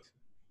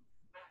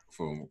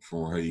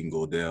Hayden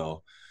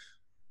Godell.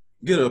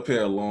 Get a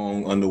pair of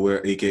long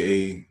underwear,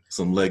 aka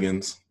some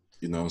leggings.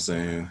 You know what I'm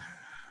saying?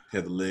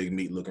 Have the leg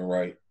meat looking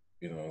right.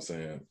 You know what I'm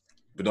saying?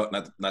 But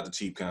not the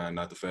cheap kind,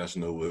 not the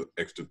Fashion Nova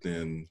extra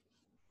thin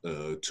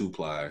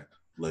 2-ply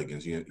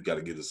leggings. You got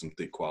to get us some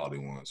thick quality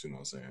ones. You know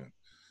what I'm saying?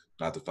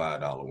 Not the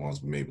 $5 ones,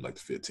 but maybe like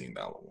the $15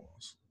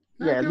 ones.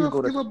 Yeah, you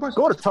go to Target.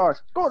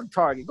 Go to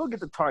Target. Go get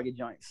the Target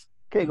joints.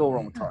 Can't go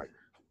wrong with Target.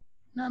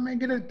 Nah, man,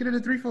 get it a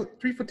 3 for $10.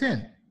 You know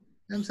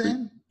what I'm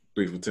saying?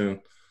 3 for $10.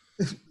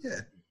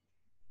 Yeah.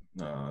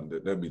 Nah,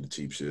 that'd be the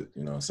cheap shit.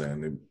 You know what I'm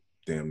saying? They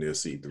damn near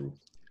see through.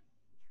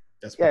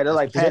 They're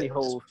like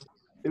pantyhose.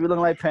 They be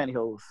looking like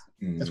pantyhose.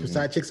 Mm-hmm. That's what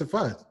side chicks are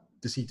for,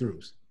 the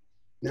see-throughs.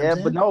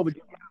 You know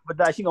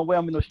but she gonna wear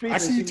them in the streets. I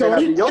see you,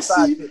 Tony.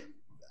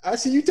 I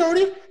see you,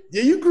 Tony.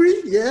 Yeah, you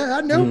agree. Yeah,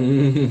 I know.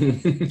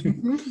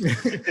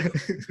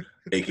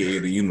 AKA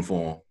the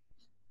uniform.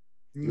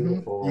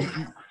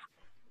 Mm-hmm.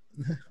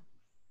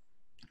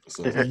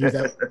 So you can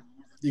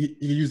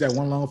use that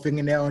one long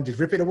fingernail and just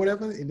rip it or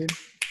whatever, and then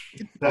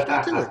get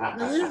straight to it.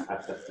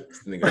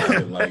 This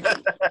nigga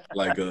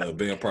like a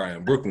vampire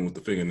in Brooklyn with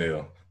the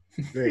fingernail.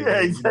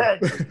 Yeah,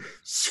 exactly.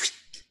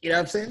 You know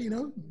what I'm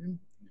saying?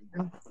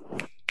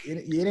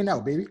 In and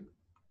out, baby.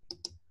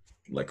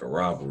 Like a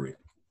robbery.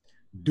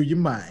 Do you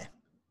mind?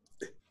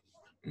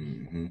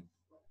 Mm-hmm.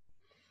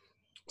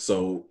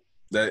 So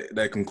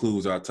that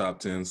concludes our top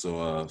 10.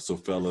 So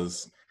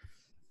fellas,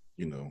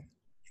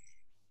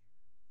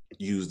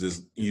 use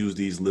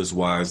these lists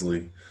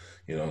wisely.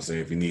 You know what I'm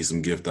saying? If you need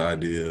some gift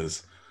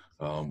ideas,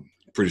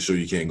 pretty sure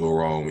you can't go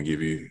wrong. We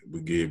give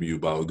you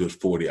about a good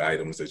 40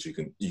 items that you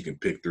can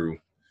pick through,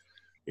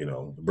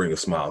 bring a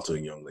smile to a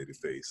young lady's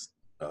face.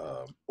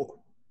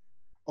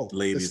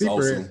 Ladies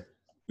also.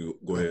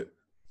 Go ahead.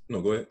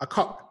 No, go ahead.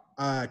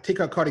 Take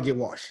her car to get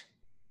washed.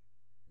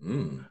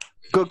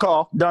 Good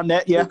call. Done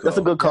that. Yeah, that's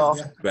a good call.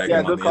 Back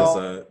in good call.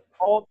 Inside.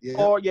 Or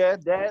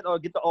that, or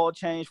get the oil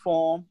change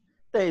for them.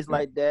 Things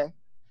like that.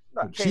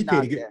 No, she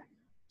paying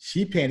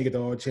to get the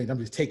oil change. I'm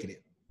just taking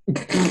it.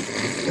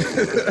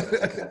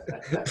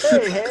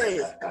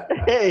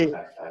 Hey.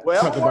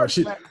 Well, talk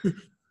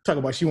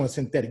about she wants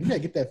synthetic. You gotta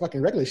get that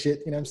fucking regular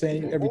shit. You know what I'm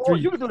saying?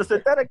 You can do the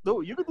synthetic,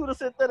 dude. You can do the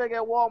synthetic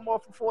at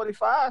Walmart for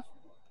 $45.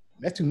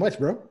 That's too much,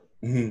 bro.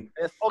 Mm-hmm.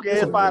 It's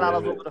 $5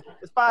 over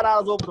it's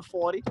 $5 over the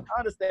 40. I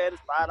understand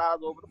it's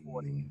 $5 over the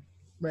 40.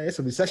 Man, it's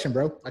a recession,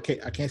 bro. I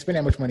can't spend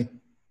that much money.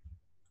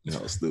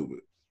 No,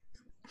 stupid.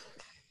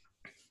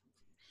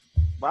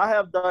 I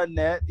have done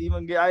that.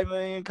 I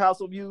even cop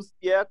some used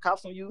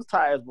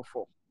tires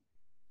before.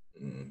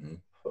 Mm-hmm.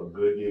 A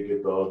good year,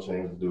 get the oil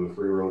change, do a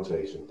free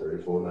rotation,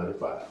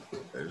 $34.95.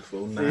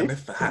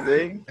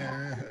 $34.95.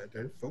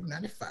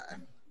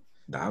 $34.95.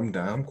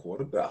 Dime,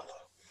 $quarter.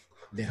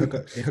 They hook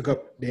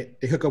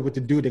up with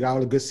the dude that got all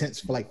the good sense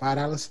for like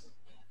 $5.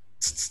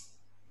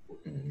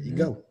 There you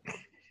go.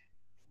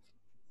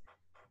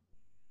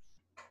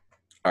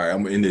 All right,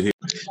 I'm gonna end it here.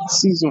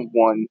 Season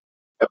 1,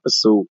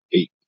 Episode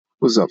 8.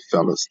 What's up,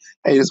 fellas?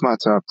 Hey, this is my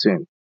top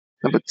 10.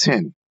 Number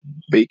 10,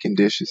 baking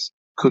dishes,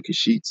 cookie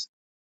sheets.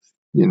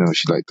 You know,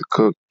 she like to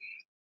cook.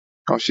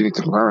 Oh, she need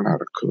to learn how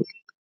to cook.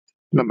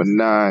 Number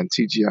 9,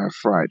 TGI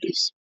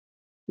Fridays.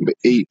 Number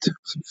 8,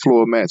 some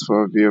floor mats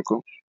for her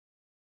vehicle.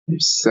 Number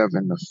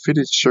 7, a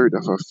fitted shirt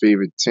of her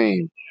favorite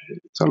team.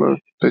 Tell her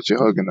that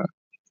you're hugging her.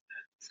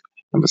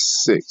 Number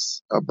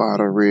 6, a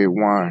bottle of red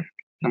wine.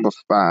 Number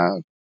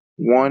 5,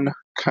 one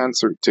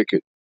concert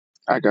ticket.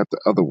 I got the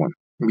other one.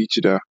 Meet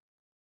you there.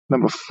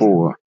 Number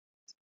 4,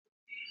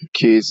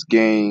 kids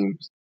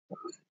games,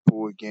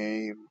 board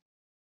game,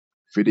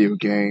 video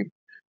game.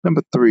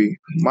 Number 3,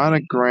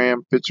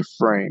 monogram picture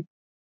frame.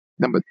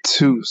 Number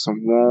 2,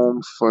 some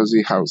warm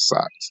fuzzy house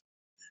socks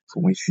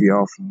for when she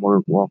off from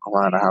work, walk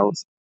around the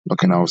house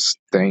looking all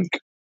stank.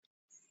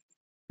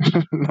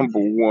 Number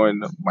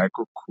 1,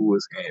 Michael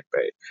Kors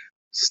handbag.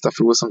 Stuff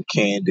it with some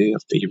candy, a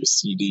favorite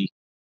CD,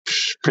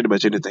 pretty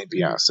much anything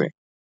Beyonce.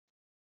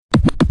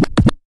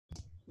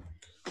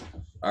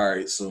 All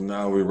right, so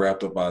now we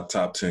wrapped up our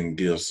top 10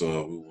 gifts. We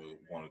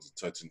wanted to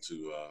touch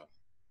into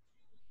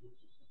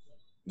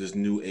this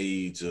new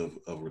age of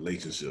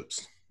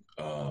relationships.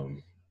 I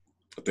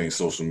think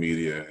social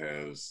media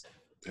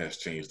has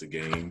changed the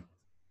game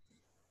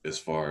as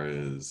far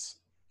as,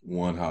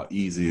 one, how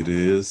easy it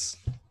is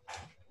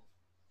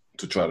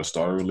to try to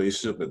start a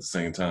relationship, at the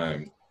same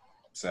time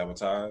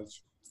sabotage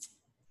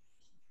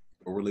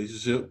a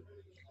relationship.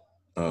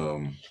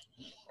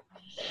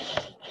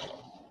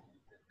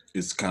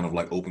 It's kind of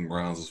like open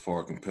grounds as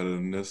far as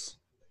competitiveness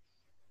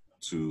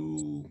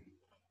to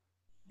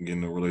get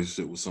in a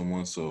relationship with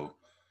someone. So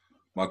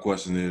my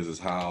question is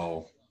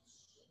how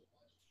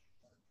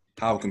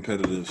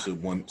competitive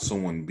should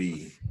someone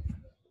be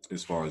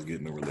as far as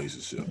getting a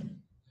relationship?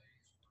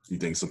 You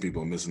think some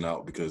people are missing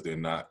out because they're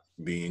not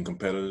being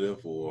competitive,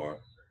 or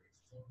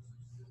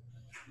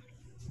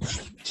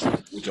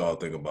what y'all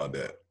think about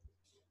that?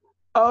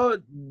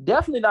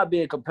 Definitely not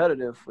being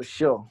competitive for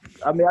sure.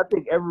 I mean, I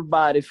think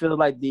everybody feels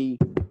like the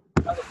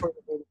other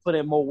person put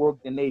in more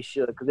work than they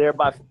should, because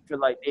everybody feel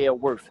like they're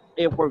worth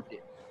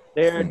it.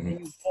 They're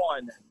the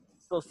one.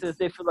 So since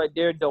they feel like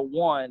they're the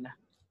one,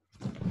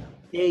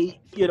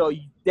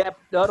 that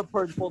the other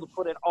person's supposed to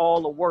put in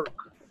all the work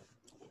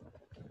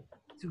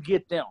to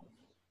get them.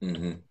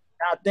 Mm-hmm.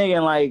 Not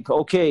thinking like,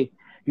 okay,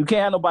 you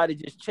can't have nobody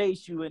just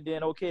chase you and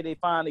then they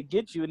finally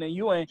get you and then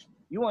you ain't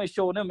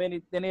show them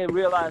anything. Then they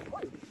realize,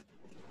 wait,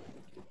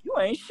 you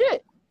ain't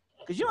shit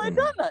because you ain't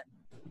done nothing.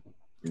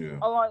 Yeah.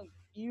 I'm like,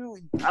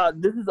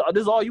 this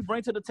is all you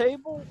bring to the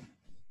table,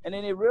 and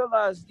then they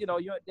realize,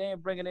 they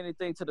ain't bringing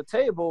anything to the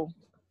table.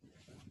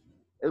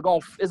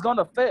 It's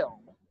gonna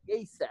fail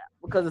ASAP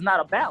because it's not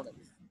a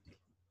balance.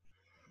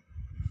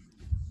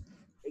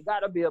 It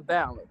gotta be a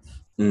balance.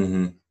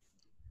 Mm-hmm.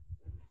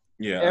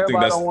 Yeah,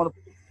 everybody don't want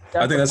to.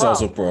 I think that's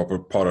also part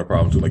of the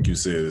problem too. Like you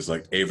said, it's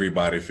like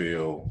everybody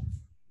feel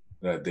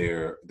that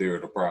they're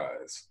the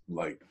prize.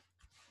 Like,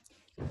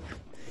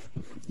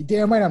 you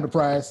damn right I'm the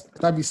prize,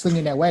 because I be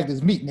slinging that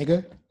Wagner's meat,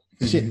 nigga.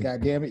 Shit,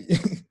 goddamn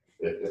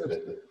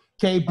it.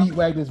 K beat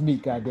Wagner's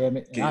meat, goddamn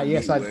it.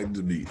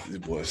 Wagner's meat. This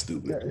boy's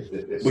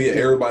stupid. But yeah,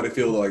 everybody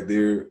feel like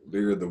they're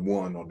the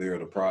one or they're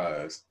the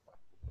prize.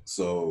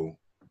 So,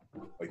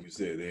 like you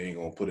said, they ain't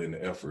gonna put in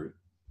the effort.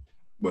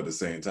 But at the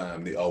same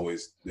time, they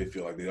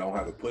feel like they don't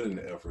have to put in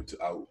the effort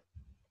to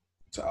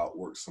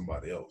outwork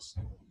somebody else.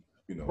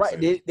 Right?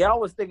 They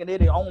always thinking they're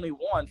the only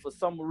one for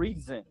some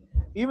reason.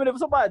 Even if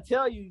somebody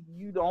tell you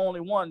the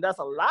only one, that's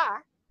a lie.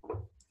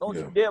 Don't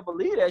you dare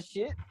believe that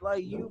shit.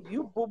 Like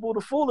you boo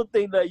the fool of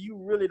think that you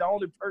really the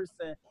only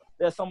person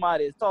that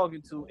somebody is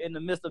talking to in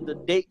the midst of the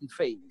dating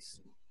phase.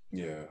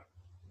 Yeah.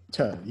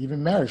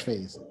 Even marriage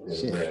phase.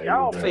 Shit.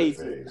 Y'all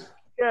phases.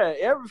 Yeah,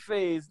 every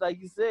phase, like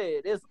you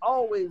said, it's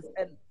always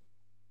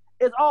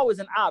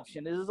an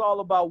option. It is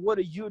all about what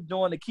are you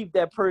doing to keep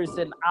that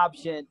person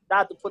option,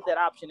 not to put that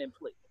option in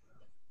place.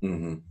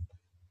 Mm-hmm.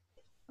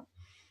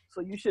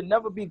 So you should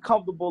never be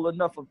comfortable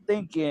enough of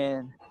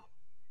thinking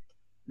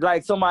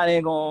like somebody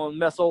ain't gonna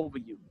mess over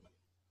you.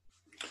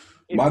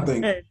 My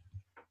thing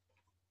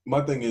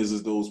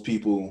is those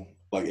people,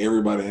 like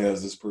everybody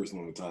has this person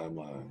on the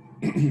timeline.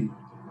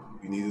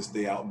 You need to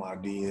stay out my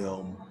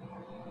DM.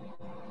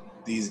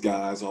 These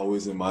guys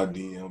always in my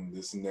DM,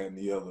 this and that and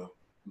the other.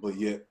 But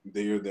yet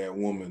they're that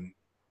woman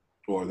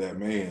or that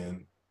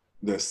man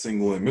that's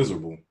single and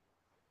miserable.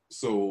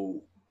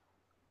 So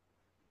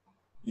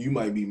you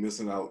might be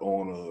missing out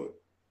on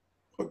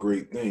a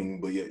great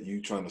thing, but yet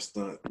you trying to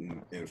stunt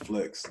and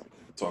flex,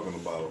 talking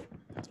about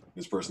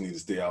this person needs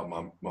to stay out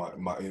my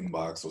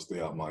inbox or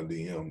stay out my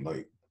DM.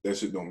 Like, that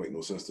shit don't make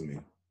no sense to me.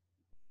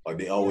 Like,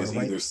 they always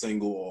either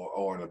single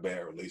or in a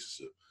bad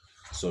relationship.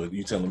 So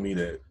you telling me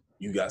that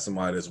you got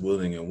somebody that's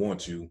willing and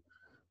wants you,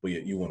 but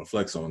yet you want to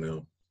flex on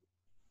them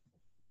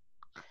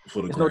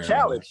for the There's no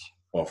challenge.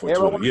 Or for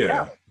Twitter. Yeah.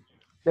 Challenge.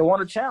 They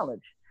want a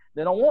challenge.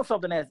 They don't want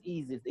something that's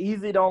easy. It's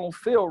easy don't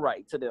feel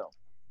right to them.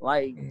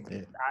 Like,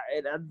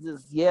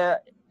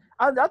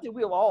 I think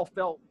we have all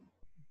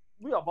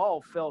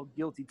felt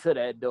guilty to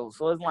that though.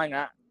 So it's like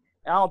I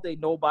don't think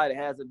nobody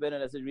hasn't been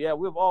in that situation. Yeah,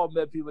 we've all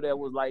met people that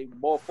was like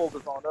more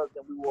focused on us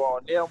than we were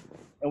on them,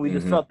 and we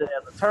just felt it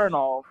as a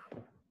turnoff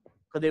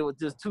because they were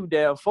just too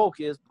damn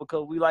focused.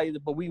 Because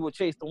but we would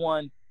chase the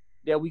one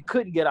that we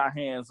couldn't get our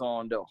hands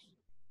on though.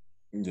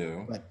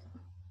 Yeah.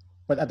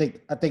 But I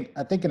think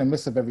in the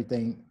midst of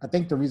everything, I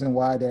think the reason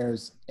why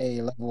there's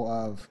a level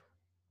of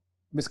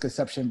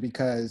misconception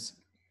because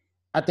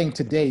I think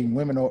today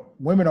women are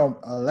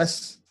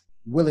less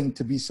willing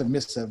to be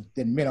submissive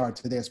than men are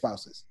to their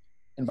spouses,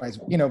 and vice.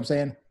 You know what I'm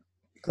saying?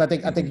 Because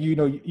I think you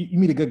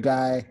meet a good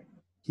guy,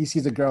 he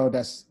sees a girl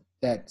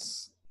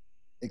that's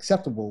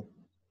acceptable,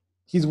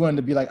 he's willing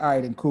to be like, all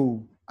right, and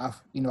cool. I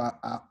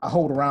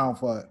hold around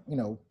for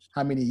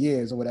how many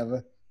years or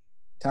whatever.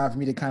 Time for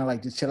me to kind of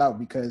like just chill out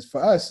because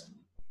for us,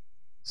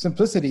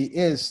 simplicity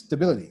is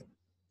stability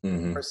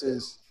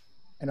versus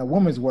in a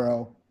woman's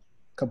world,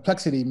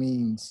 complexity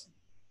means,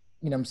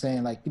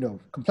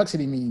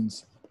 complexity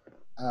means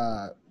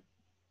the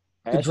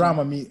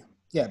drama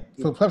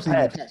complexity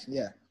means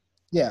passion.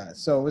 Yeah.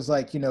 So it's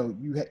like,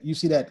 you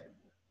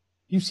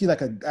see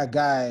like a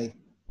guy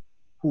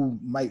who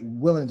might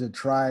willing to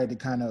try to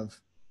kind of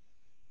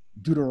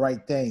do the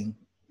right thing,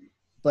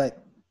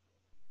 but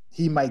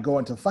he might go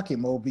into fuck it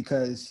mode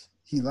because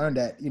he learned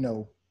that,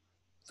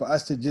 for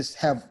us to just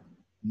have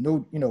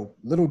no,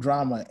 little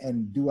drama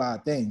and do our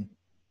thing,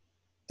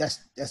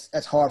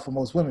 that's hard for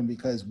most women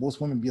because most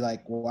women be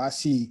like, well, I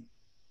see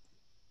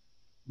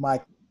my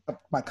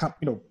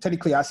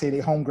technically I say they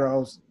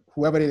homegirls,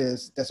 whoever it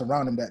is that's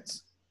around them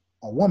that's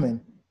a woman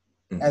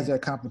as their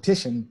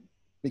competition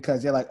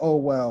because they're like, oh,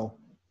 well,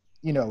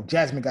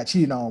 Jasmine got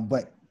cheated on,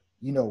 but,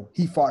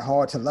 he fought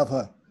hard to love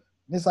her.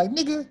 And it's like,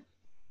 nigga,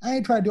 I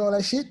ain't trying to do all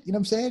that shit, you know what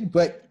I'm saying?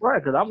 But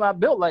right, because I'm not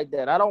built like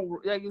that. I don't,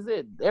 like you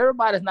said,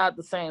 everybody's not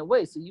the same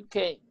way, so you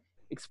can't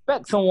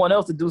expect someone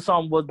else to do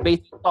something was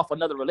based off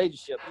another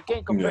relationship. You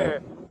can't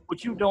compare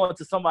what you're doing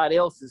to somebody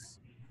else's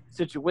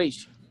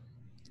situation.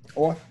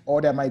 Or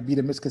that might be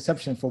the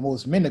misconception for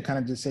most men to kind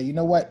of just say, you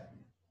know what?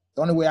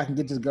 The only way I can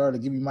get this girl to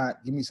give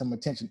me some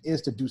attention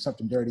is to do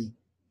something dirty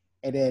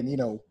and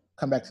then,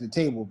 come back to the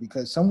table.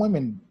 Because some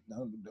women,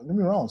 don't get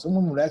me wrong, some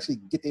women would actually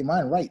get their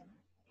mind right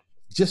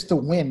just to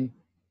win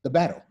the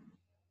battle.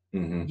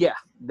 Yeah,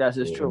 that's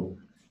just true.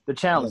 The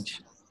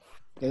challenge.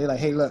 Yeah, they're like,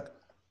 hey, look,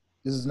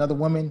 this is another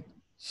woman.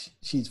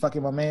 She's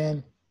fucking my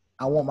man.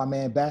 I want my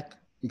man back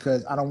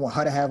because I don't want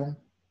her to have him.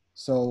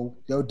 So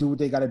they'll do what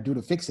they got to do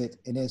to fix it.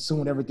 And then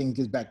soon everything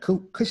gets back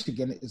cushy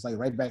again. It's like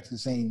right back to the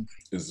same.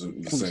 It's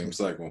the same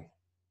cycle.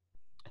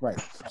 Right.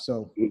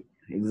 So.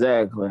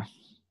 Exactly.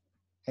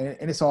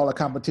 And it's all a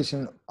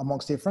competition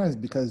amongst their friends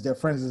because their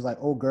friends is like,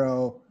 oh,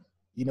 girl,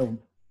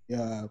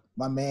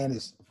 my man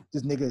is,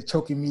 this nigga is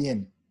choking me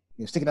and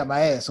sticking out my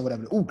ass or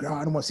whatever. Oh, girl,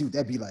 I don't want to see what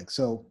that be like.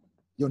 So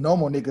your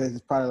normal nigga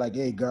is probably like,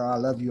 hey, girl, I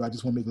love you. I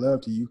just want to make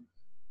love to you.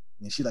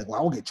 And she like, well,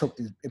 I will get choked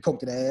and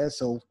poked in the ass.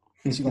 So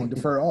she's going to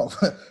defer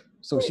off.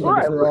 So she going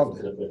to defer off.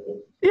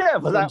 Yeah,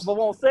 but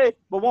won't say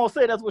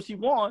that's what she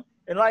want.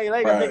 And like a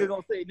nigga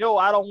going to say, no,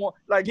 I don't want,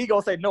 like he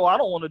going to say, no, I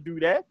don't want to do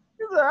that.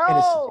 He's like,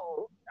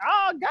 oh,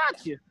 I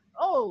got you.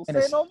 Oh,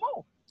 say no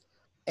more.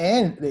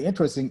 And the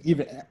interesting,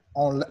 even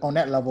on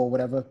that level or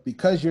whatever,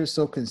 because you're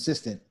so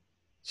consistent,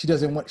 she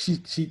doesn't want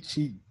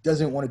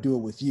to do it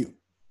with you.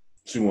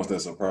 She wants that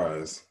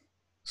surprise.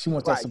 She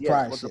wants that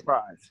surprise. Yes,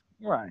 surprise.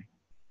 Right. You know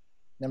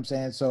what I'm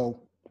saying?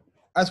 So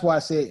that's why I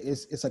say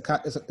it's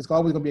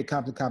always gonna be a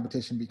constant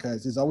competition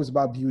because it's always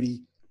about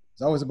beauty,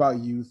 it's always about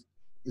youth,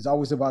 it's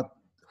always about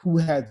who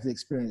had the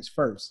experience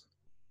first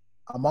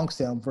amongst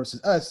them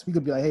versus us. We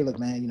could be like, hey, look,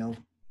 man,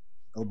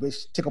 oh,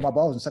 bitch, tickle my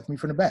balls and suck me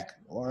from the back.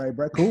 All right,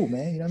 bro, cool,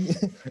 man. You know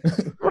what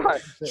I mean?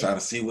 Right. Trying to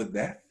see what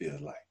that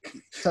feels like.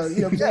 So,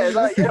 you know what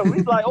I'm saying?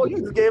 We like, oh, you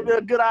just gave me a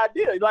good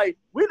idea. Like,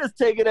 we just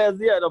take it as,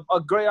 a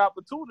great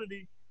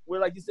opportunity where,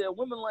 like you said,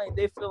 women, like,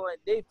 they felt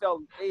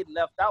they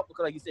left out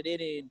because, like you said,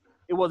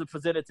 it wasn't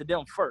presented to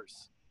them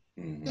first.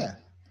 Mm-hmm. Yeah.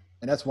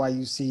 And that's why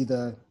you see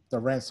the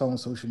rants on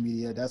social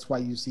media. That's why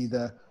you see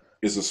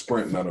it's a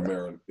sprint, not a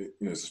marathon.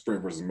 It's a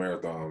sprint versus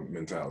marathon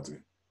mentality.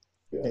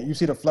 Yeah, you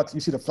see the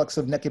flux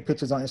of naked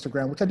pictures on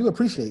Instagram, which I do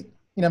appreciate.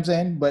 You know what I'm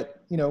saying?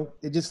 But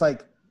it just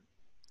like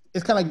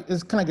it's kind of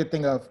a good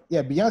thing of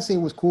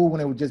Beyonce was cool when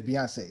it was just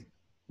Beyonce,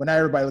 but now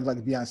everybody looks like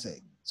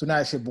Beyonce. So now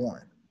that shit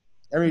boring.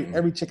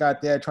 Every chick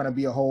out there trying to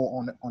be a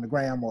hoe on the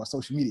gram or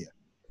social media,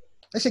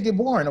 that shit get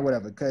boring or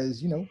whatever.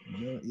 Because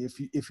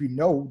if you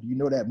know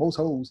that most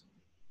hoes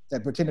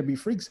that pretend to be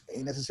freaks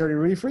ain't necessarily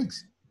really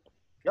freaks.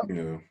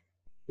 Yep.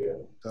 Yeah.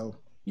 So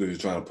they're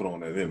just trying to put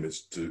on that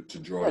image to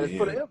draw just you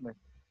put in. an image.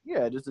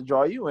 Yeah, just to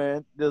draw you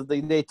in.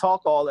 They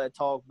talk all that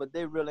talk, but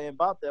they really ain't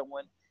about that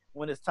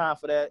when it's time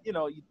for that.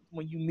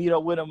 When you meet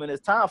up with them and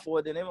it's time for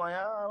it, then they're like,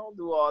 I don't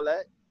do all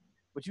that.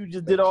 But you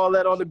just did all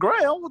that on the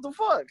ground. What the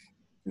fuck?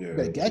 Yeah.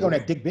 better gag on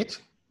that dick, bitch.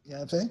 You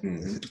know what I'm saying?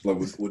 Mm-hmm. Like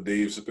what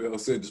Dave Chappelle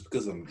said, just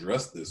because I'm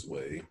dressed this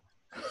way,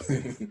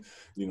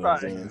 you know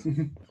what I'm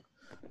saying?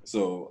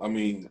 So I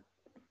mean,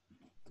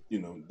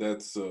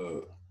 that's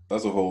a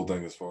whole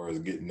thing as far as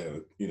getting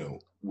that,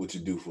 what you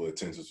do for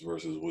attention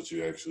versus what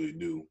you actually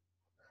do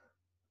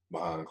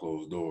behind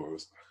closed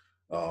doors.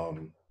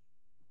 So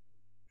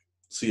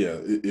yeah,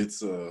 it's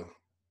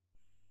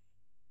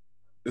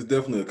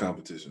definitely a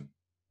competition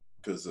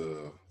because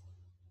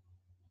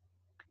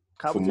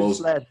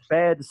competition /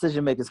 bad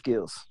decision making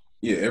skills.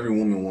 Yeah, every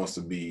woman wants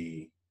to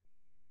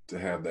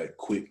have that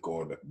quick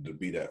or to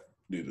be that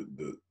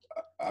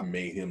I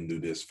made him do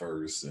this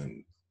first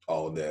and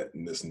all that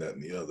and this and that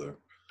and the other,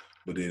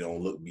 but they don't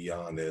look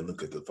beyond that.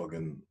 Look at the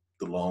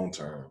long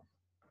term.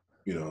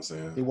 You know what I'm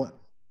saying?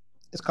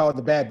 It's called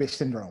the bad bitch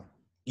syndrome.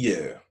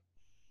 Yeah.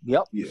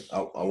 Yep. Yeah.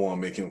 I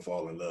want to make him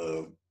fall in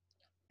love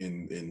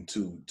in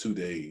 2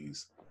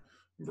 days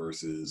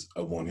versus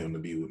I want him to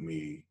be with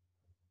me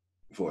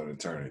for an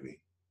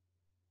eternity.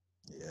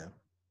 Yeah.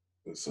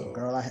 So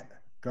girl, I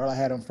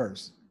had him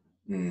first.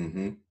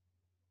 Mm-hmm.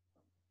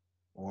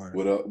 Or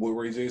what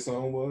Ray J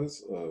song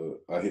was?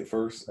 I hit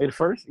first. Hit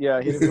first? Yeah,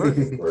 I hit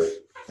it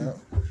first. Yeah.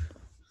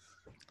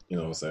 You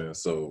know what I'm saying?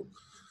 So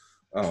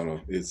I don't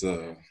know. It's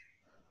I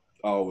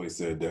always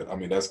said that. I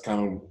mean, that's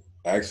kind of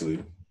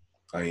actually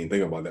I didn't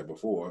think about that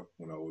before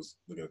when I was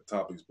looking at the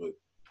topics, but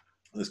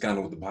it's kind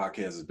of what the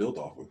podcast is built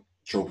off of.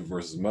 Trophy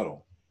versus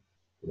metal.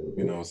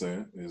 You know what I'm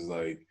saying? It's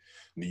like,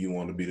 do you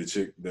want to be the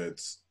chick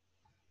that's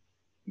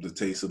the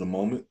taste of the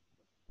moment,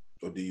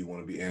 or do you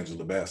want to be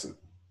Angela Bassett?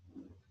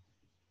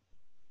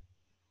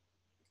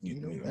 I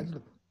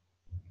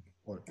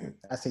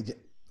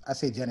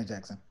say Janet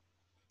Jackson.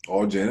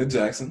 Or Janet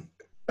Jackson.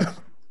 You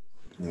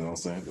know what I'm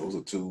saying? Those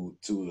are two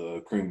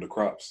cream of the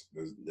crops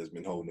that's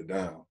been holding it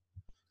down.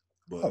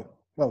 But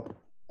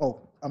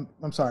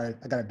I'm sorry.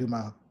 I gotta do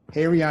my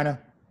Hey Rihanna.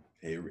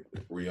 Hey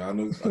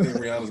Rihanna. I think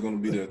Rihanna's gonna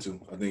be there too.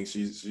 I think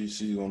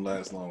she's gonna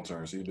last long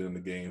term. She's been in the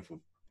game for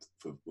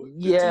what,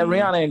 yeah,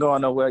 Rihanna ain't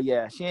going nowhere.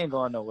 Yeah, she ain't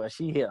going nowhere.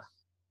 She here.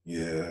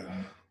 Yeah.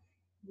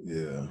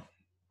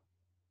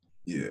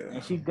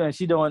 And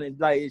she doing it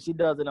like she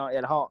does it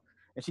at home,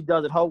 and she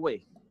does it her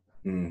way.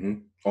 Mm-hmm.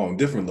 On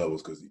different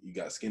levels, because you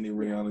got skinny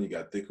Rihanna, you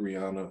got thick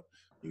Rihanna,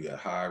 you got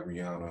high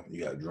Rihanna,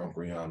 you got drunk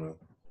Rihanna.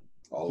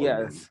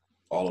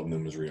 All of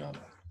them is Rihanna.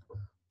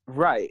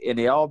 Right, and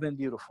they all been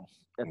beautiful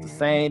at the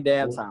same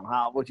damn time,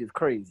 which is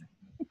crazy.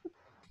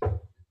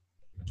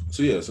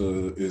 So yeah,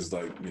 so it's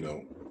like,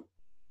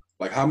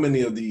 like how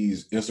many of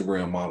these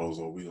Instagram models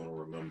are we gonna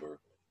remember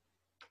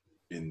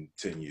in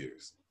 10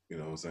 years? You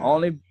know what I'm saying?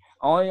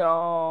 Only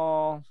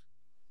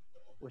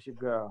what's your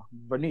girl?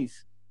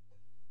 Bernice.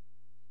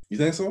 You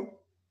think so?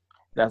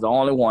 That's the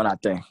only one I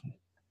think.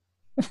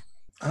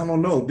 I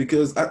don't know,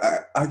 because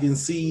I can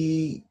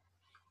see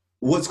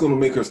what's gonna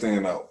make her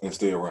stand out and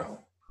stay around.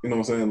 You know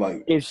what I'm saying?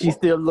 Like if she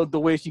still look the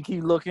way she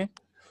keep looking.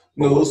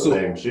 No,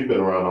 so she's been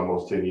around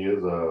almost 10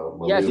 years.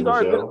 She's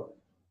already been.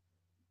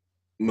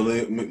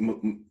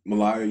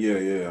 Malaya,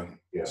 yeah.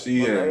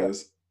 She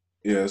has.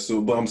 Yeah,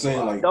 so but I'm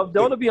saying like those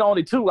will be the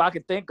only two I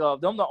could think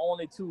of. Them the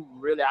only two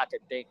really I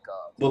could think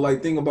of. But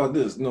like think about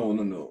this. No.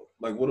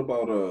 Like what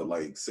about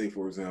like say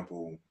for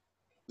example,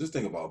 just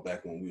think about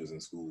back when we was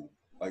in school.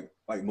 Like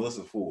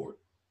Melissa Ford.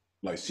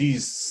 Like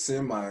she's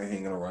semi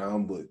hanging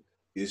around, but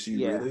is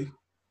she really?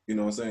 You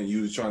know what I'm saying?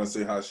 You was trying to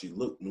say how she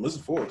looked. Melissa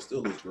Ford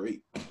still looks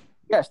great.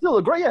 Yeah, still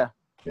look great, yeah.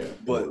 Yeah.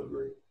 But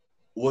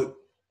what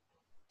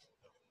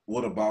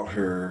about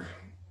her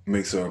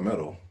makes her a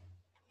medal?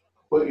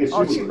 Well,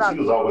 she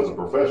was always a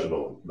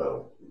professional,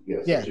 though.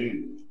 Yes.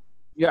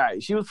 Yeah.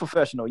 She was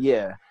professional.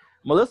 Yeah,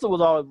 Melissa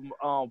was always.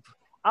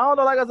 I don't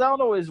know. Like I said, I don't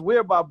know. It's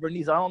weird about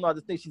Bernice. I don't know. I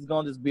just think she's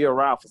gonna just be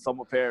around for some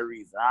apparent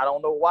reason. I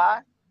don't know why,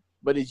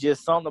 but it's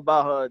just something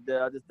about her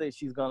that I just think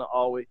she's gonna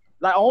always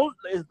as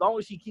long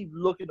as she keeps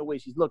looking the way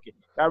she's looking.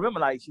 I remember,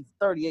 like she's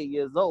 38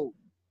 years old.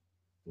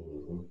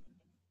 Mm-hmm.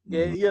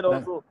 Yeah,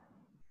 so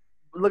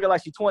looking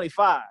like she's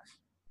 25.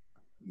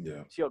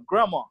 Yeah, she a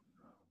grandma.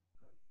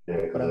 Yeah,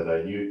 because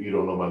that you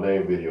don't know my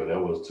name video, that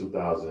was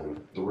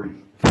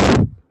 2003.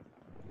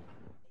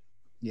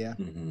 Yeah.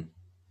 Mm-hmm.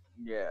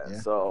 Yeah.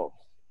 So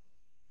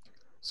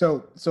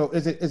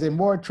is it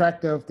more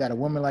attractive that a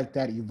woman like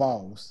that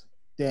evolves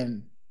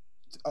than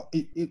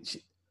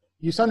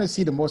you're starting to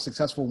see the more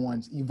successful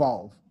ones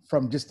evolve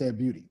from just their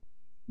beauty?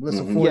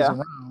 Melissa Ford is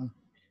around.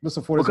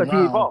 Melissa Ford is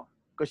around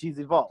because she's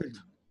evolved.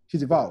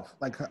 She's evolved.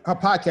 Like her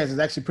podcast is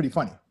actually pretty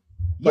funny.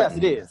 Yes,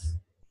 it is.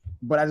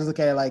 But I just look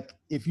at it like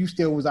if you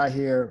still was out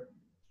here,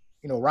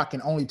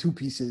 rocking only 2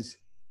 pieces,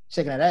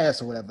 shaking that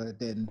ass or whatever,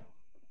 then,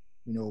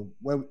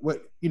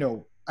 what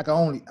I can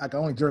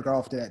only jerk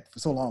off to that for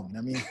so long. You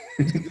know what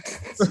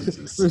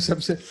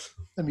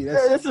I mean,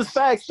 this is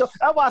facts. So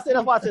that's why I said.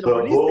 The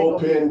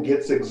bullpen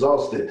gets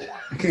exhausted.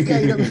 Yeah,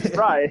 you know what I mean?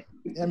 Right.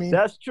 I mean,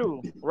 that's true.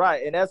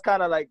 Right, and that's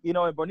kind of like,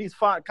 and Bernice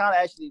kind of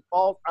actually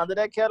falls under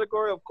that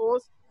category, of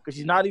course, because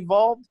she's not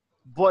evolved,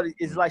 but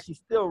it's like she's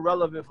still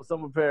relevant for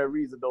some apparent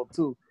reason though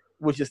too,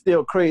 which is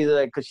still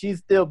crazy, because she's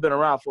still been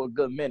around for a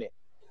good minute.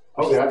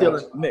 Okay, I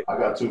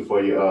got two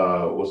for you.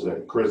 What's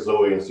that? Chris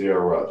Zoe and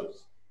Sierra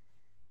Rogers.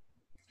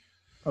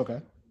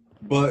 Okay.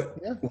 But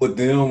with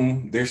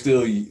them, they're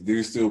still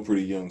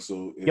pretty young.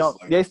 So it's young.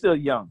 They're still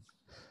young.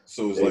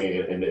 So it's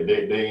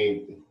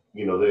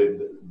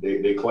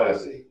they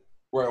classy.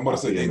 Right, I'm about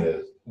to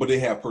say but they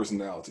have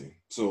personality.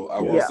 So I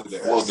will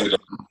say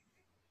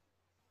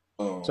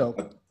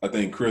that. I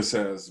think Chris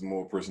has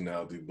more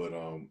personality, but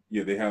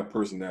they have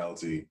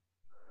personality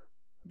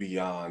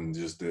beyond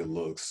just their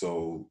looks.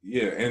 So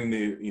and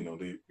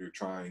they're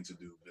trying to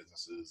do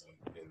businesses and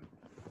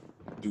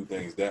do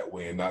things that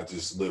way and not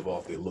just live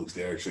off their looks.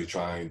 They're actually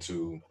trying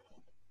to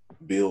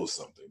build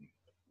something.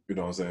 You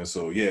know what I'm saying?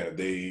 So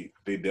they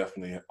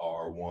definitely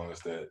are ones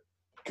that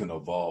can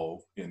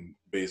evolve, and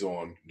based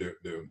on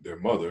their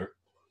mother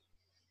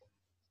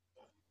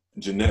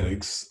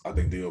genetics, I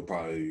think they'll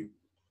probably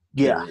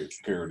carry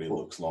their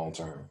looks long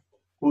term.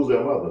 Who's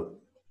their mother?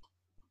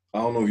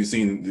 I don't know if you've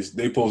seen this.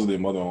 They posted their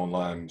mother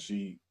online.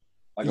 She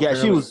looked good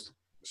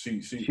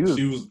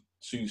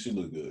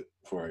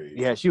for her age.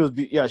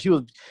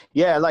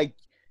 Like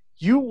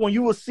when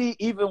you will see,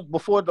 even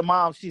before the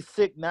mom, she's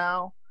sick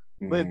now,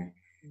 but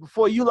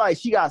before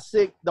she got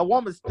sick, the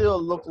woman still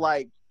looked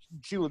like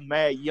she was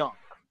mad young.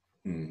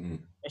 Mm-hmm.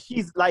 And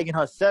she's like in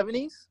her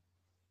 70s.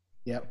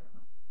 Yep.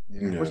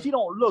 Yeah. But she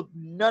don't look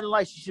nothing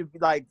like she should be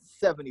like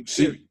 70.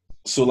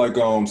 So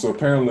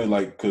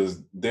apparently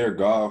because their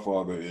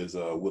godfather is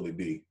Willie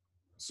B.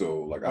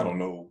 So I don't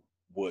know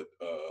what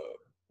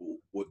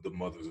the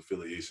mother's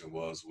affiliation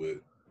was with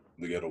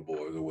the Ghetto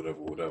Boys or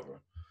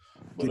whatever.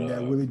 But, getting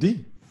that Willie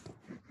D.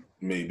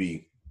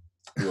 Maybe.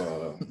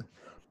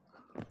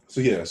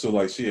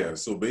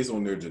 So based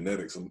on their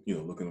genetics,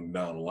 looking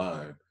down the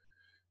line,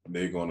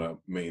 they're gonna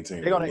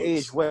maintain. They're gonna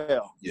age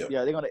well.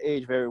 Yeah, they're gonna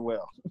age very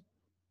well.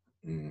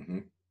 Mm-hmm.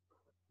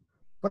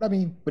 But I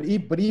mean, but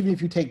even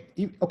if you take,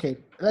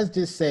 let's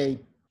just say,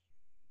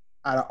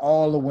 out of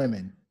all the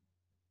women,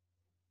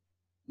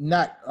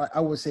 I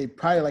would say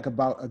probably like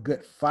about a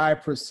good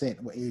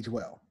 5% will age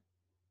well.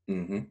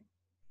 Mm-hmm.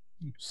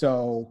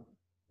 So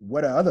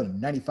what are other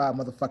 95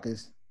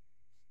 motherfuckers?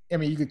 I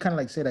mean, you could kind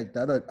of say like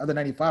the other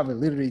 95 are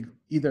literally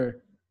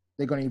either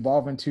they're going to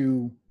evolve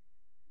into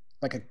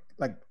because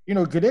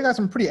they got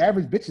some pretty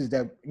average bitches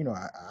that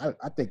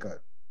I think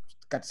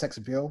got sex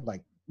appeal. I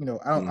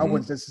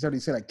wouldn't necessarily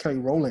say like Kelly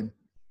Rowland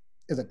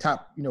is a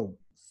top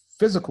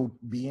physical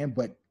being,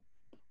 but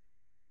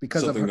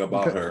because something of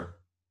about her,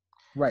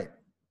 right?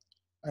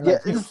 And her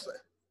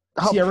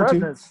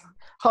presence,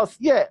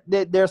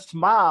 their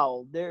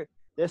smile, they're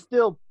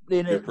still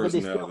in it, but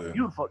they're still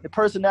beautiful. The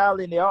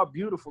personality, and they are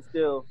beautiful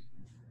still,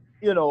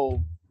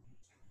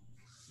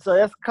 So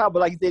that's kind of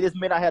like they just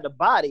may not have the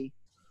body,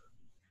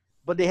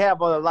 but they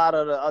have a lot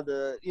of the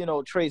other,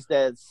 traits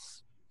that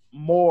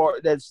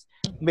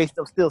makes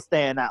them still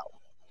stand out.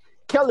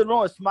 Kelly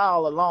Rowland's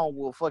smile alone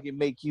will fucking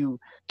make you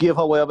give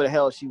her whatever the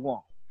hell she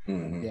wants.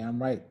 Mm-hmm. Yeah,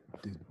 I'm right.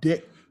 The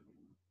dick.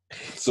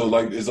 So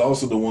it's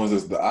also the ones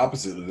that's the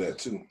opposite of that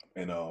too.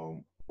 And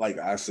like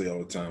I say all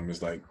the time,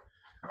 it's like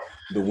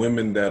the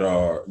women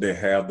they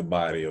have the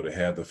body or they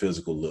have the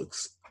physical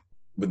looks,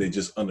 but they're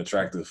just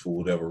unattractive for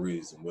whatever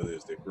reason, whether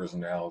it's their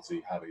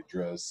personality, how they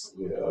dress.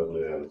 Yeah,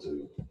 ugly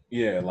attitude.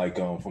 Yeah,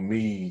 for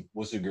me,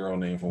 what's your girl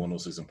name from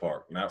 106 in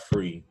Park? Not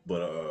Free,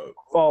 but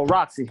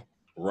Roxy.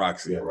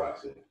 Roxy. Yeah,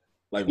 Roxy.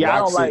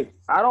 Roxy,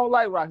 I don't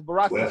like Roxy, but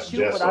Roxy's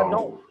cute, but I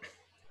don't.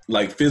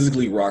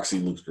 Physically, Roxy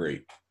looks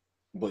great.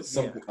 But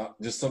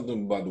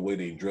something about the way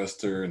they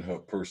dressed her and her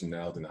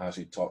personality and how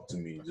she talked to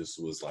me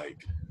just was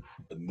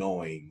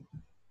annoying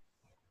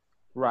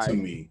to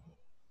me.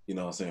 You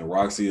know what I'm saying?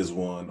 Roxy is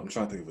one. I'm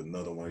trying to think of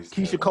another one.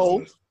 Keisha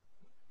Cole.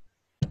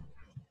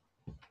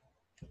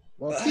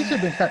 Well,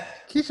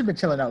 Keisha been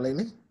chilling out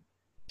lately.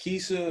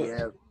 Keisha.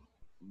 Yeah,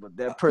 but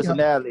that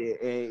personality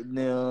ain't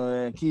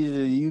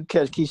Keisha. You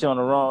catch Keisha on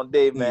the wrong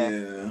day, man.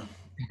 Yeah.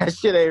 That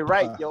shit ain't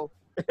right, yo.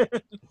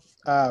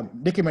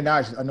 Nicki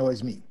Minaj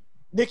annoys me.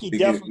 Nicki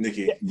definitely.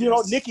 Nicki.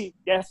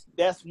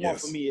 That's one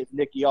for me. Is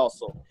Nicki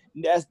also?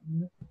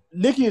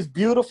 Nicki is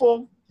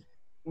beautiful.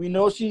 We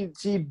know she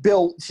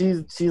built.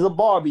 She's a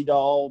Barbie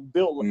doll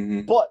built,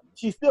 but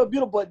she's still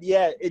beautiful. But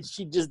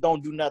she just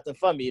don't do nothing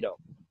for me though.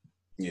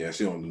 Yeah,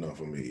 she don't do nothing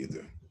for me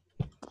either.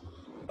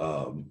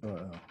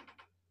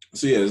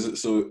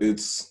 So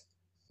it's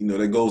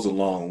that goes a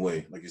long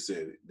way. Like you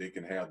said, they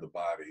can have the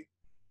body,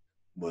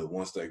 but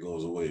once that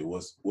goes away,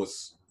 what's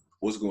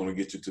going to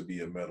get you to be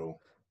a medal?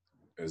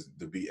 As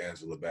to be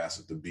Angela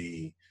Bassett, to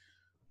be,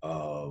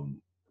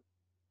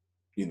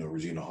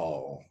 Regina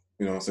Hall.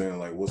 You know what I'm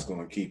saying? What's going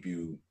to keep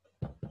you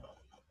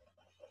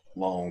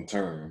long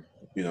term?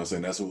 You know what I'm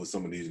saying? That's what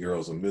some of these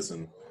girls are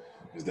missing,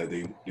 is that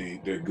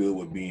they're good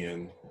with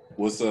being,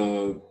 what's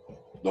the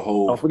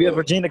whole. Don't forget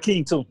Regina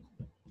King too.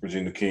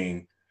 Regina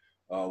King.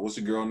 What's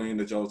the girl name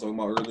that y'all was talking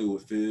about earlier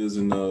with Fizz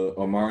and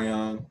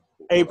Omarion?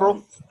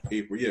 April.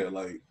 April, yeah.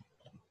 Like,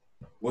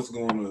 what's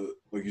going to,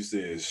 like you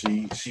said,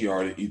 she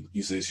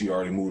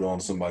already moved on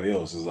to somebody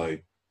else. It's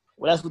like,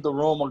 well, that's what the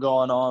rumor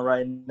going on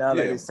right now. Like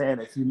they're saying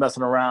that she's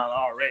messing around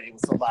already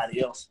with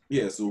somebody else.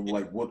 Yeah. So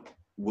like,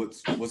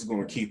 what's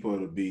going to keep her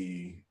to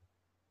be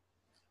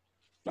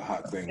the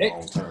hot thing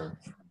long term?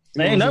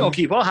 They ain't not gonna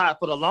keep her hot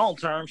for the long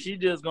term. She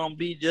just gonna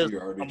be just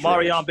a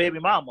Marion baby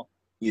mama.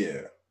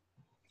 Yeah.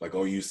 Like,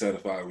 are you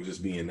satisfied with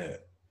just being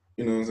that?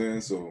 You know what I'm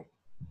saying? So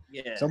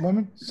yeah. Some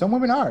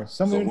women are.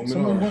 Some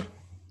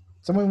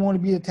women want to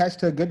be attached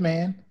to a good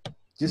man,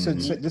 just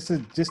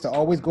to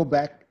always go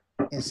back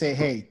and say,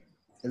 hey,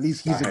 at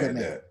least he's a good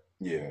man. That.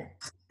 Yeah.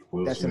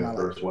 Will Smith's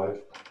first wife.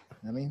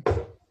 I mean,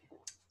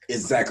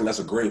 exactly. That's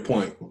a great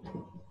point.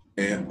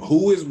 And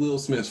who is Will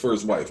Smith's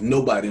first wife?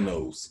 Nobody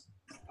knows.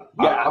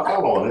 Yeah, I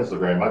follow on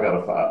Instagram.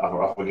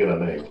 I forget her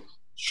name.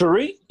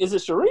 Cherie? Is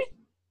it Cherie?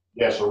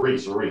 Yeah,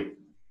 Cherie.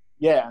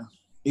 Yeah.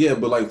 Yeah,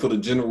 but like for the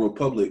general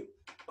public,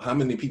 how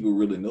many people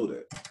really know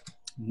that?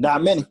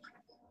 Not many.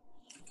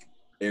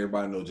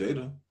 Everybody know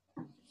Jada.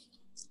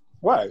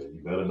 Right.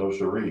 You better know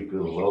Cherie.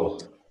 Good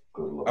Lord.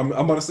 I'm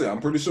about to say,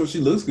 I'm pretty sure she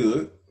looks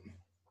good.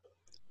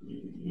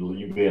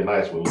 You being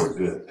nice will look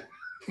good.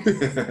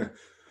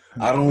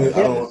 I don't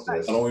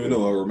even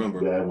know. I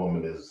remember. That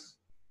woman is.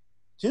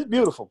 She's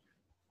beautiful.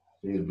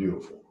 She's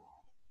beautiful.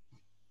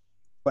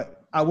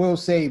 But I will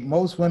say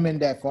most women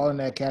that fall in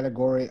that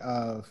category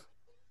of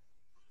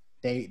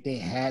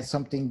they had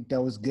something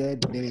that was good,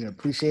 but they didn't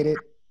appreciate it,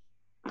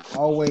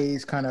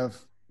 always kind of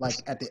like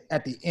at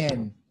the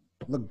end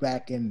look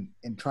back and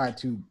try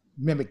to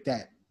mimic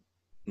that.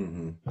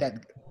 Mm-hmm. That, you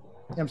know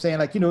what I'm saying?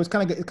 Like, it's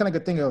kind of a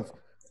thing of,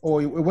 oh,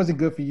 it wasn't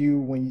good for you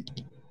when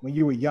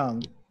you were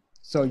young,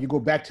 so you go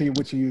back to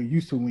what you were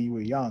used to when you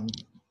were young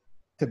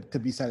to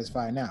be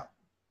satisfied now.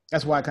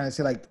 That's why I kind of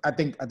say, like, I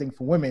think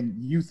for women,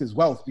 youth is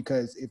wealth,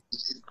 because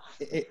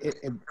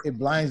it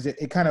blinds it.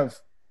 It kind of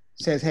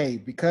says, hey,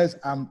 because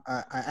I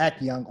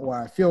act young, or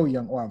I feel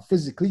young, or I'm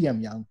physically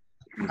young,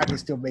 I can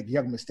still make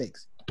young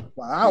mistakes.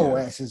 While our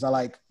asses are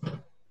like,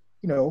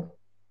 nigga,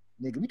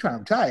 we trying to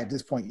retire at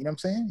this point. You know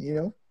what I'm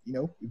saying?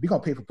 If we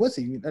gonna pay for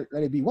pussy,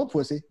 let it be one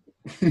pussy.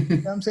 You know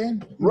what I'm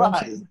saying?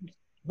 Right.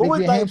 But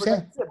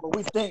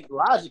we think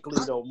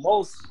logically though.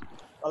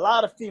 A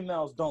lot of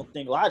females don't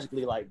think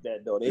logically like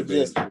that though. They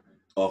just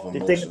off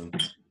emotion.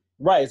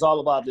 Right, it's all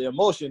about the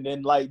emotion.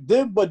 And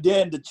but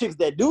then the chicks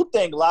that do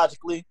think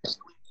logically,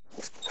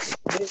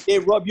 they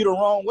rub you the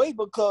wrong way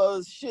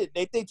because shit,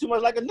 they think too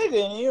much like a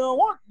nigga, and you don't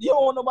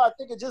want nobody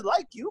thinking just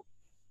like you.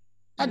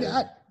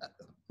 I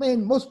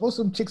mean, most of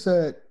them chicks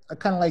are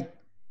kind of like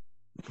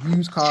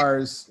used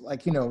cars,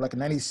 like like a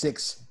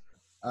 '96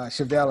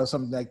 Chevelle or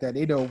something like that.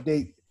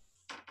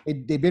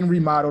 They've been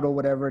remodeled or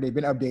whatever, they've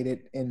been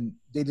updated, and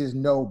they just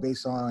know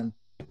based on.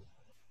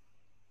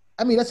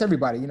 I mean, that's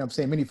everybody, you know what I'm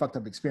saying? Many fucked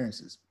up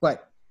experiences,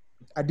 but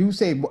I do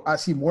say I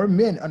see more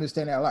men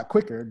understand that a lot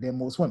quicker than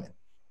most women.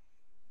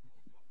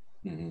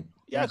 Mm-hmm.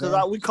 Yeah, because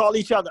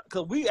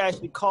we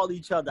actually call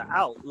each other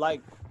out.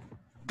 Like,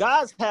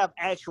 guys have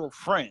actual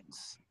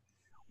friends.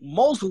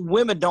 Most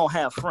women don't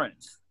have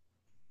friends.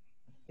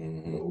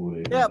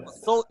 Mm-hmm.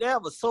 They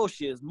have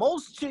associates.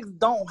 Most chicks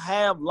don't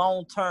have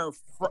long-term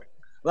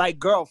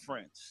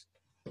girlfriends.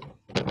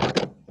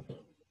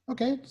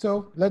 Okay,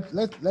 so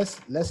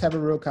let's have a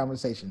real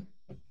conversation.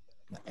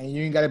 And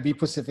you ain't got to be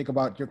specific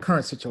about your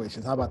current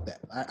situations. How about that?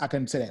 I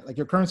can say that. Like,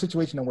 your current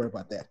situation, don't worry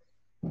about that.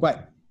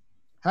 But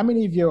how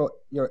many of your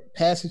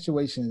past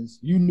situations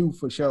you knew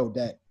for sure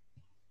that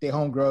their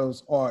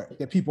homegirls or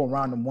the people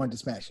around them wanted to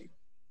smash you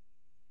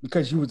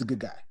because you was a good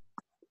guy?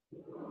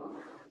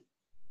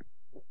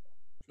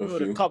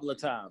 A couple of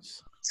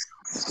times.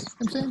 You know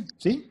what I'm saying?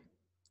 See?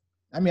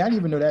 I mean, I didn't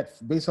even know that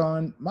based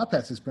on my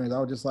past experience. I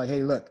was just like,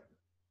 hey, look,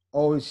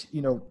 always,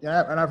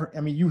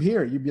 I mean, you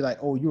hear it, you'd be like,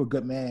 oh, you're a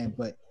good man,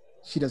 but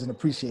she doesn't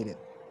appreciate it.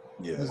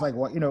 Yeah. It's like,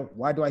 well,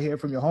 why do I hear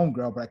it from your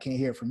homegirl, but I can't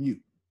hear it from you?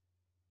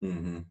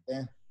 Mm-hmm.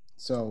 Yeah.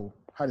 So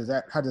how does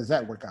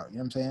that work out? You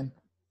know what I'm saying?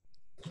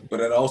 But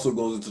that also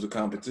goes into the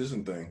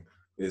competition thing.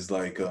 It's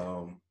like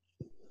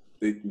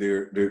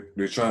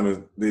they're trying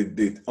to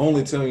they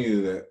only telling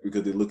you that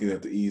because they're looking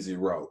at the easy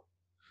route.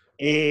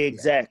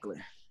 Exactly.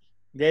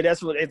 Yeah,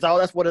 that's what it's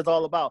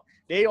all about.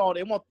 They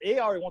already want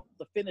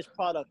the finished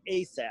product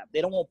ASAP.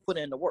 They don't want to put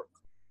in the work.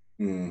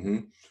 Mm-hmm.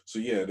 So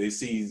yeah, they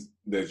see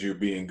that you're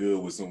being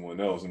good with someone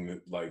else,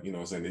 and like, you know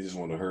what I'm saying, they just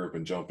want to hurry up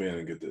and jump in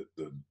and get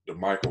the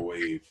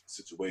microwave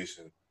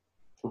situation.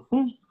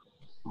 Mm-hmm.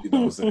 You know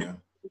what I'm saying?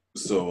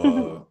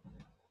 So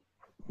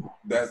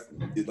that's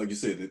it, like you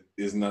said,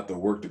 it's not the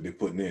work that they're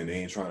putting in. They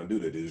ain't trying to do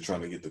that. They're just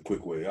trying to get the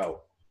quick way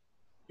out.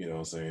 You know what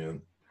I'm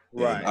saying?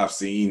 Right. And I've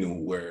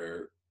seen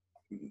where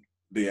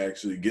they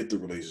actually get the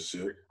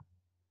relationship,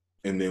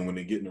 and then when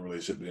they get in the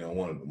relationship, they don't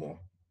want it no more.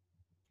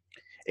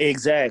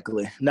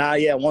 Exactly. Now,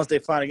 once they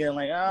finally get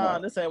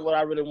like, this ain't what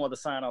I really want to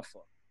sign up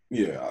for.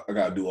 Yeah, I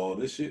gotta do all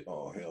this shit.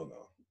 Oh hell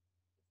no.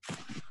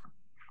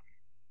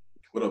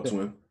 What up,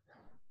 twin?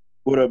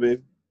 What up,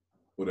 babe?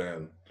 What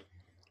happened?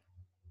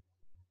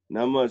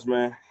 Not much,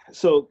 man.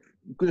 So,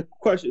 good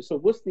question. So,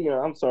 what's the?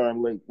 I'm sorry,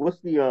 I'm late. What's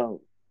the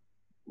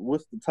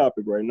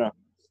topic right now?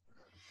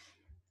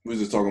 We're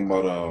just talking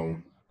about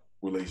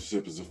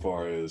relationships as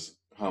far as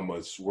how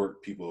much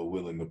work people are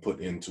willing to put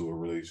into a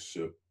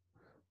relationship.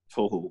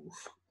 Oh,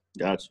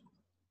 gotcha.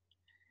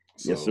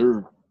 So, yes,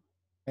 sir.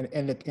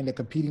 And the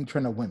competing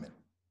trend of women.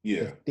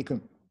 Yeah. They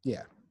can.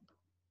 Yeah.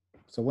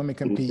 So women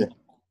compete.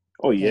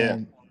 Oh yeah.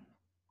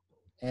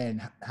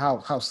 And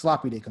how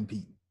sloppy they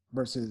compete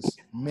versus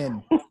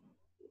men.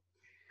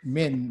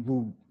 Men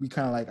who we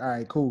kind of like, all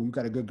right, cool, you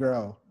got a good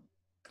girl.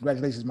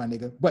 Congratulations, my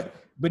nigga. But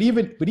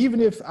even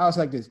if I was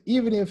like this,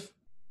 even if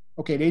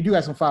they do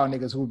have some foul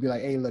niggas who would be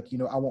like, hey, look,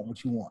 I want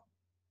what you want.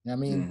 You know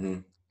what I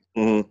mean?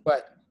 Mm-hmm.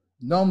 But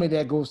normally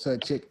that goes to a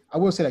chick. I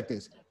will say like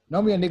this.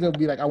 Normally a nigga would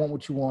be like, I want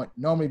what you want.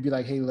 Normally be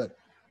like, hey, look,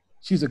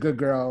 she's a good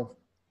girl.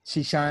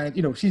 She shines,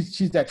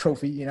 she's that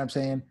trophy, you know what I'm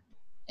saying?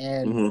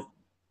 And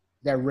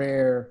that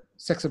rare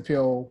sex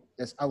appeal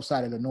that's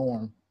outside of the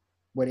norm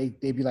where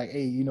they be like,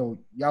 hey,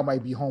 y'all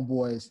might be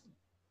homeboys,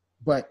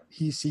 but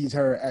he sees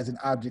her as an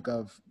object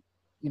of,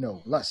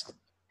 lust.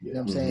 You know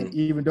what I'm saying?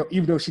 Even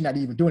though she's not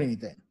even doing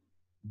anything.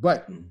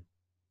 But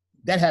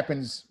that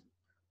happens,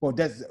 when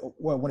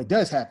it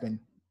does happen,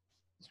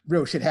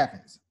 real shit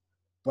happens.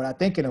 But I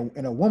think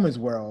in a woman's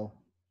world,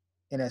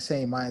 in that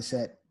same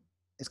mindset,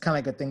 it's kind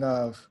of like a thing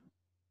of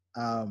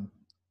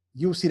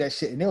you'll see that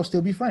shit and they'll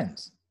still be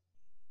friends.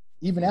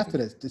 Even after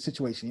the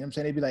situation. You know what I'm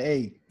saying? They'd be like,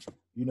 hey,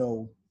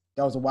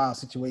 that was a wild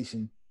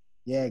situation.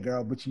 Yeah,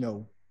 girl, but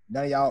none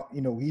of y'all,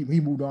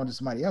 he moved on to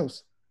somebody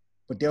else,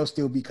 but they'll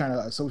still be kind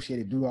of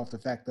associated due off the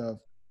fact of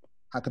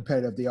how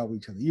competitive they are with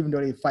each other. Even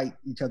though they fight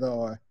each other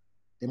or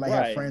they might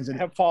have friends and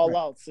have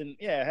fallouts and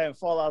having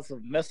fallouts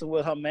of messing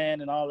with her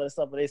man and all that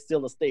stuff, but they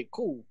still stay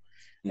cool.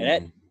 And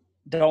that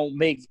don't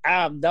make.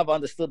 I've never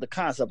understood the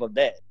concept of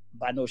that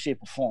by no shape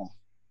or form.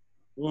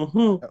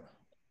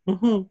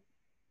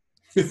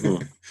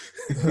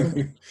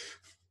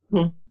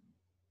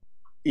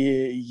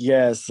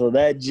 Yeah. So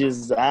that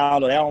just I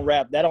don't know.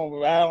 I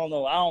don't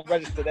know. I don't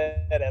register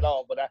that at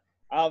all. But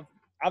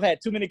I've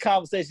had too many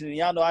conversations, and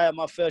y'all know I have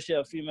my fair share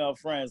of female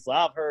friends. So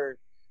I've heard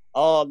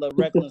all the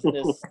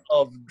recklessness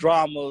of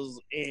dramas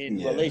in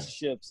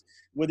relationships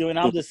with you, and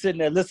I'm just sitting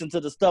there listening to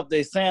the stuff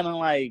they saying. I'm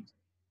like,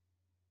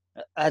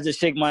 I just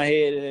shake my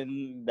head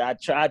and I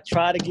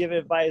try to give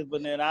advice,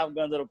 but then I've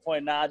gone to the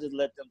point now I just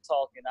let them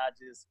talk and I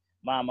just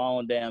mind my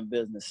own damn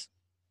business.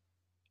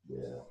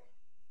 Yeah.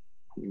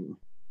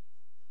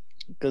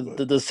 Because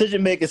the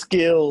decision-making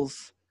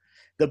skills,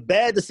 the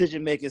bad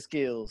decision-making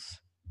skills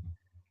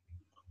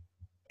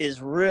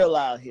is real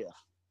out here.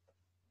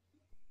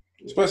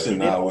 Especially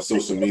now with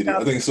social media.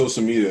 I think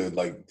social media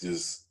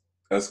just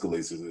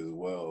escalates it as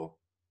well.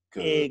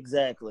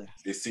 Exactly.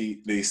 They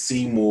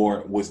see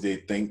more what they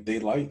think they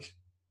like.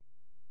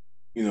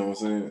 You know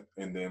what I'm saying?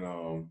 And then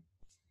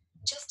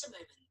just a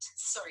moment.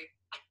 Sorry.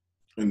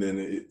 And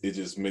then it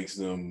just makes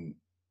them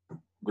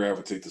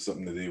gravitate to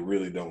something that they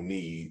really don't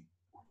need.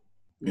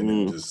 And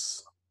then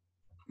just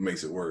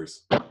makes it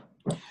worse.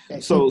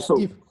 So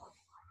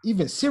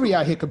even Siri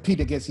out here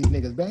competing against these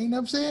niggas, man. You know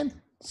what I'm saying?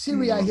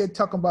 Siri out here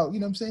talking about, you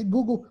know what I'm saying?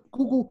 Google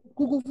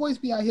Voice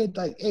be out here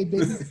like, hey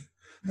baby,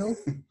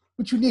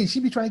 what you need? She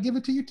be trying to give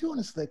it to you too, and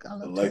it's like, I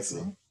love Alexa.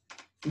 Tech,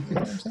 you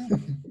know what I'm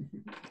saying?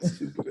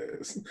 Stupid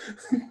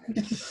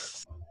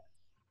ass.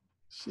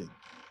 Shit.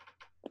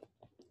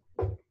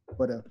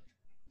 But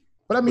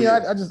I mean, I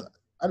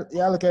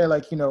look at it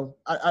like,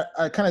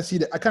 I kind of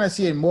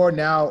see it more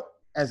now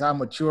as I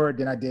mature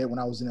than I did when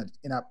I was in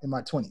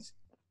my 20s.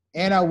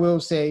 And I will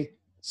say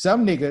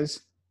some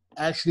niggas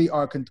actually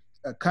are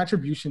a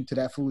contribution to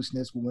that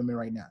foolishness with women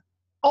right now.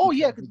 Oh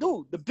yeah,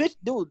 dude, the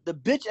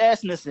bitch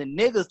assness in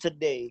niggas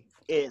today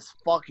is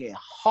fucking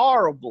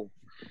horrible.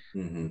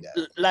 Mm-hmm.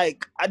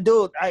 Like, I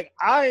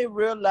didn't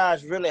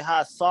realize really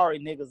how sorry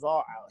niggas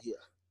are out here.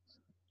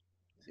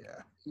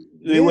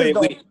 Yeah.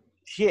 Wait.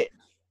 Shit.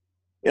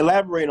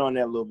 Elaborate on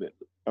that a little bit.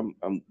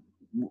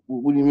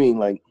 What do you mean?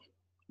 Like,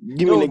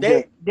 give me an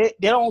example. They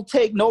don't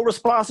take no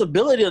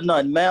responsibility or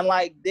nothing, man.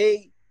 Like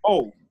they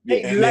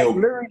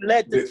literally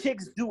let the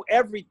chicks do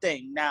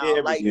everything now.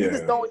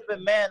 Niggas don't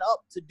even man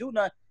up to do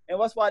nothing. And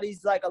that's why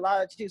a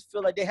lot of chicks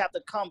feel like they have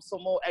to come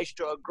some more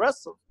extra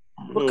aggressive.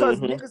 Because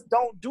niggas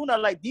don't do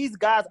nothing. Like, these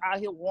guys out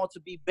here want to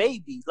be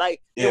babies.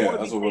 Like, they want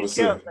to be taken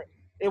care of.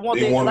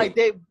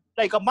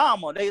 Like a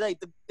mama.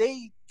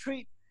 They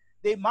treat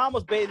their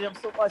mamas baby them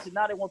so much, and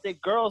now they want their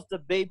girls to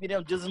baby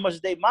them just as much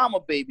as their mama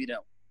baby them.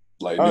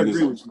 Like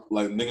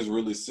niggas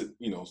really sit,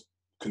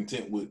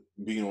 content with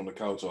being on the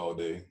couch all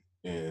day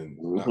and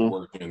not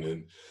working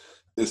and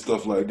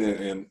stuff like that.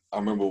 And I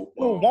remember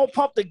won't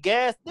pump the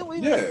gas. Some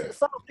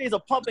things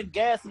are pumping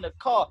gas in the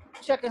car,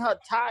 checking her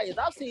tires.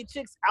 I've seen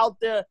chicks out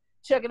there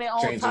checking their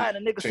own tire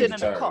and the nigga sitting in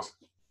the car.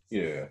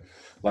 Yeah,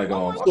 like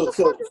what the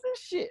fuck is this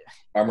shit?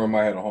 I remember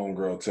I had a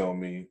homegirl tell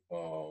me,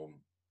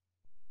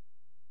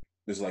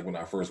 this is like when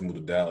I first moved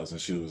to Dallas,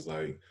 and she was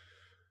like,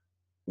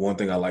 "One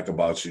thing I like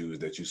about you is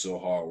that you're so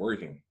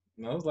hardworking."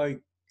 And I was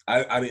like,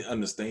 I didn't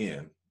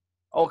understand.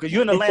 Oh, because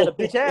you're in the land of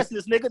bitch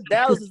assness, nigga.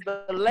 Dallas is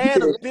the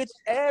land of bitch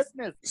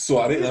assness. So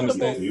I didn't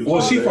understand.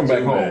 Well, she from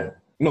back home.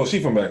 No,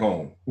 she from back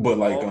home. But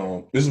like,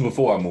 this is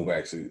before I moved,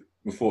 actually.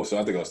 Before, so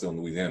I think I was still in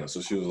Louisiana.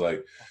 So she was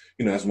like,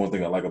 you know, that's one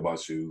thing I like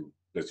about you,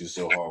 that you're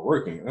so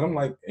hardworking. And I'm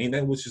like, ain't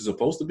that what you're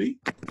supposed to be?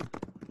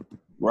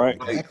 Right.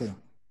 Like, exactly.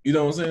 You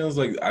know what I'm saying? It's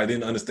like I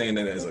didn't understand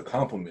that as a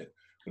compliment.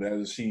 But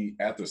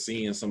after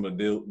seeing some of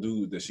the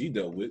dudes that she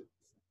dealt with,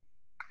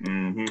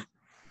 and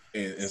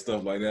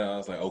stuff like that, I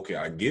was like, okay,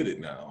 I get it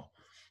now.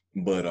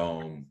 But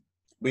yeah,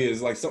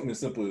 it's like something as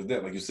simple as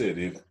that. Like you said,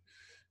 if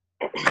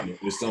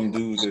there's some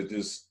dudes that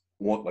just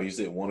want, like you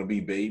said, want to be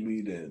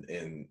babied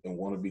and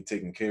want to be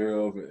taken care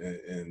of,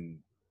 and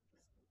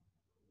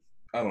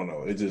I don't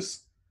know, it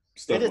just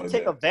stuff they just like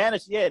take that.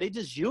 advantage. Yeah, they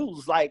just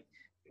use like.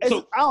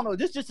 So, I don't know.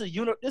 This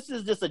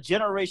is just a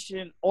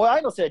generation, or I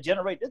ain't gonna say a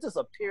generation. This is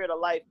a period of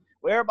life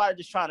where everybody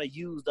just trying to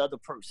use the other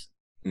person,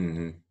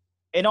 and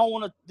don't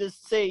want to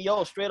just say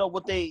yo straight up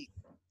what they.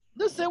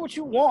 Just say what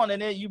you want, and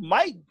then you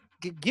might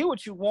get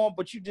what you want,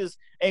 but you just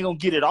ain't gonna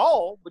get it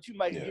all. But you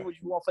might get what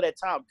you want for that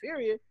time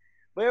period.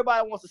 But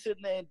everybody wants to sit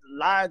there and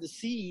lie and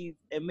deceive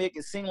and make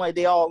it seem like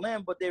they all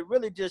in, but they're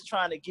really just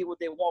trying to get what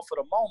they want for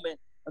the moment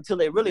until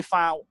they really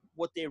find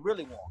what they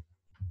really want.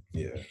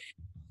 Yeah.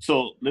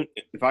 So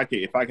if I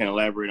can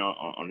elaborate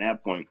on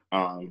that point,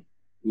 you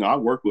know, I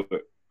work with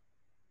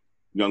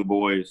young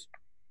boys,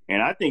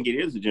 and I think it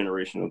is a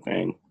generational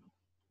thing,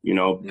 you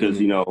know, because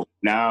you know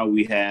now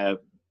we have.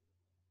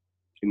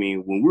 I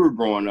mean, when we were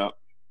growing up,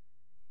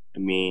 I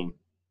mean,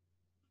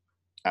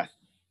 I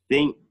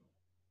think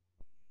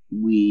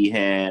we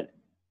had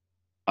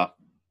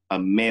a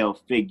male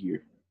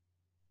figure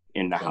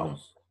in the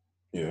house.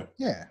 Yeah.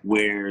 Yeah.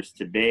 Whereas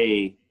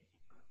today,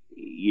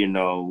 you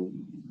know,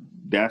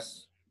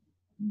 that's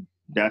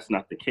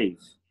not the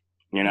case.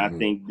 And I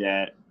think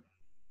that,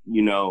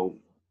 you know,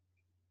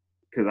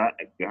 because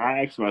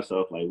I asked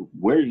myself, like,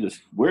 where did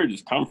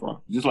this come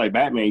from? Just like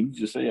Batman, you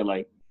just said,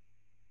 like,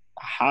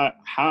 how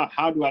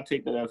do I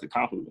take that as a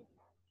compliment?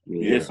 I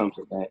mean, it's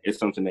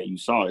something that you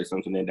saw. It's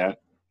something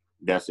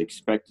that's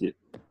expected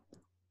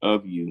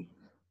of you.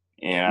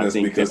 And that's I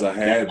think because I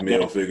had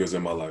male figures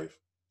in my life.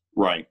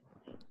 Right.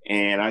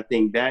 And I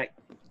think that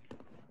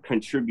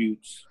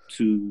contributes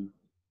to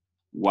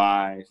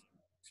why,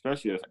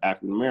 especially as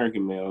African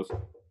American males,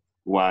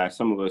 why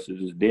some of us are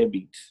just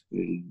deadbeats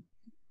and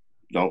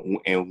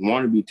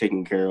want to be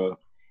taken care of,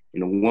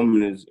 and a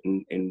woman is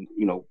in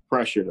you know,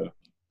 pressure to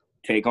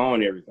take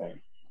on everything.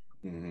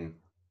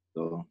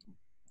 So,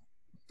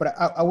 but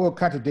I will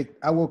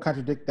contradict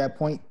that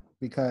point,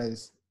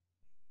 because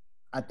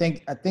I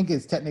think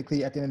it's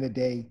technically, at the end of the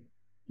day,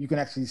 you can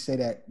actually say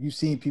that you've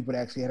seen people that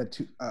actually had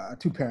a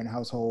two-parent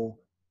household.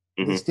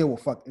 They still will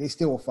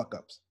fuck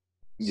ups.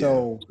 Yeah.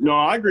 So no,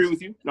 I agree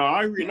with you.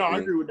 I agree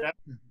with that.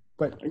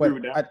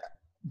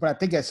 But I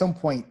think at some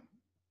point,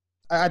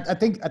 I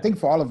think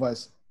for all of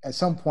us, at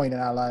some point in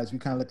our lives, we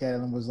kind of looked at it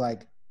and was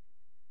like,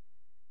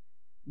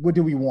 what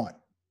do we want?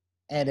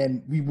 And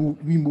then we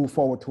move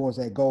forward towards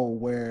that goal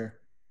where,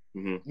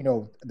 you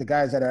know, the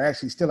guys that are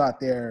actually still out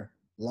there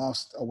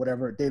lost or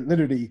whatever, they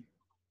literally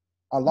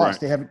are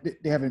lost. Right.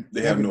 They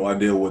have no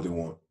idea what they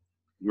want.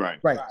 Right.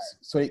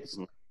 So,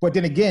 but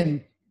then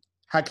again,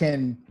 how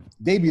can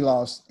they be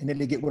lost and then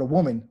they get with a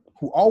woman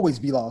who always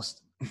be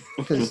lost?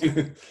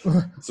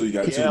 So you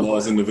got two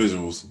lost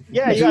individuals.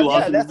 Yeah,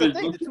 that's the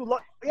thing.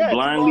 The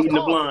blind leading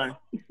the blind.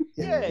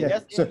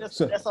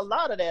 That's a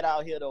lot of that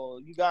out here, though.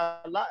 You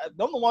got a lot.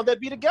 Them the ones that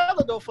be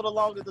together though for the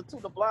longest.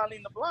 The blind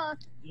leading the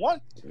blind.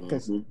 One,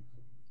 because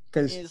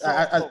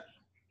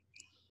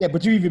yeah,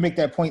 but you even make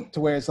that point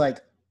to where it's like,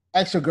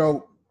 ask your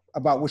girl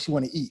about what she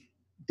want to eat.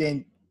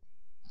 Then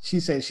she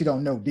says she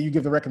don't know. Then you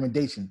give the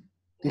recommendation.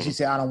 Then she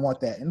say, I don't want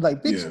that. And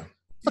like, bitch,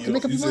 fucking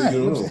make up your mind.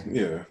 You know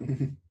yeah.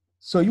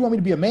 So you want me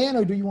to be a man,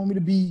 or do you want me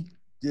to be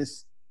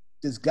this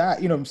guy?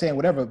 You know what I'm saying?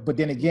 Whatever. But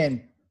then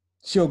again,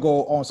 she'll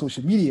go on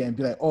social media and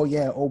be like, oh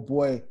yeah, oh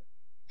boy,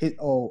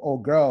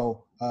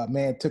 girl,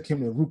 man took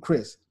him to Ruth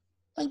Chris.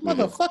 Like,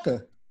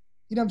 motherfucker.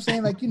 You know what I'm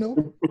saying? Like, you know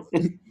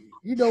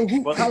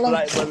who? But, how long?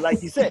 But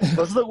like you said,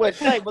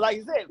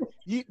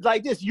 you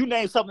like this. You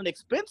name something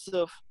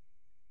expensive,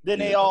 then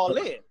they all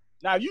in.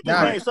 Now you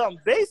just name something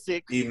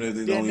basic, even if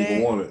they don't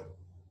even want it.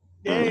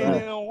 They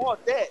don't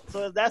want that.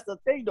 So that's the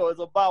thing, though. It's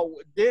about,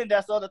 then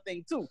that's the other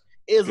thing too.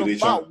 It's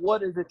about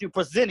what is it you're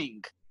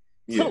presenting.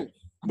 Yeah,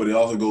 but it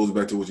also goes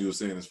back to what you were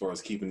saying as far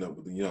as keeping up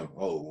with the young.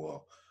 Oh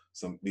well,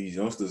 these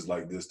youngsters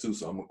like this too.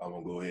 So I'm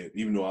gonna go ahead,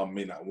 even though I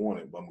may not want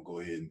it, but I'm gonna go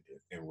ahead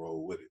and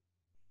roll with it.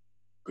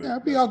 Good. Yeah,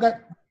 we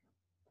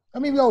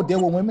all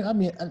deal with women. I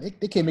mean,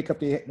 they can't make up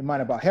their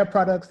mind about hair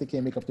products. They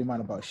can't make up their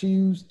mind about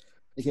shoes.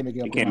 They can't make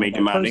up their mind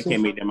about purses. They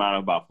can't make their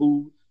mind about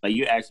food. Like,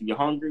 you ask, you're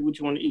hungry, what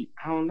you want to eat?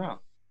 I don't know.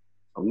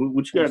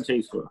 What you got a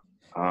taste for?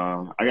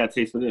 I got a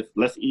taste for this.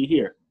 Let's eat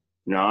here.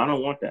 No, I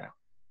don't want that.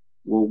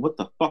 Well, what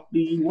the fuck do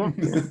you want?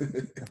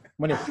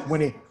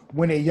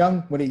 When they're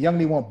young,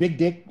 they want big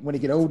dick. When they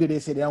get older, they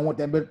say they don't want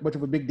that much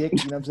of a big dick.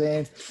 You know what I'm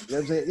saying? You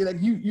know what I'm saying? Like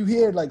you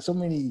hear like so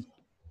many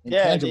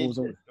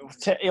intangibles.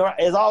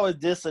 It's always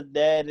this and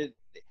that,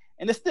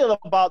 and it's still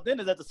about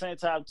them. Is at the same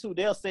time too.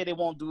 They'll say they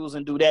won't do this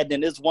and do that.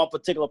 Then this one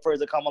particular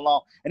person come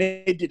along and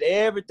they did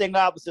everything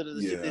opposite of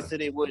the shit they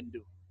said they wouldn't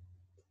do.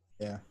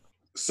 Yeah.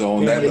 So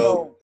on that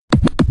note,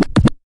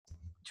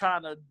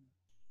 trying to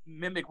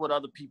mimic what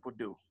other people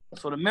do.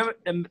 So the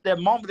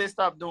moment they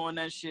stop doing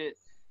that shit,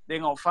 they're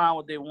gonna find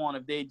what they want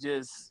if they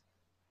just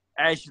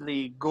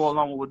actually go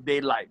along with what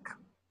they like,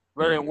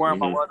 rather than worrying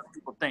about what other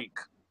people think.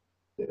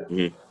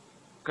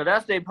 Because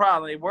that's their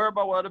problem. They worry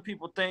about what other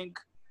people think,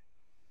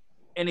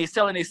 and they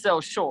selling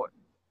themselves short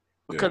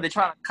because they're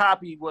trying to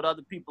copy what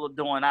other people are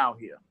doing out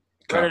here,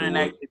 rather than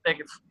actually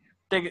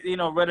thinking,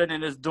 rather than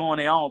just doing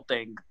their own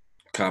thing.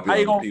 Copy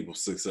other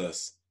people's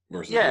success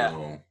versus their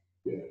own.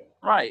 Yeah.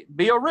 Right.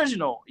 Be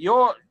original.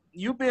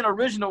 You being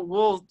original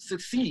will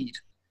succeed.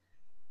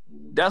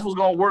 That's what's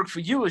gonna work for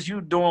you is you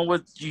doing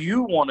what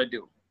you want to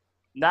do,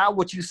 not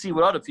what you see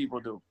what other people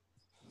do.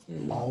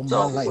 All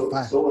my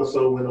life. So and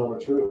so went on a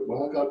trip.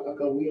 Well, how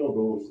come we don't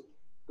go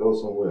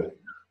somewhere?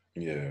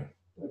 Yeah.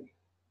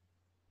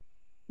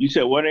 You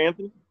said what,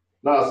 Anthony?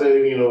 No, I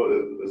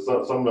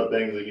said some of the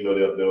things that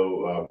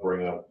they'll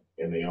bring up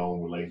in their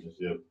own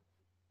relationship,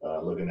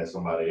 looking at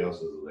somebody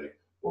else's like,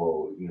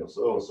 well,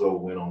 so and so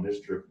went on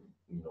this trip.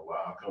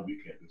 Wow, how come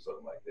we can't do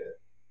something like that?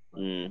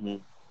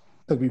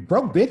 Because we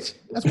broke, bitch.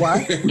 That's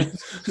why.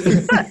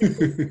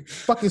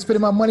 Fucking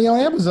spending my money on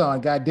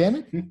Amazon,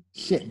 goddammit.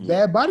 Shit,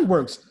 Bad Body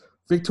Works,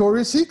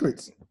 Victoria's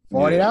Secrets,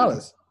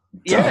 $40.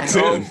 Yeah.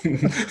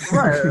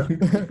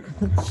 Right.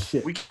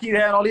 Shit. We keep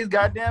having all these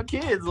goddamn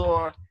kids,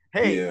 or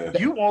hey,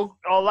 you won't,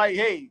 or like,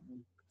 hey,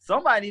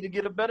 somebody need to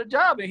get a better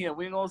job in here.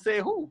 We ain't gonna say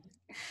who.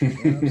 You know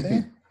what I'm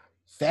saying?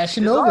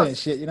 Fashion Nova and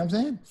shit. You know what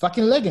I'm saying?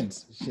 Fucking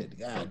leggings. Shit.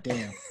 God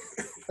damn.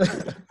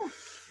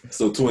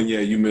 So Twin,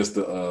 you missed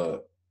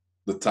the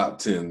top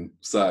 10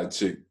 side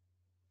chick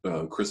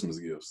Christmas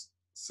gifts.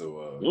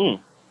 So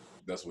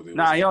that's what it is.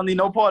 Nah, he don't need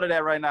no part of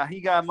that right now.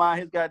 He got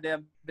his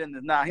goddamn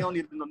business. Nah, he don't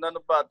need to know nothing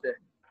about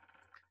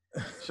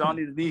that. Sean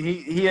needs to be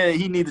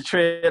he needs to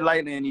tread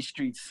lightly in these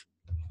streets.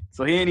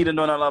 So he ain't need to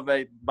know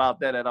nothing about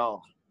that at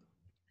all.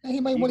 Hey,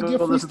 he might want to get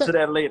free listen to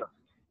that later.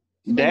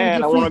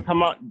 Dad, I want to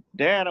come out.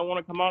 Dad, I want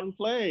to come out and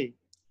play.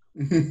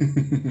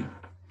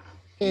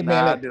 Hey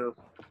man, dude.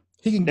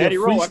 He can Daddy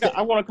get free Rowe,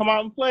 I want to come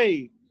out and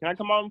play. Can I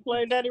come out and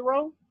play, Daddy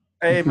Rowe?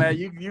 Hey man,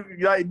 you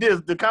like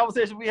this. The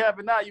conversation we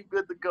having now, you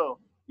good to go.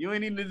 You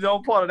ain't even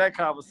no part of that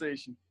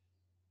conversation.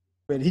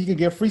 But he can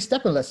get free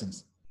stepping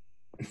lessons.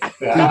 See?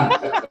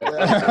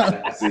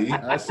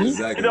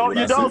 Exactly.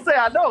 You don't say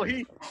I know.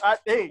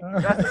 That's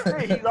the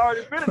thing. He's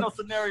already been in those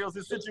scenarios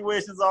and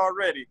situations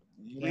already.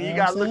 When you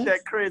got looked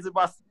at crazy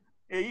by,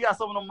 you got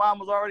some of them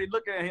mamas already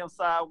looking at him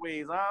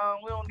sideways.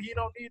 He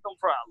don't need them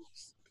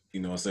problems. You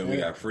know what I'm saying? We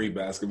got free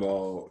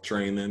basketball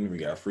training. We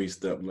got free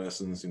step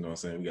lessons. You know what I'm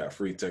saying? We got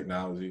free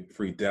technology,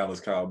 free Dallas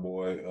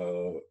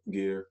Cowboy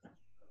gear.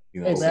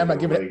 You know, hey man, I'm not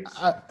giving it.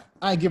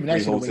 I ain't giving that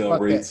shit away.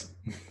 Fuck rates.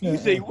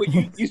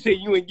 that. You say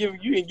you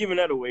ain't giving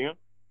that away, huh?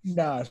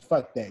 Nah,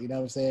 fuck that. You know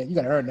what I'm saying? You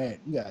gotta earn that.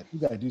 You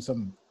gotta do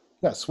something.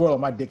 You gotta swirl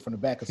my dick from the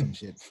back or some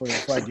shit before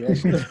I get that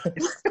shit.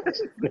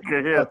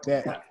 Fuck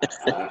that.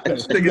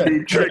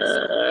 Nigga tricks.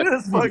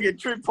 This fucking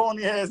trick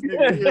pony ass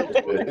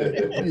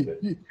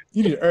nigga.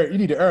 You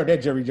need to earn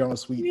that Jerry Jones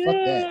suite. Yeah. Fuck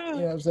that. You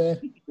know what I'm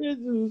saying? Yes,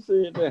 you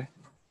said that.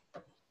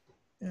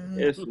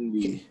 Yes,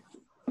 indeed.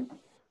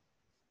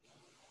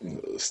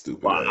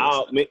 Stupid.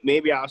 Well,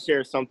 maybe I'll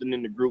share something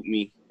in the group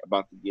me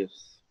about the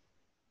gifts.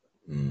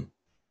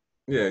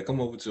 Yeah,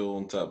 come up with your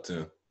own top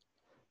 10.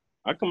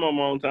 I come up with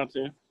my own top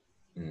 10.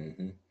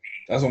 Mm-hmm.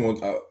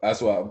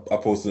 That's why I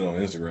posted on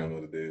Instagram the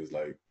other day. It's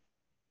like,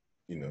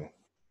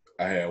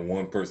 I had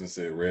one person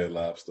say Red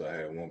Lobster. I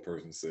had one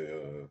person say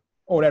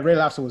oh, that Red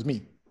Lobster was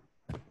me.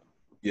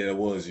 Yeah, it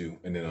was you.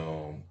 And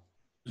then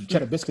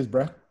cheddar biscuits,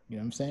 bro. You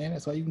know what I'm saying?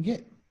 That's all you can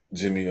get.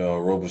 Jimmy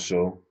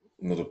Robichaux,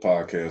 another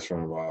podcast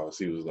friend of ours,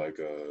 he was like,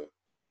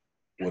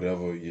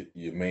 whatever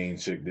your main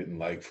chick didn't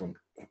like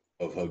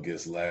of her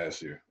gifts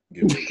last year,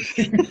 give it.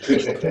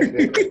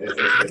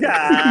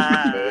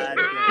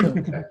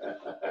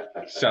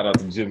 Shout out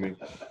to Jimmy.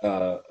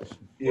 That's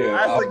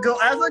a good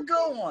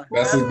one.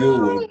 That's a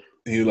good one.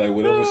 He like,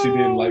 whatever she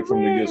didn't like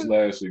from the gifts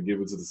last year,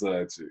 give it to the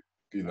side chick.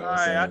 You know what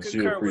I'm saying?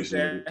 She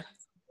appreciate it.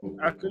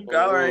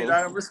 All right,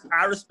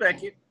 I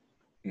respect it.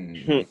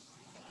 Mm-hmm.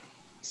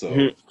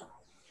 So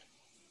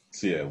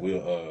yeah,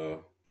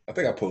 we'll I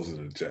think I posted it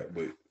in the chat,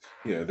 but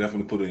yeah,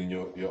 definitely put it in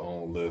your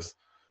own list.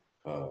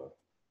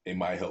 It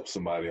might help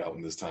somebody out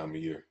in this time of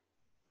year.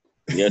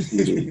 Yes,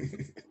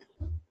 indeed.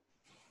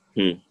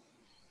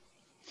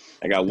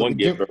 I got one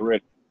gift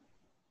already.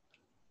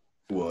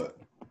 What?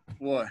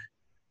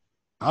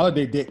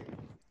 Holiday dick.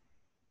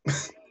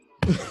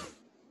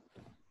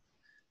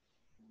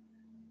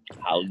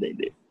 Holiday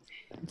dick.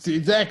 See,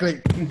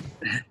 exactly.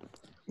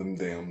 Them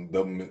damn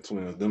government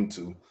twins, them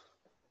two.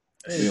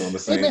 Be on the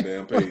same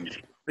damn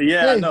page.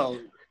 Yeah, I know.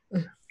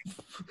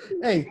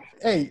 Hey,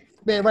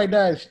 man! Right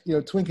now,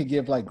 Twin could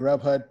give like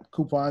Grubhub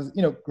coupons,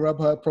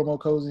 Grubhub promo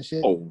codes and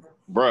shit. Oh,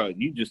 bro,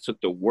 you just took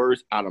the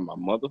words out of my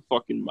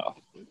motherfucking mouth.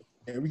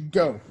 There we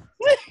go.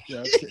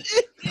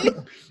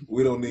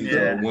 We don't need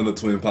one of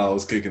Twin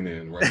Powers kicking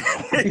in right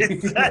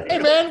now.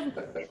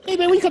 Hey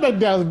man, we come back to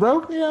Dallas,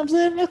 bro. You know what I'm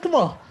saying? Man, come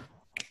on.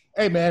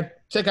 Hey man,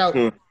 check out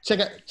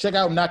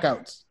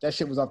Knockouts. That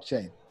shit was off the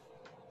chain.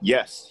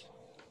 Yes.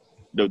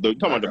 The talking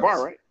about the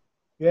bar, right?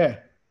 Yeah.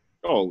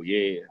 Oh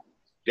yeah.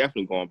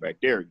 Definitely going back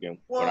there again.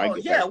 Well,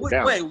 yeah.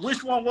 Wait,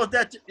 which one was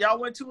that y'all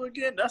went to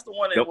again? That's the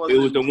one that was. It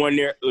was the one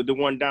there, the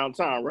one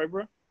downtown, right,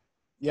 bro?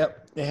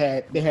 Yep. They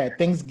had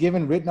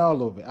Thanksgiving written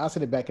all over it. I'll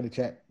send it back in the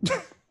chat.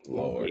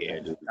 Lord. Yeah,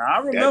 dude. I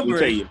remember.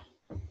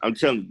 I'm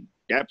telling you,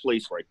 that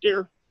place right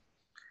there.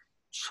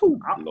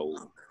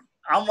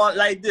 I'm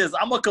like this.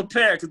 I'm gonna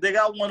compare because they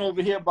got one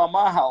over here by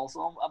my house,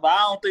 but I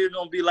don't think it's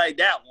gonna be like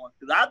that one.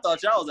 Because I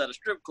thought y'all was at a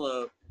strip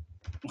club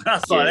when I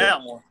saw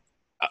that one.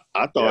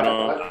 I thought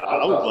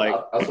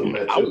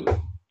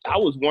I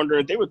was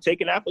wondering if they were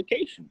taking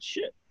applications.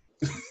 Shit.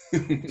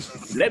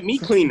 Let me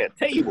clean that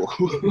table.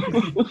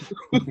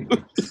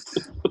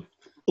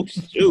 Oh,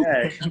 shoot.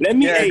 Let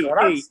me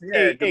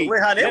the way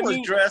how they was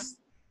dressed.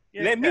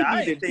 Let me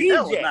I be the think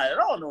that was DJ. not at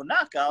all no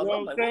knockout.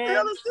 I'm like, what the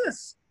hell is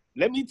this?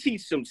 Let me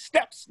teach some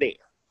steps there.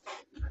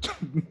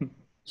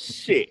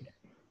 Shit.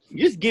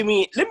 Just give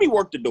me, let me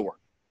work the door.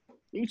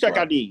 Let me check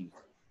out these.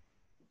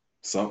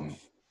 Something.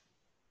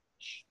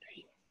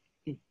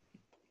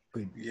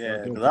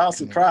 Yeah, because I was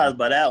surprised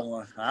by that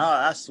one.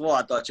 I swore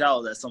I thought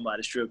y'all was at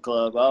somebody's strip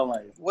club. I'm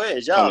like,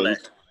 where's y'all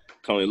at?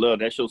 Tony Love,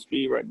 that's your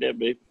speed right there,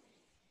 baby.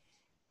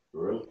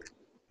 Really?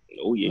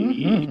 Oh,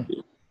 yeah.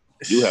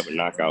 You have a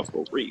knockout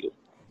for real.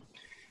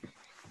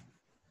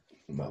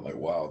 Not like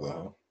Wilder,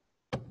 huh?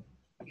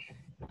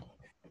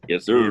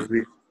 Yes, sir.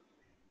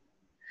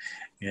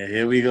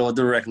 Here we go with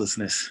the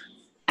recklessness.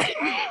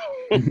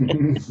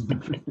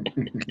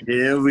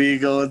 Here we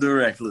go with the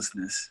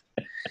recklessness.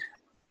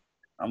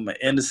 I'm an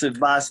innocent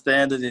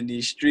bystander in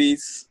these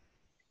streets.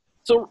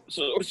 So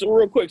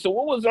real quick. So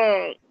what was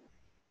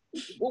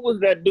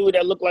that dude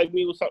that looked like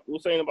me was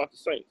saying about the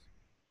Saints?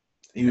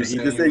 He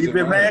just said you've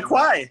been mad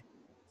quiet.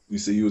 You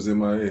said you was in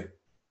my head.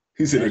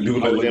 He said that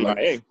dude was in like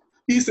my head.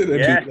 He said that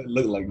dude that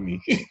looked like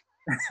me.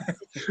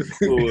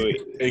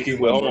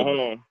 Hold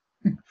on.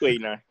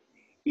 Wait now.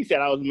 He said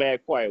I was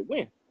mad quiet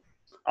when?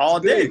 All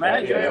day,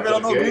 man. You ain't been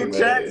on no game, group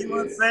man. chat. You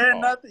wasn't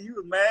saying nothing. You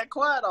was mad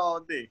quiet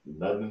all day.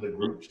 Nothing in the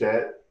group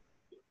chat.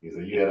 He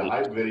said you had a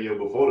hype video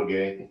before the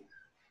game.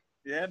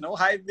 Yeah, no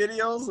hype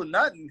videos or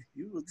nothing.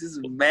 You was just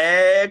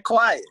mad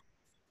quiet.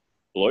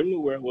 Lloyd knew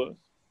where it was.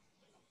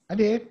 I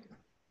did.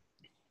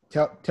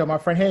 Tell my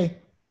friend, hey.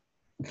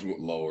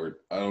 Lord,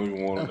 I don't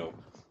even want to know.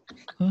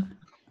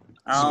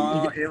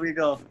 Oh, here we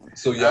go.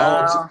 So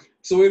y'all.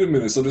 So wait a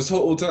minute. So this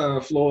whole time,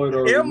 Floyd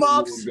already knew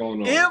what was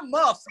going on.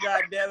 Earmuffs,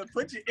 goddammit.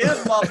 Put your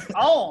earmuffs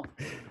on.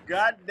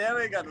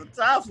 Goddammit, got no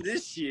time for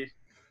this shit.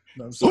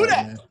 No, sorry,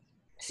 man.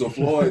 So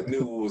Floyd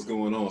knew what was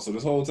going on. So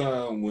this whole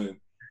time when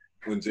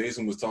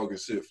Jason was talking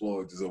shit,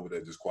 Floyd just over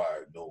there just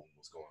quiet, knowing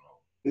what's going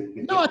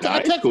on. No,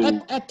 I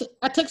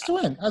text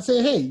Twin. I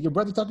said, hey, your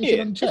brother talking shit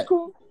on the chat.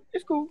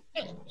 It's cool.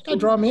 Hey, I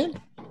draw him in.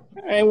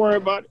 I ain't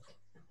worried about it.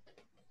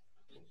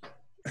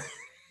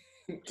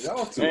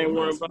 Y'all too ain't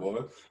worried nice, about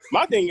boy.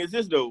 My thing is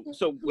this though.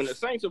 So when the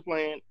Saints are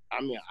playing,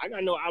 I mean, I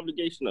got no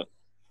obligation to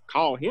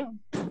call him.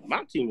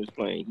 My team is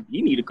playing.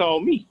 You need to call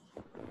me.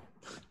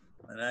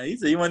 He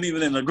said he wasn't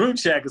even in the group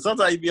chat because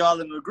sometimes he be all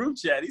in the group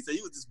chat. He said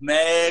he was just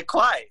mad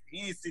quiet.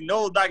 He ain't see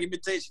no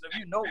documentation of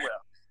you nowhere.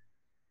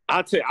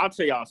 I'll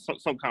tell y'all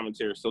some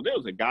commentary. So there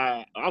was a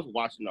guy I was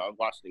watching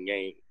the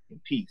game in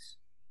peace,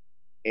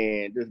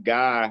 and this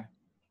guy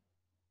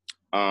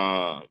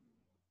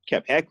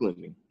kept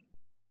heckling me,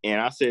 and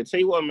I said, "Tell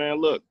you what,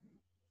 man, look,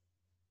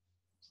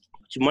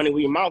 put your money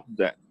where your mouth is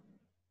at."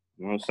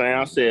 You know what I'm saying?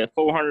 I said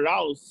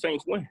 $400,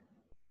 Saints win.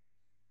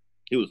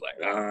 He was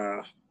like,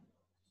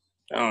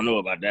 I don't know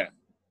about that.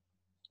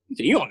 He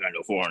said, you don't got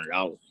no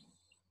 $400.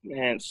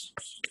 Man,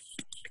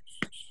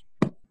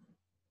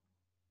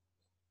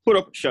 put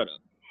up or shut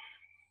up.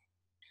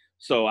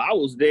 So I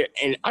was there,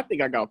 and I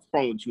think I got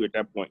thrown with you at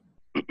that point.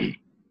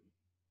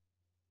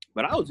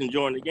 But I was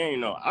enjoying the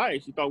game, though. I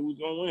actually thought we was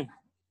going to win.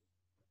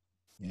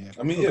 Yeah,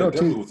 I mean, yeah, it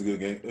definitely was a good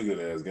game, a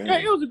good-ass game. Yeah,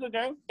 it was a good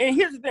game. And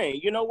here's the thing.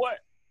 You know what?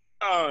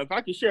 If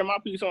I can share my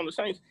piece on the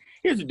Saints,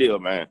 here's the deal,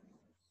 man.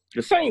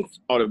 The Saints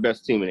are the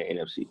best team in the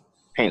NFC,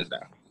 hands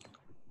down.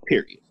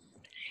 Period.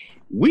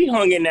 We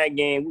hung in that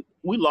game.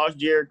 We lost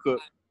Jared Cook.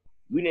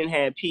 We didn't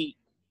have Pete.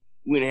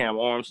 We didn't have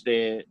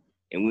Armstead,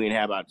 and we didn't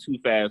have our two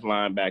fast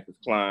linebackers,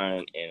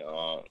 Klein and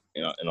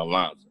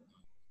Alonzo.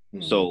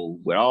 Mm-hmm. So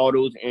with all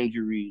those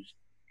injuries,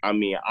 I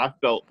mean, I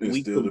felt it's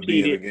we still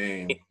competed to be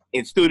in the game.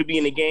 And still to be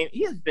in the game.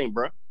 Here's the thing,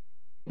 bro.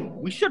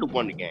 We should have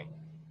won the game.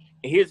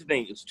 And here's the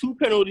thing. It's two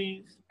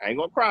penalties. I ain't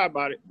going to cry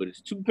about it, but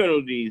it's two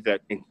penalties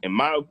that, in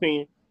my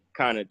opinion,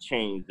 kind of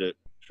changed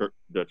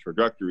the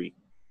trajectory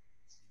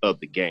of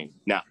the game.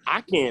 Now,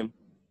 I can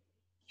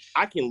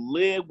I can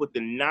live with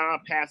the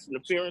non-pass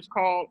interference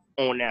call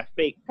on that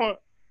fake punt.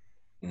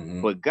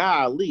 Mm-hmm. But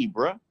golly,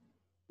 bruh,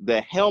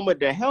 the helmet,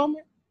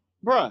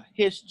 bruh,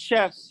 his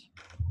chest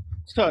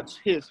touched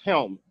his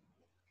helmet.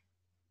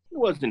 It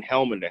wasn't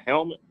helmet to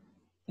helmet.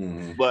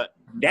 Mm-hmm. But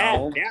that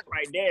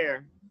right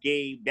there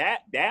gave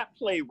that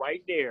play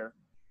right there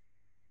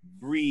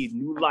breathed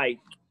new life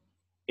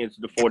into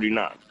the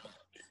 49ers.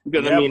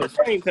 Because I mean, the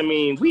Saints,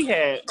 we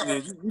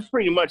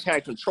pretty much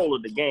had control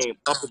of the game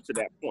up until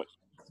that point.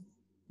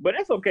 But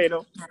that's okay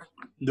though.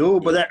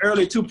 Dude, but that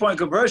early 2-point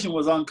conversion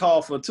was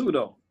uncalled for too,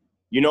 though.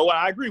 You know what?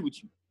 I agree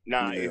with you.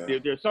 Now,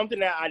 if there's something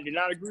that I did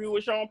not agree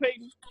with Sean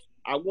Payton,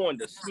 I wanted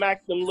to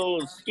smack them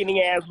little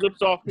skinny ass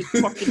lips off his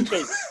fucking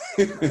face.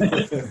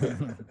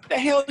 The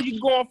hell are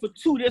you going for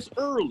 2 this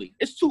early?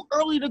 It's too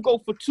early to go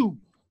for 2.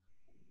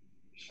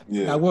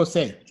 Yeah. I will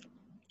say,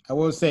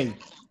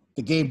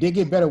 the game did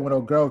get better when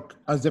a girl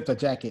unzipped her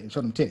jacket and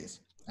showed them titties.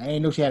 I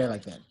didn't know she had it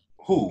like that.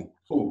 Who?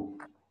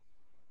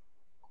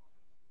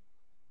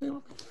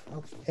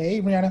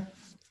 Hey, Rihanna.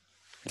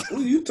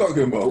 What are you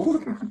talking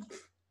about?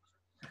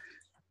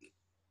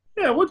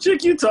 Yeah, what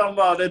chick you talking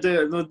about that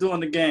they're doing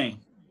the game?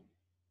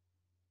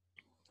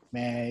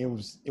 Man, it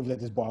was at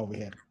this bar over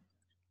here.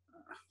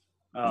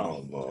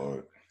 Oh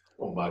Lord.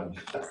 Oh my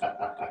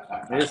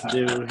God. This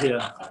dude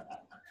here.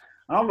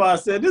 I'm about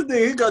to say, this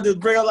nigga, he gonna just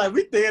bring up like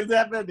we think it's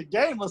happening at the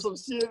game or some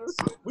shit.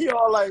 We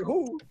all like,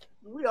 who?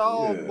 We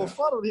all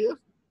befuddled here.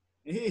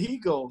 And here he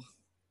goes.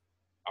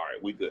 All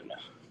right, we good now.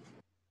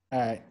 All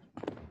right.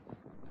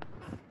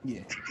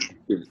 Yeah.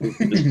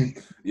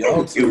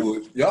 y'all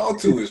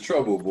two is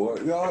trouble, boy.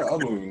 Y'all, I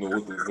don't even know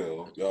what the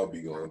hell y'all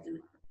be going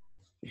through.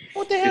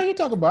 What the hell are you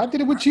talking about? I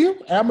did it with you,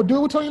 and I'm gonna do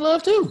it with Tony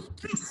Love too.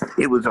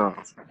 It was a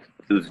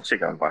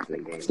chick I was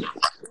watching the game.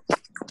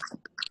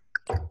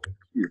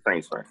 You the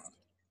Saints fan?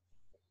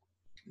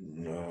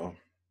 No.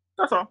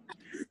 That's all.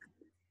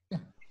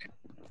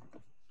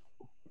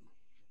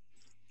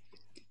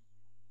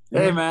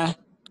 Hey man,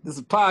 this is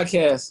a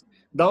podcast.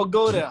 Don't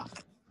go there.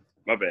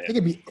 My bad. It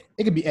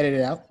could be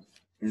edited out.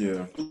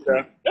 Yeah.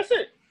 That's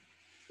it.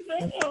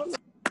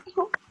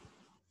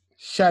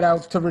 Shout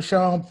out to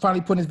Rashawn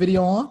finally putting his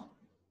video on.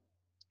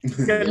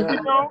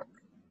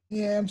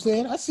 Yeah, I'm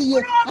saying. I see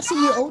you,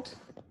 Oat.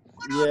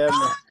 Yeah,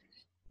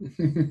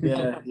 man.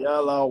 Yeah,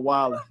 y'all all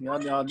wild.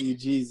 Y'all need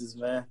Jesus,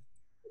 man.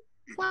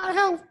 Why the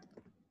hell?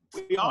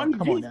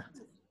 Come on now.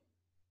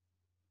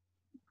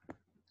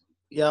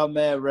 Y'all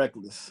mad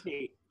reckless.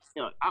 I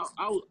was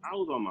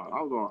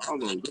on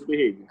good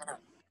behavior.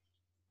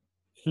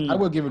 I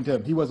will give him to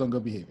him. He was on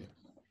good behavior.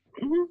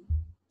 Mm-hmm.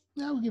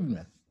 Yeah, I will give him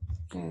that.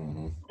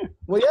 Mm-hmm.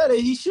 Well, yeah,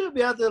 he should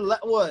be out there.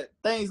 What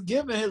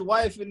Thanksgiving? His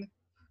wife and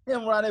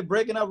him around there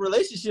breaking up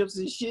relationships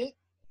and shit.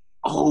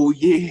 Oh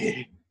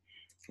yeah.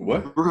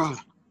 What, bro?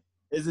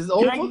 Is this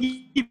over? Can I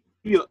give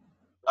you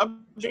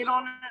an update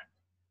on that?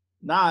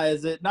 Nah,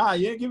 is it? Nah,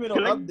 you ain't give me no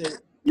update.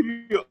 Give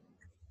you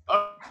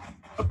an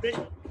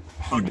update.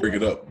 You bring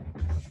it up.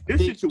 This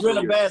situation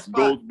in a bad spot.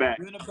 goes back.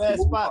 You're in a bad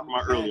spot.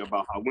 About earlier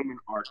about how women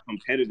are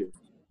competitive,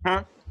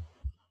 huh?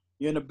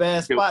 You're in a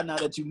bad spot now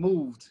that you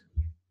moved.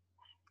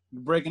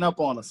 You're breaking up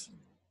on us.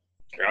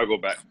 Here, I'll go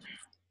back.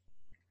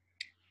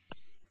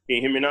 Can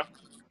you hear me now?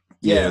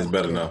 Yeah, it's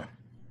better now.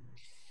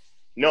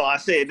 No, I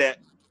said that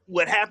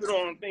what happened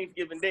on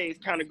Thanksgiving Day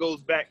kind of goes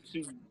back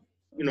to,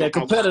 the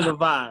competitive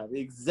vibe.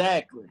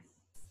 Exactly.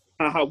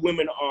 How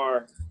women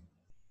are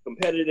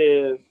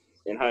competitive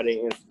and how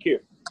they're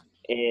insecure.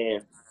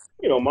 And,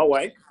 my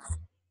wife,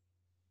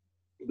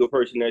 the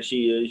person that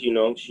she is,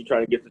 she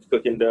trying to get this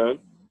cooking done.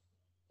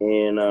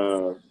 And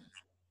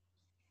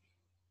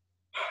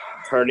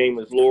her name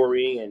is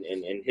Lori and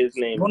his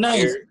name is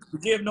Eric. We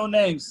give no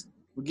names.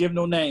 We give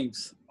no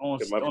names on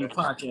the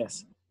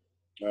podcast.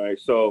 All right,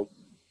 so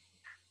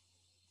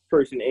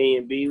person A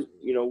and B,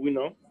 we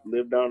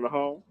live down the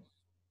hall.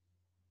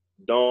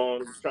 Dawn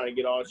was trying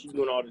to get she's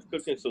doing all this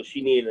cooking, so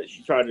she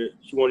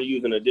wanted to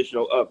use an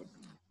additional oven.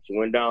 She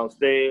went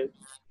downstairs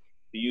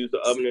to use the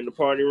oven in the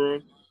party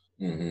room.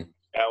 Mm-hmm.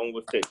 That one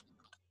was taken.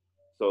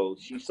 So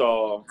she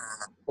saw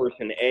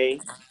person A.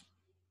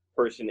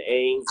 Person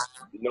A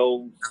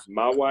knows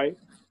my wife.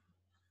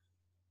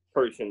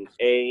 Person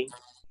A,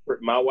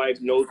 my wife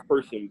knows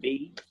person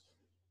B.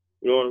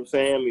 You know what I'm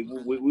saying? I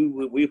mean,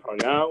 we've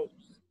hung out.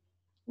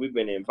 We've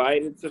been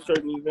invited to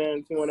certain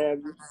events and what have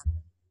you.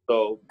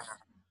 So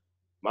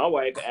my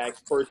wife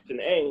asked person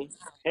A,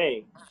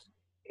 hey,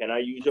 can I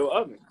use your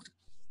oven?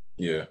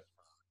 Yeah.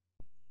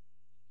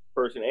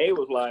 Person A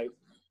was like,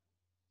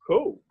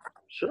 cool,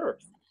 sure.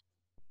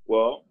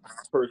 Well,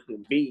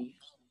 person B,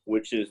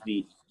 which is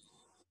the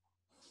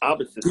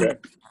opposite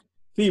sex,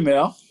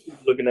 female,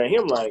 looking at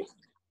him like,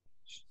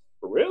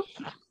 for real?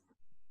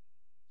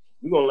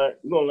 You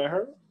gonna let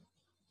her?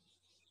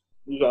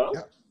 Yeah.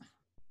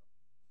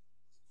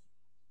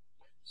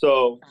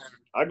 So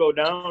I go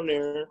down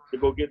there to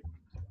go get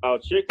our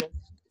chicken.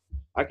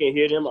 I can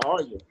hear them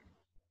arguing.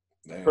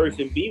 Damn.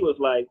 Person B was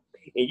like,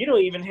 and you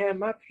don't even have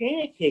my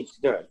pancakes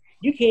done.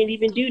 You can't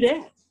even do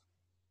that.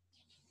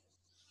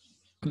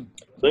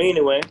 So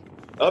anyway,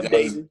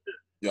 updating.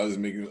 Y'all just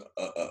making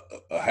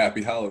a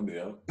happy holiday.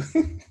 Huh?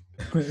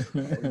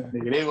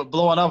 Nigga, they were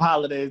blowing up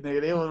holidays,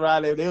 nigga. They was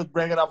riding, they was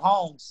bringing up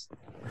homes.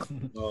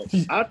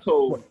 I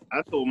told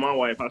my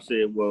wife, I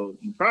said, well,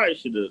 you probably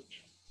should have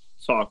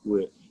talked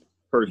with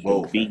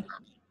person B.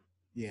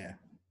 Yeah.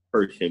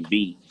 Person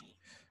B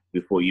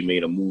before you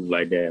made a move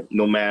like that.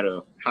 No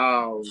matter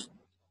how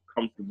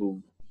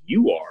comfortable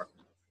you are,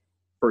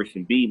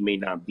 person B may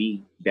not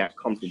be that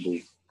comfortable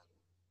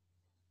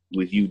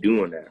with you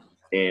doing that.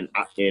 And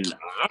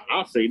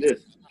I'll say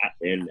this,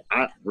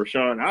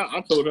 Rashawn,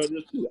 I told her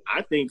this too.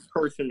 I think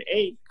person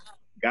A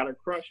got a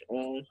crush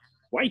on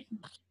wifey,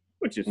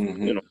 which is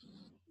you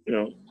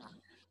know.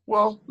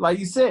 Well, like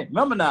you said,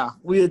 remember now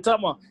we were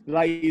talking about,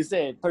 like you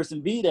said,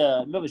 person B.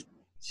 Remember,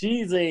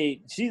 she's a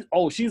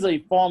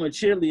former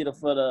cheerleader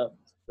for the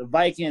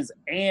Vikings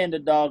and the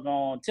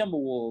doggone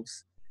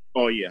Timberwolves.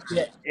 Oh yeah.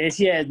 And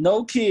she has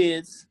no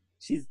kids.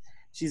 She's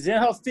in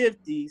her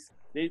 50s.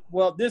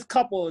 This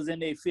couple is in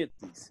their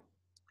 50s.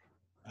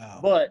 Oh,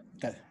 but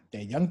that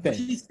young thing.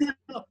 She's still,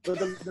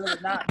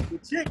 the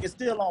chick is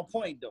still on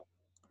point though.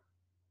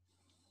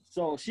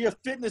 So she a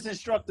fitness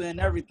instructor and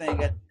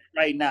everything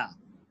right now.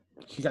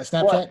 She got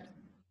Snapchat,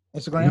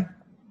 Instagram.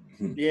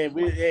 Yeah,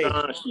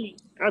 Rashawn,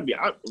 I'll be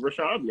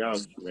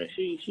honest with you, man.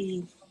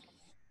 She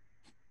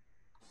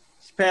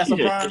passed her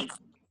prime.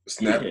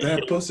 Snap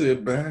that pussy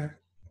back.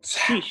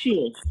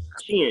 She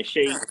in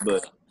shape,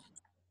 but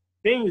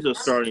things are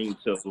starting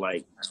to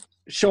like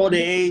show the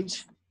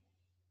age.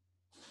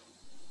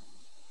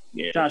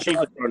 Yeah, she's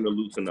starting to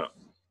loosen up.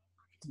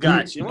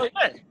 Gotcha.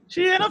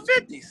 She in her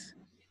 50s.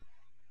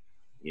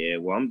 Yeah,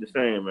 well, I'm just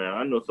saying, man.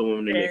 I know some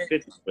women in their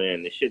 50s,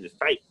 man. This shit is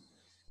tight.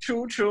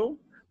 True.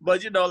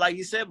 But, like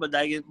you said, but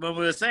like when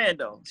we were saying,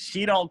 though,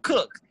 she don't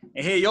cook.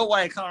 And here your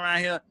wife come around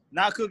here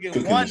not cooking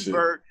one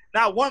bird.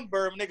 Not one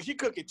bird, nigga. She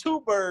cooking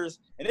 2 birds,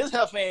 and this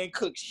heifer ain't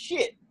cook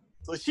shit.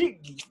 So she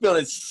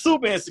feeling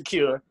super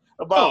insecure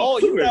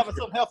about, you having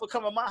some heifer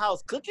come in my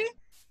house cooking?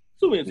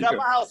 Super insecure. Got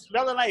my house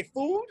smelling like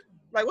food?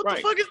 Like, what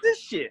the fuck is this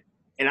shit?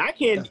 And I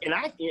can't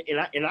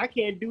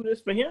do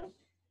this for him.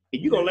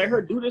 And you gonna let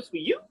her do this for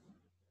you?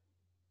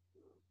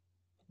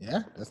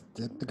 Yeah, that's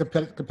the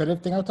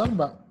competitive thing I was talking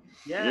about.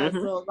 Yeah,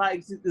 so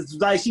like it's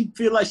like she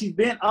feel like she's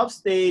been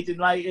upstage and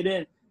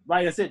then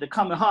like I said, to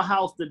come in her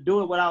house to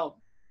do it without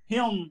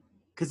him,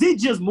 because he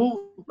just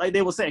moved, like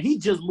they were saying, he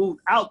just moved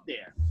out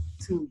there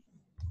to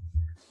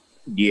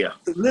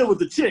live with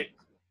the chick.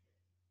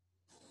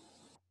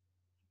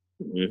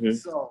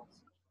 So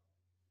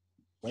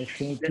wife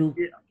came through.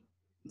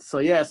 So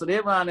they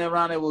around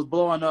there was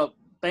blowing up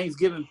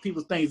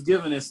people's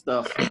Thanksgiving and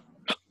stuff.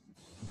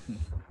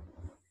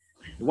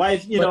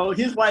 Wife,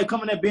 his wife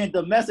coming there being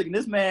domestic, and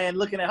this man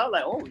looking at her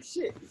like, oh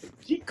shit,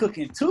 she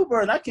cooking 2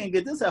 birds. I can't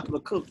get this heifer to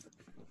cook.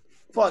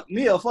 Fuck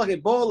me a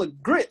fucking bowl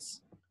of grits.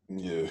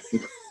 Yeah.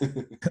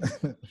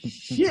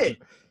 Shit.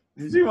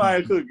 She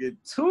might cooking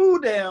 2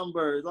 damn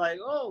birds. Like,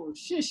 oh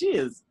shit,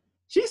 she's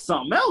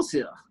something else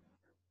here.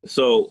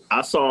 So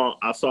I saw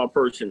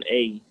person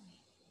A,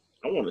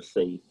 I want to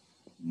say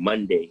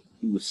Monday.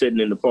 He was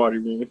sitting in the party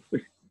room,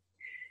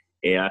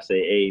 and I say,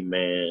 "Hey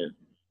man,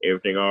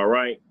 everything all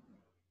right?"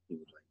 He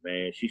was like,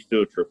 "Man, she's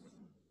still tripping."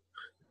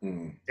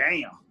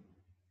 Damn.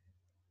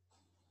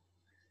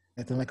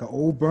 Acting like an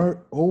old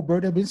bird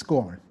that been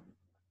scoring.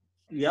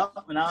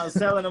 Yep, and I was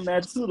telling him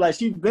that too. Like,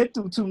 she's been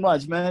through too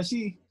much, man.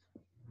 She,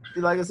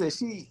 like I said,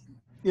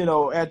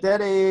 at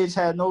that age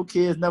had no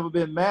kids, never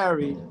been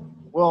married.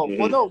 Well,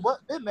 no,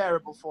 been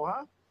married before,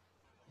 huh?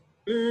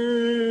 I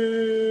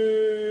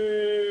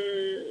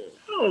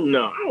don't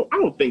know. I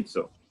don't think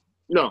so.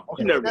 No,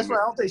 okay, that's right.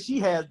 I don't think she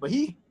has, but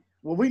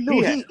we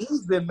knew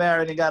he's been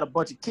married and got a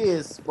bunch of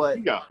kids, but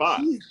he got 5.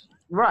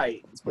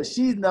 Right, but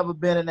she's never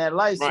been in that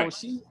life, so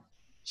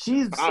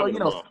she's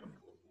so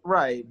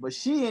right, but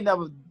she ain't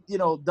never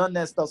done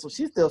that stuff, so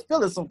she's still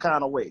feeling some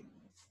kind of way.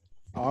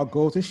 I'll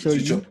go to show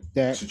you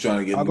that. She's trying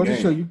to get. I'll go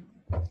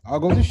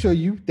to show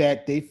you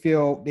that they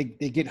feel they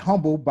get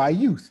humbled by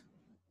youth.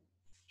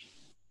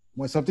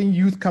 When something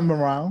youth come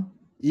around,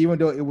 even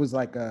though it was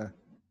like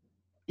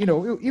even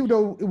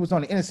though it was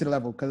on the innocent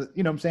level, because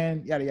what I'm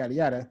saying, yada yada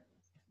yada.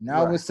 Now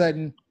all of a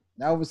sudden,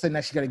 now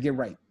she got to get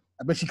right.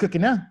 I bet she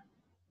cooking now.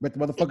 But the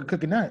motherfucker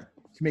cooking now.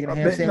 She making a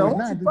ham sandwich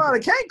now. She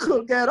probably can't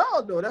cook at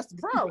all, though. That's the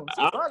problem.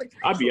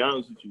 I'll be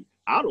honest with you.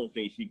 I don't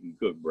think she can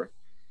cook, bro.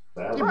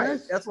 Right.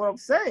 That's what I'm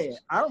saying.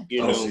 I don't.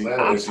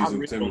 She's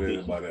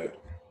intimidated by that.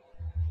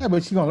 Yeah,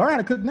 but she gonna learn how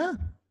to cook now.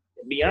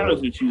 To be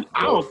honest with you,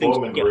 I don't think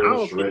she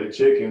can. Shredded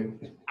chicken.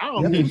 I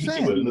don't think she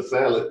can put in the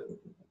salad.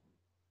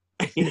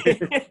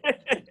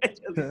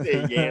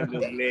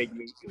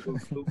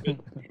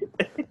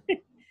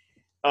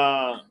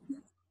 I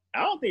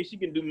don't think she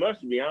can do much,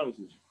 to be honest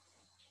with you.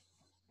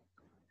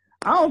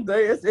 I don't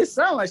think it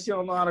sounds like she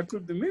don't know how to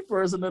cook to me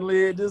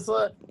personally. This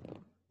I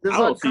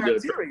don't see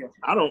the.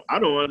 I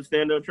don't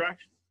understand the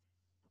attraction.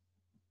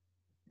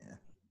 Yeah,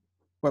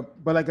 but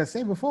like I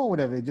said before,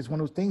 whatever. It's just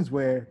one of those things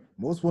where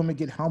most women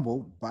get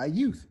humbled by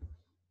youth.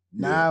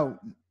 Now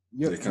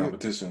the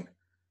competition.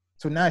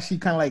 So now she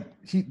kind of like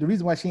the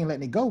reason why she ain't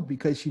letting it go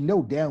because she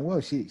know damn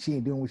well she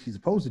ain't doing what she's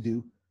supposed to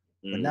do.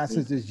 But now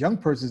since this young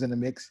person's in the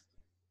mix,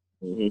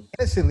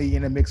 innocently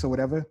in the mix or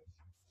whatever,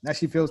 now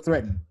she feels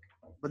threatened.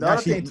 But the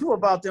other thing too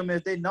about them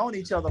is they've known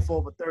each other for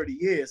over 30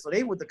 years. So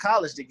they went to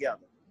college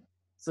together.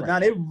 So now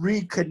they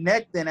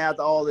reconnecting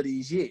after all of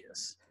these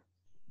years.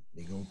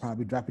 They gonna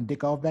probably dropping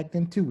dick off back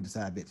then too with the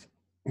side bitch.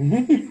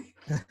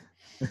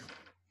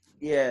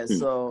 Yeah,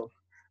 so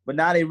but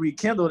now they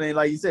rekindled and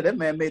like you said, that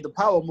man made the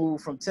power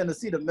move from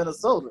Tennessee to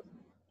Minnesota.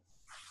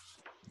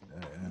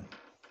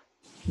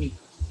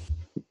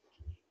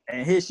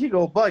 And here she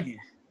go bugging.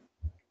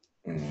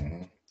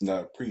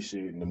 Not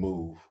appreciating the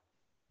move.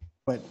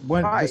 But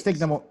mistake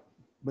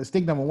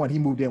number one, he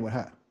moved in with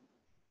her.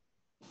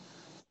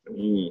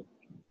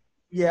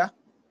 Yeah.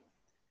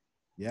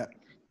 Yeah.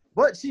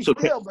 But she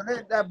still,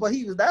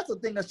 that's the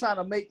thing that's trying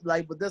to make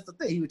but that's the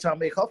thing. He was trying to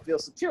make her feel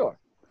secure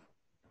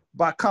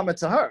by coming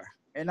to her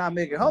and not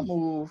making her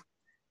move.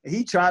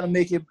 He tried to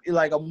make it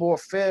like a more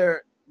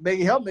fair,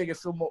 make her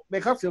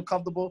feel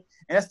comfortable,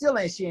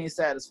 and she ain't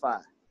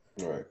satisfied.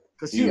 Right.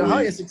 Because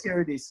her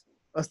insecurities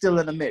are still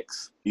in the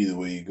mix. Either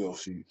way you go,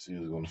 she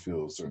was going to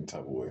feel a certain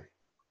type of way.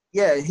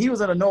 Yeah, he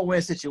was in a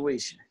no-win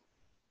situation.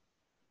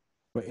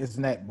 But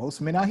isn't that most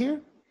men out here?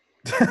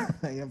 You know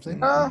what I'm saying?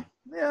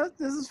 Yeah,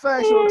 this is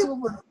factual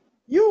too. But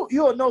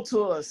you'll know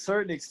to a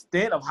certain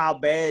extent of how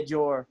bad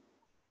you're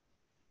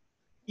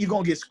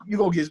gonna get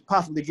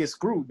possibly get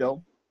screwed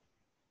though.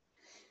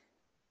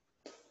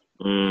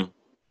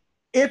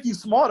 If you're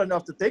smart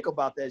enough to think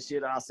about that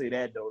shit, I'll say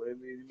that though.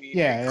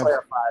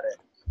 Clarify that.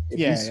 If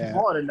you're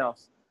smart enough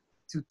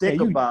to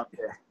think about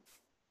that.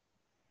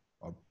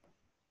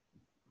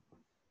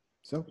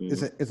 So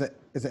it's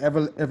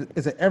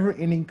an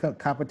ever-ending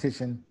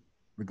competition,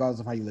 regardless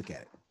of how you look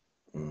at it.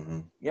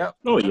 Yep.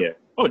 Oh yeah.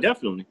 Oh,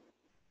 definitely.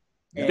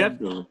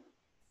 Definitely.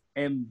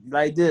 And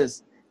like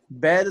this,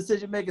 bad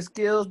decision-making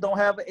skills don't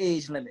have an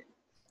age limit.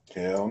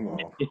 Hell no.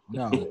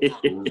 No.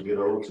 Get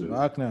old too.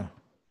 Fuck no.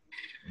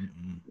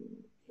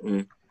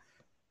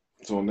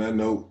 So on that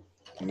note,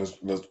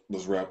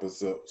 let's wrap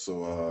this up.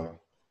 So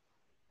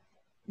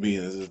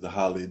being this is the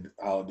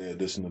holiday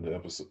edition of the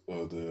episode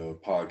of the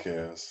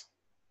podcast.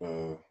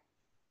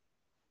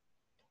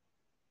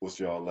 What's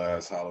y'all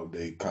last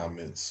holiday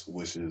comments,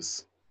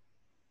 wishes,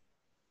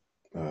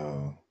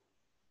 going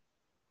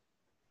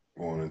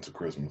into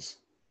Christmas?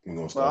 We're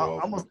gonna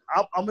start off.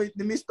 Let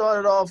me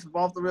start it off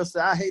the real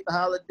side. I hate the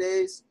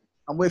holidays.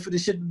 I'm waiting for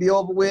this shit to be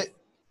over with.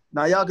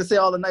 Now y'all can say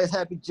all the nice,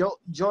 happy,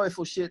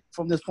 joyful shit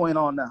from this point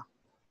on now.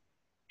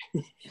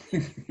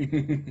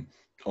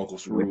 Uncle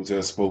Scrooge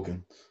has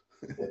spoken.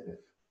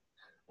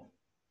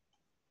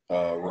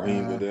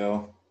 Raheem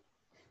Goodell.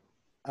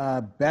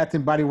 Bath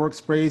and Body Works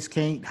sprays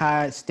can't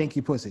hide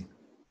stinky pussy.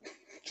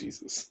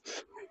 Jesus.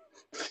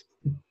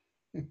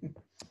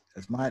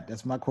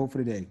 That's my quote for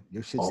the day.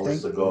 Your shit Only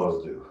stinks.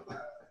 cigars do.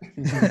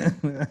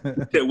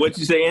 What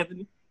you say,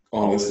 Anthony?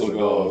 Only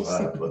cigars.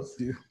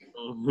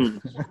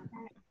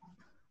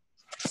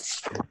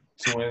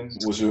 Twin,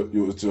 what's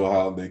your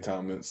holiday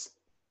comments?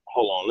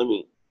 Hold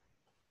on,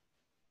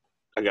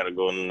 I gotta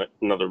go in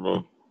another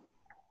room.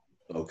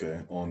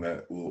 Okay, on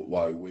that,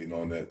 while you're waiting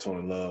on that,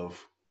 Tony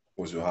Love,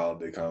 what's your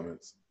holiday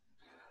comments?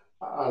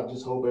 I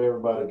just hope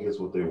everybody gets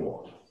what they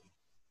want.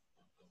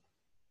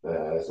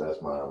 That's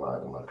my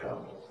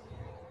comment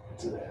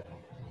to that.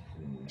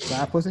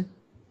 Side pussy?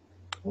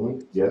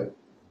 Yeah.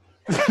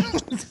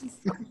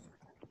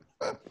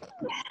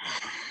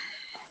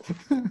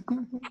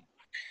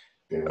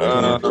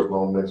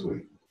 On next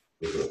week.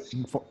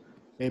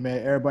 Hey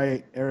man,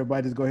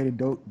 everybody just go ahead and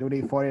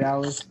donate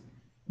 $40.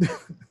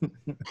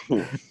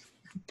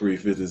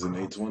 350s and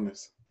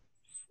 820s.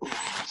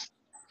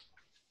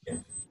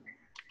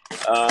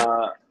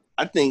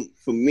 I think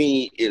for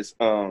me it's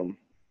I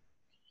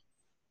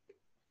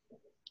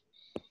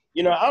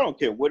don't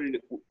care what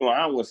it. Well,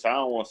 I don't want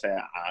to say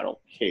I don't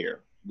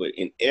care, but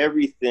in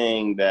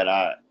everything that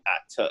I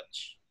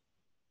touch,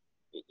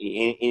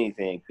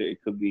 anything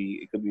it could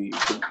be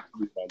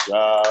my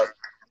job,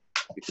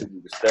 it could be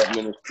the step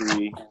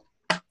ministry,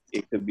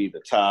 it could be the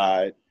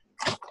tithe,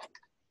 it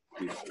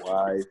could be my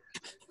wife,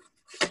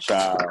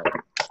 child,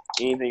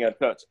 anything I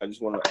touch. I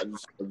just want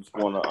happiness.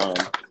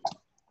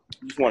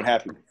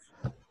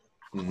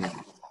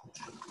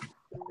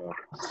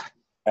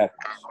 Happiness.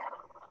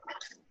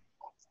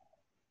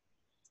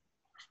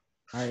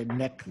 All right,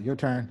 Nick, your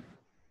turn.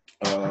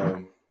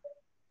 Kind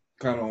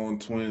of on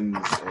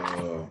Twin's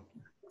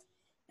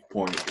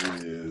point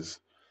is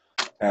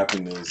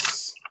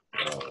happiness,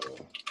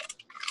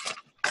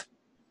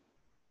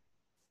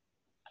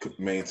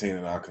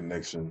 maintaining our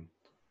connection.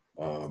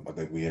 I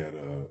think we had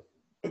a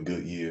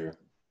good year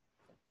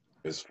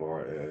as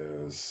far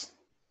as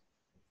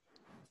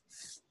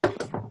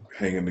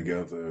hanging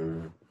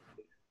together,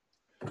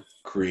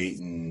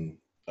 creating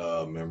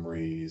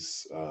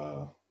memories.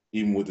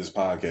 Even with this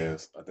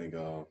podcast, I think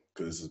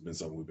because this has been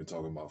something we've been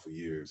talking about for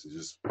years.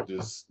 It's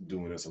just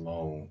doing this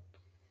alone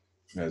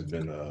has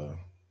been a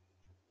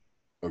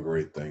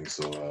great thing.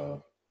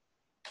 So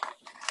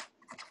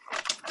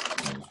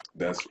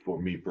that's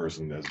for me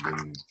personally, that's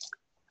been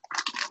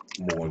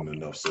more than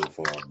enough so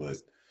far. But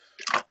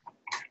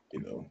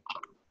you know,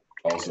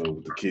 also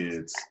with the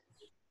kids,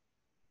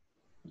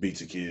 beat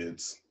your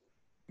kids,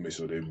 make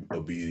sure they're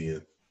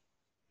obedient,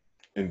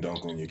 and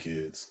dunk on your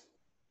kids.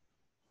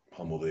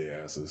 Humble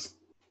their asses.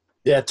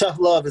 Yeah, tough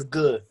love is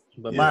good,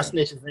 but my Yeah.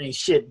 snitches ain't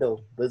shit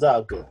though. But it's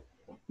all good.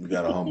 We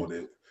gotta humble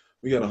it.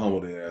 We gotta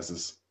humble their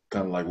asses.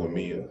 Kind of like what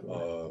me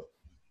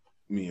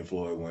and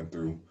Floyd went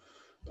through.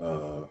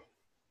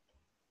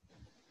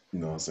 You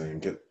know what I'm saying?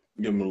 Give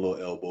them a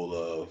little elbow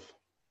love.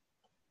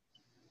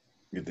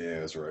 Get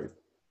their ass right.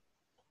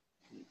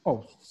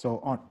 Oh, so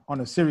on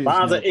a serious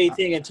Mine's note, at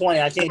 18 and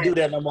 20. I can't do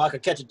that no more. I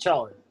could catch a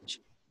charge.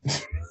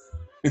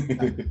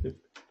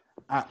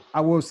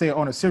 I will say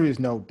on a serious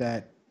note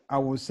that I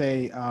will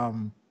say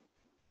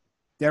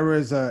there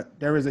is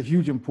a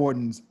huge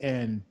importance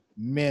in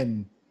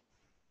men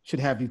should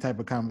have these type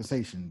of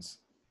conversations,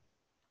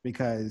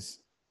 because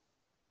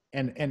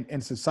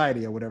in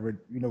society or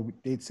whatever, you know,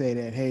 they'd say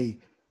that, hey,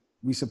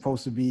 we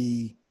supposed to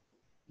be,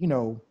 you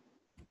know,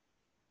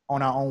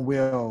 on our own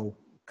will,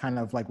 kind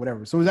of like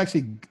whatever. So it's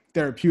actually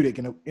therapeutic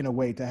in a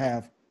way to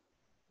have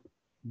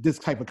this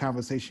type of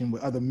conversation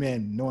with other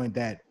men, knowing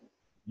that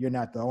you're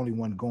not the only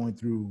one going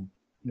through,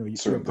 you know,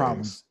 your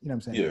problems. You know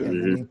what I'm saying? Yeah. You know what I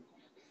mean? You know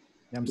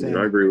what I'm saying?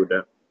 I agree with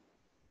that.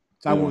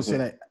 So I will say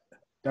that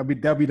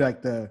that'll be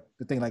like the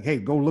thing, like, hey,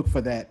 go look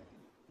for that.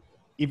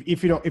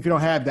 If you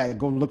don't have that,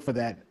 go look for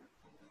that,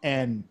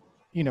 and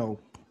you know,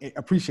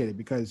 appreciate it,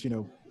 because you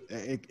know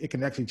it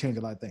can actually change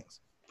a lot of things.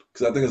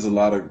 Because I think there's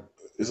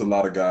a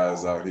lot of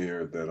guys out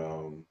here that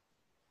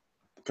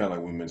kind of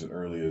like we mentioned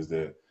earlier, is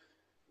that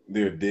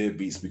they're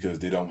deadbeats because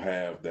they don't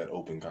have that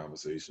open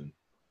conversation,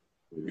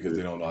 because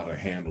they don't know how to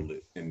handle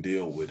it and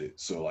deal with it.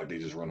 So like they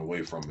just run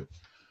away from it.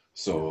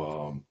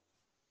 So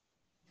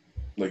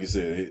like you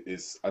said,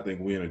 I think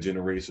we're in a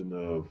generation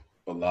of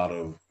a lot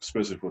of,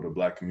 especially for the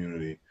Black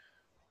community,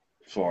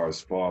 as far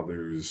as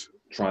fathers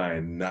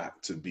trying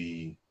not to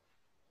be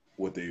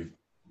what they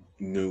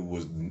knew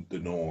was the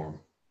norm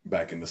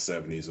back in the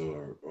 70s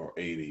or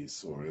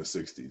 80s or the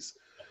 60s.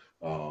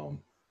 I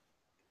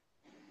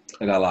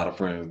got a lot of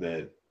friends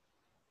that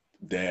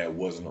dad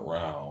wasn't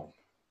around,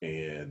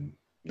 and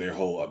their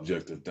whole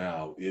objective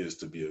now is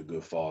to be a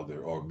good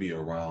father or be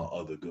around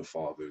other good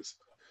fathers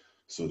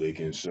so they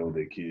can show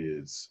their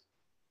kids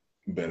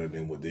better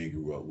than what they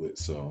grew up with.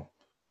 So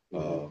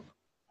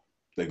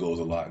that goes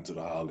a lot into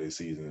the holiday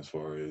season as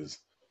far as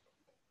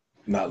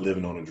not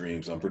living on a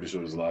dream. So I'm pretty sure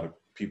there's a lot of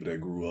people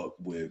that grew up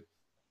with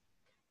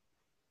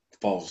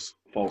false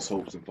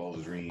hopes and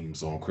false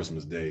dreams on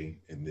Christmas Day,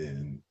 and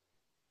then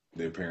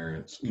their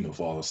parents, you know,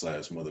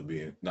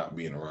 father/mother not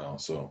being around.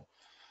 So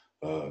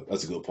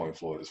that's a good point,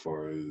 Floyd, as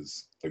far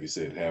as, like you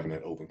said, having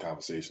that open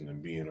conversation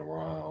and being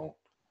around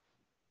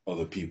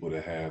other people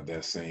that have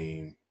that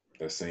same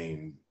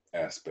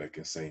aspect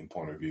and same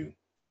point of view.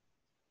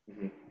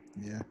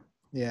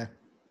 Yeah.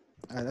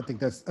 I think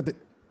that's.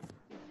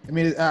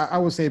 I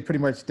would say pretty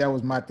much that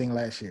was my thing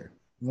last year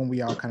when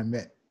we all kind of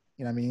met.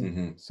 You know what I mean?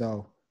 Mm-hmm.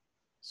 So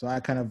I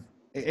kind of,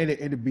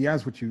 and to be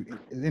honest with you,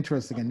 it's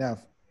interesting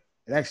enough.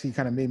 It actually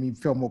kind of made me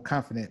feel more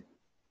confident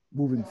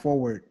moving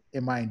forward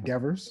in my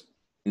endeavors,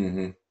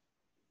 and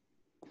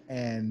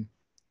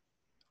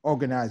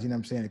organize. You know what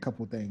I'm saying? A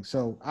couple of things.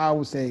 So I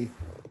would say,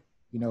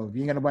 you know, if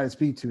you ain't got nobody to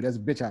speak to, there's a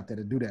bitch out there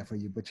to do that for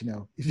you. But you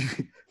know,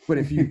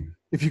 if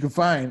you can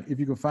find,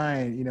 you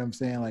know what I'm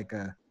saying, like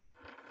a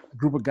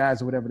group of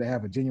guys or whatever to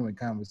have a genuine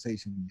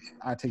conversation,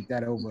 I take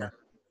that over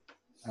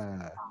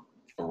a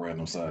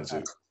random side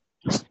chick.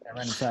 A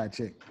random side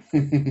chick.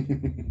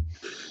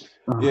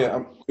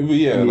 Yeah.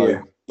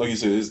 Like you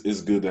said,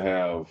 it's good to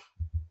have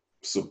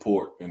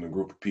support in a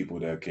group of people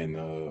that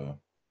can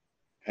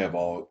have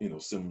all, you know,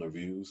 similar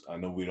views. I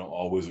know we don't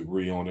always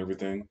agree on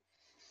everything,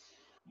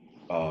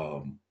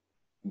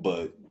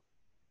 but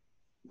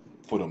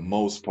for the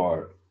most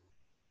part,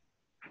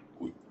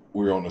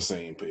 we're on the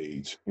same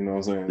page. You know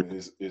what I'm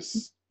saying?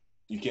 It's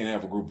you can't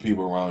have a group of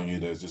people around you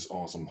that's just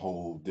on some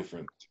whole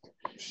different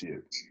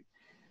shit.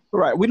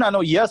 Right. We're not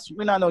no yes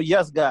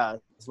guys.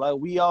 Like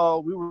we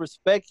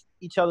respect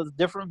each other's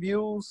different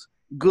views,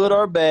 good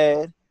or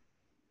bad.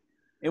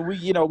 And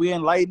we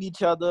enlighten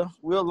each other.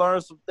 We'll learn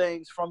some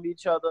things from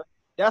each other.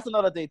 That's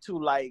another thing too.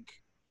 Like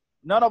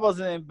none of us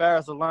are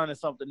embarrassed of learning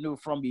something new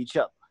from each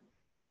other.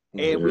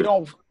 And we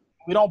don't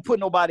put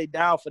nobody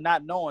down for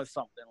not knowing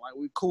something. Like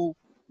we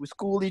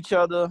school each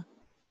other,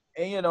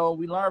 and you know,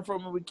 we learn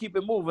from it, we keep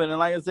it moving. And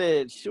like I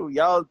said, shoot,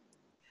 y'all,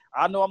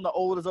 I know I'm the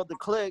oldest of the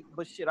clique,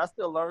 but shit, I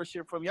still learn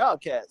shit from y'all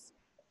cats.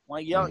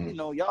 Like y'all, you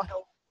know, y'all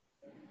help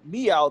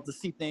me out to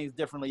see things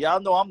differently.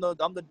 Y'all know I'm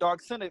the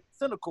dark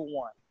cynical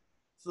one.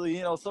 So,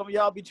 you know, some of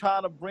y'all be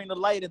trying to bring the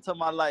light into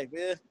my life.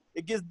 It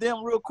gets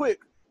dim real quick.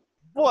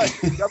 But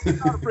y'all be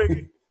trying to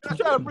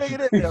bring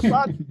it in there. So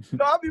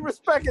I be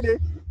respecting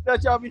it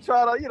that y'all be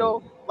trying to, you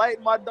know,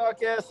 lighten my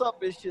dark ass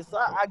up and shit. So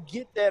I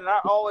get that, and I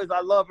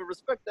love and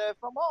respect that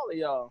from all of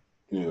y'all.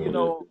 Yeah. You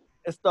know,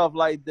 and stuff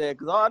like that.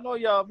 Because I know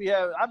y'all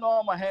I know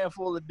I'm a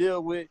handful to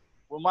deal with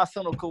my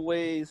cynical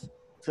ways.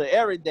 to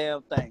every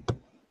damn thing.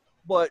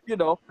 But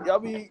y'all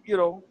be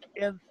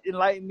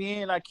enlighten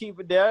me, and I keep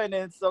it there. And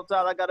then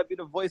sometimes I gotta be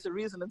the voice of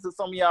reason to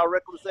some of y'all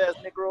reckless ass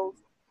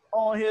Negroes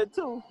on here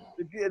too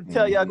to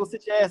tell y'all go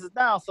sit your asses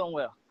down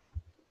somewhere.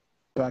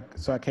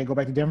 So I can't go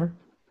back to Denver?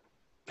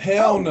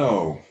 Hell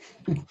no.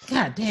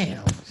 God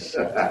damn. I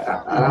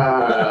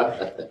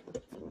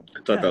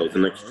thought that was the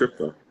next trip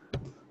though.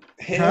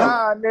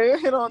 Nah,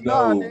 nigga.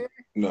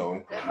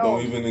 No.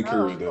 Don't even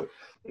encourage that.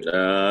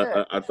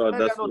 I thought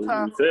that's what we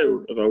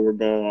said. I thought we're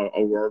going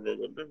over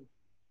with them.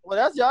 Well,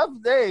 that's y'all.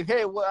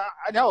 Hey, well,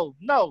 I know.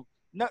 No.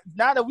 Now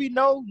that we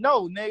know,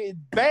 no, nigga, it's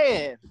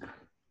bad.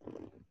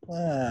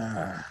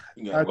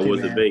 Okay,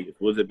 was it Vegas?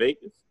 Was it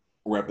Vegas?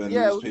 Wrap that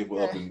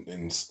newspaper up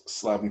and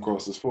slap him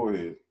across his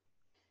forehead.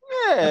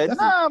 Yeah,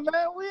 man,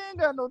 we ain't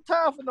got no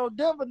time for no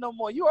Denver no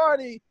more. You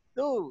already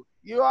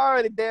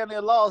damn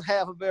near lost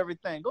half of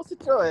everything. Go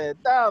sit your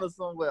head down or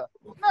somewhere.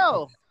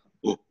 No,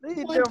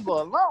 leave Denver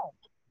alone.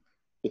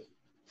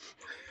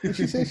 But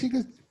she said she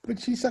could, but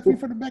she sucked me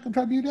from the back and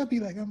tried to beat up.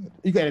 Be like,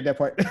 you got it that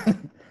part.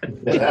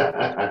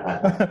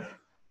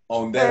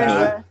 On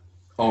that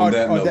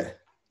note.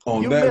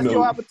 You missed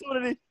your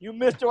opportunity. You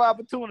missed your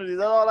opportunity.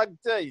 That's all I can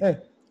tell you.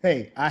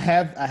 Hey, I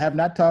have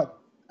not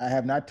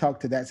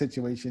talked to that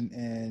situation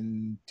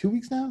in 2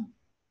 weeks now.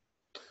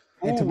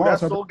 And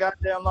tomorrow's that's so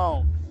goddamn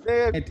long.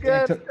 That's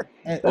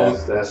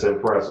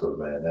impressive,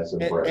 man. That's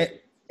impressive.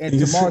 And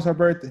tomorrow's her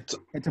birthday.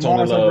 And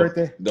tomorrow's her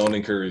birthday. Don't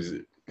encourage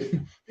it.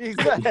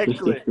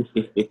 Exactly.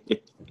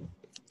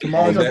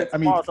 Tomorrow's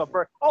her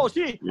birthday. Oh,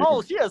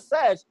 she is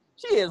sad.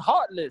 She is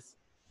heartless.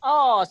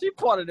 Oh, she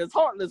part of this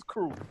heartless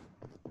crew.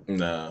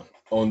 Nah.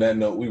 On that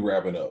note, we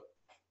wrap it up.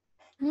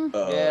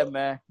 Yeah,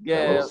 man.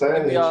 Yeah.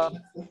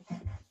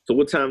 So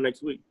what time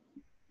next week?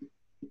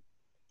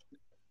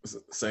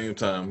 Same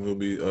time. We'll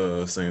be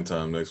same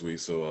time next week.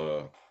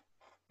 So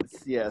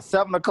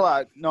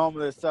 7:00.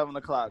 Normally it's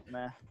 7:00,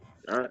 man.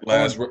 All right.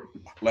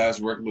 Last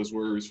reckless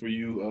words for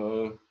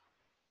you,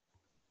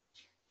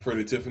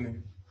 Pretty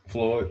Tiffany,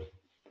 Floyd.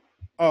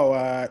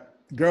 Oh,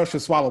 girls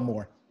should swallow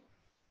more.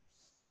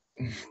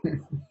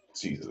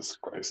 Jesus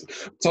Christ.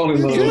 Tony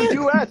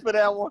you asked for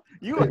that one.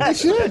 They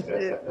should.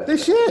 They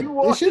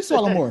should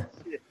swallow more.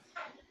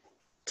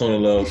 Tony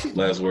Love,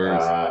 last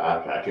words.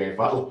 I can't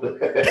follow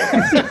that.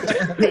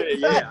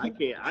 Yeah, I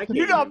can't.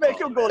 You gotta make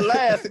him go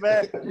last,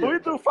 man. When we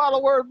do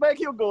follow words, make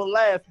him go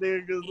last,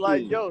 nigga. Cause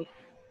like, yo,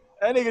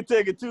 that nigga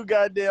take it too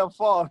goddamn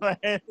far,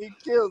 man. He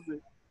kills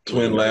it.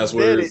 Twin last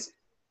words.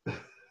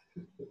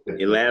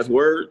 Your last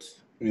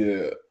words?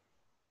 Yeah.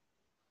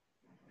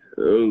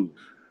 Oh.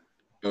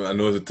 I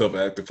know it's a tough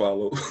act to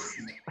follow.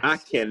 I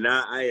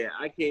cannot. I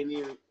can't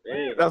even.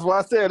 Man. That's why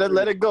I said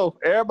let it go.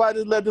 Everybody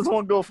just let this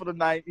one go for the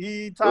night.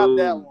 He topped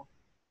that one.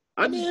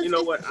 I just, you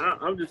know what?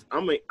 I'm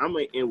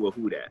gonna end with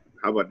who that.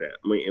 How about that?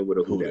 I'm gonna end with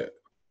a who that.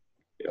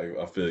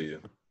 I feel you.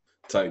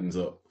 Tightens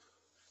up.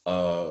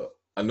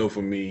 I know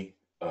for me,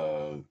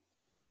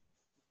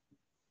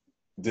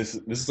 this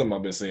is something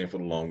I've been saying for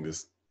the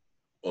longest,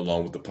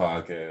 along with the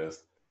podcast.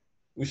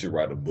 We should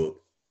write a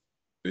book.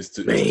 It's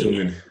too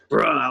many.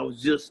 Bro, I was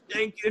just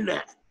thinking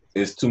that.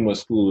 It's too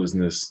much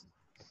foolishness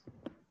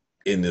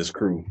in this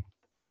crew.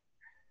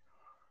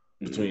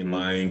 Between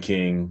Lion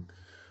King,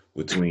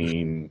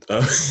 between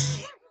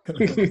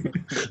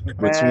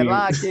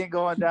Lion King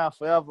going down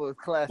forever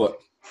classic.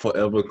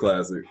 Forever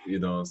classic, you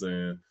know what I'm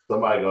saying?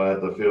 Somebody gonna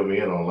have to fill me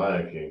in on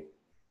Lion King.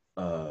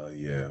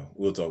 Yeah,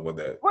 we'll talk about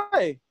that.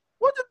 Wait,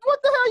 what the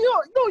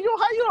hell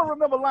how you don't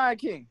remember Lion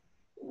King?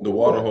 The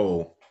water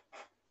hole.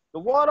 The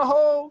water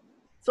hole?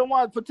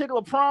 Someone's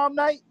particular prom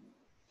night?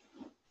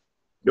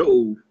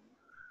 Yo.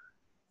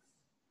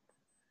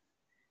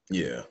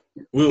 Yeah.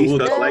 We'll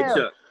talk about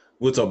that.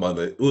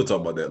 We'll talk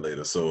about that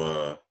later.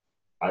 So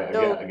I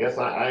guess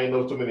I ain't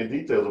know too many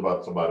details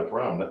about somebody's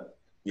prom.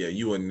 Yeah, I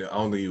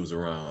don't think he was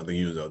around. I think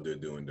he was out there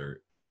doing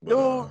dirt.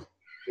 But,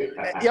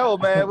 yo,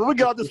 man, when we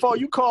got this phone,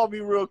 you call me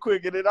real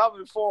quick, and then I'll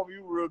inform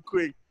you real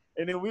quick,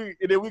 and then we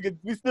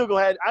still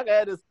gonna have.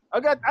 I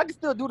can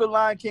still do the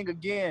Lion King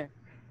again,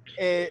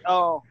 and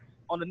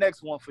on the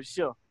next one for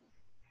sure.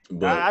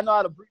 But I know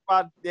how to brief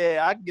my.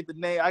 Yeah, I can get the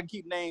name. I can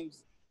keep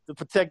names to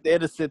protect the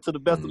innocent to the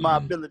best of my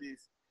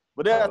abilities.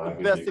 But that's the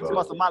best 6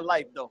 months of my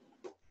life, though.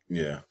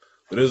 Yeah,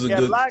 but it was a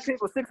good. The Lion King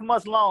was 6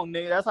 months long,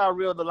 nigga. That's how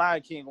real the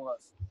Lion King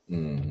was.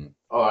 Mm-hmm.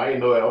 Oh, I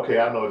didn't know that. Okay,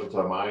 I know what you're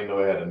talking about. I didn't know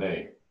it had a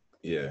name.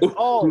 Yeah.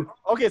 Oh,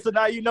 okay. So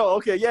now you know.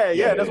 Okay, yeah.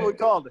 That's what we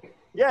called it.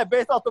 Yeah,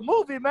 based off the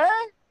movie, man.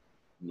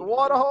 The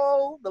water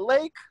hole, the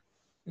lake.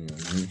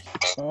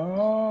 Mm-hmm.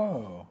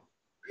 Oh.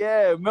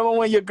 Yeah, remember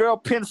when your girl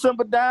pinned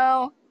Simba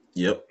down?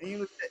 Yep. And he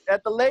was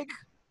at the lake?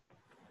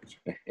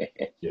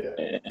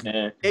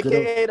 Yeah.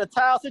 AKA the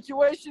tile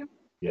situation?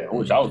 Yeah. I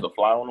wish I was the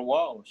fly on the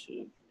wall.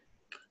 Shit.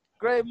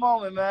 Great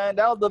moment, man.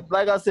 That was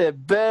like I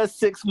said, best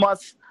 6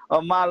 months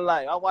of my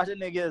life. I watched that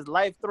nigga get his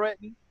life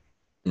threatened.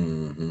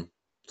 Mm-hmm.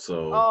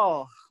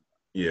 So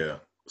yeah.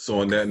 So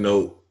on that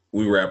note,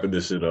 we wrapping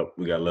this shit up.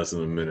 We got less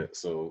than a minute.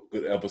 So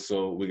good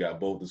episode. We got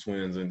both the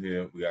twins in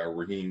here. We got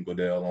Raheem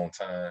Goodell on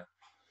time.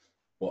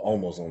 Well,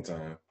 almost on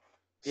time.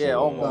 Yeah,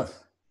 almost.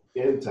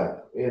 In time,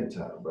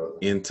 brother.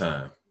 In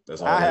time.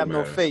 That's all I that have no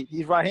matters. faith.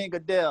 He's Raheem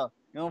Goodell.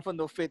 You don't put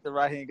no faith in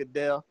Raheem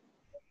Goodell.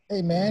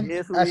 Hey, man.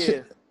 Yes, who he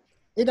is.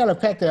 It's not the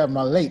fact that I'm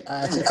late.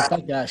 It's the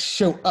fact that I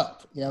show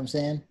up. You know what I'm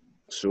saying?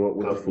 Show up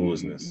with the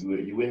foolishness.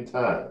 You in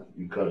time.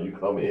 You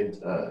come in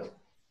time.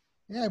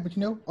 Yeah, but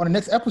you know, on the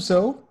next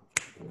episode,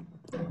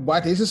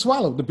 White Days to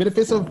Swallow. The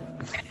benefits of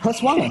her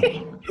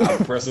swallowing.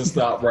 I'm pressing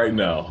stop right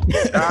now.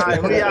 All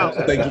right, we out.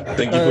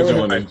 Thank you for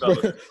joining.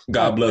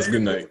 God bless.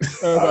 Good night.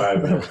 All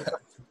right, man.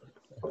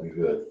 Be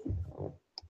good.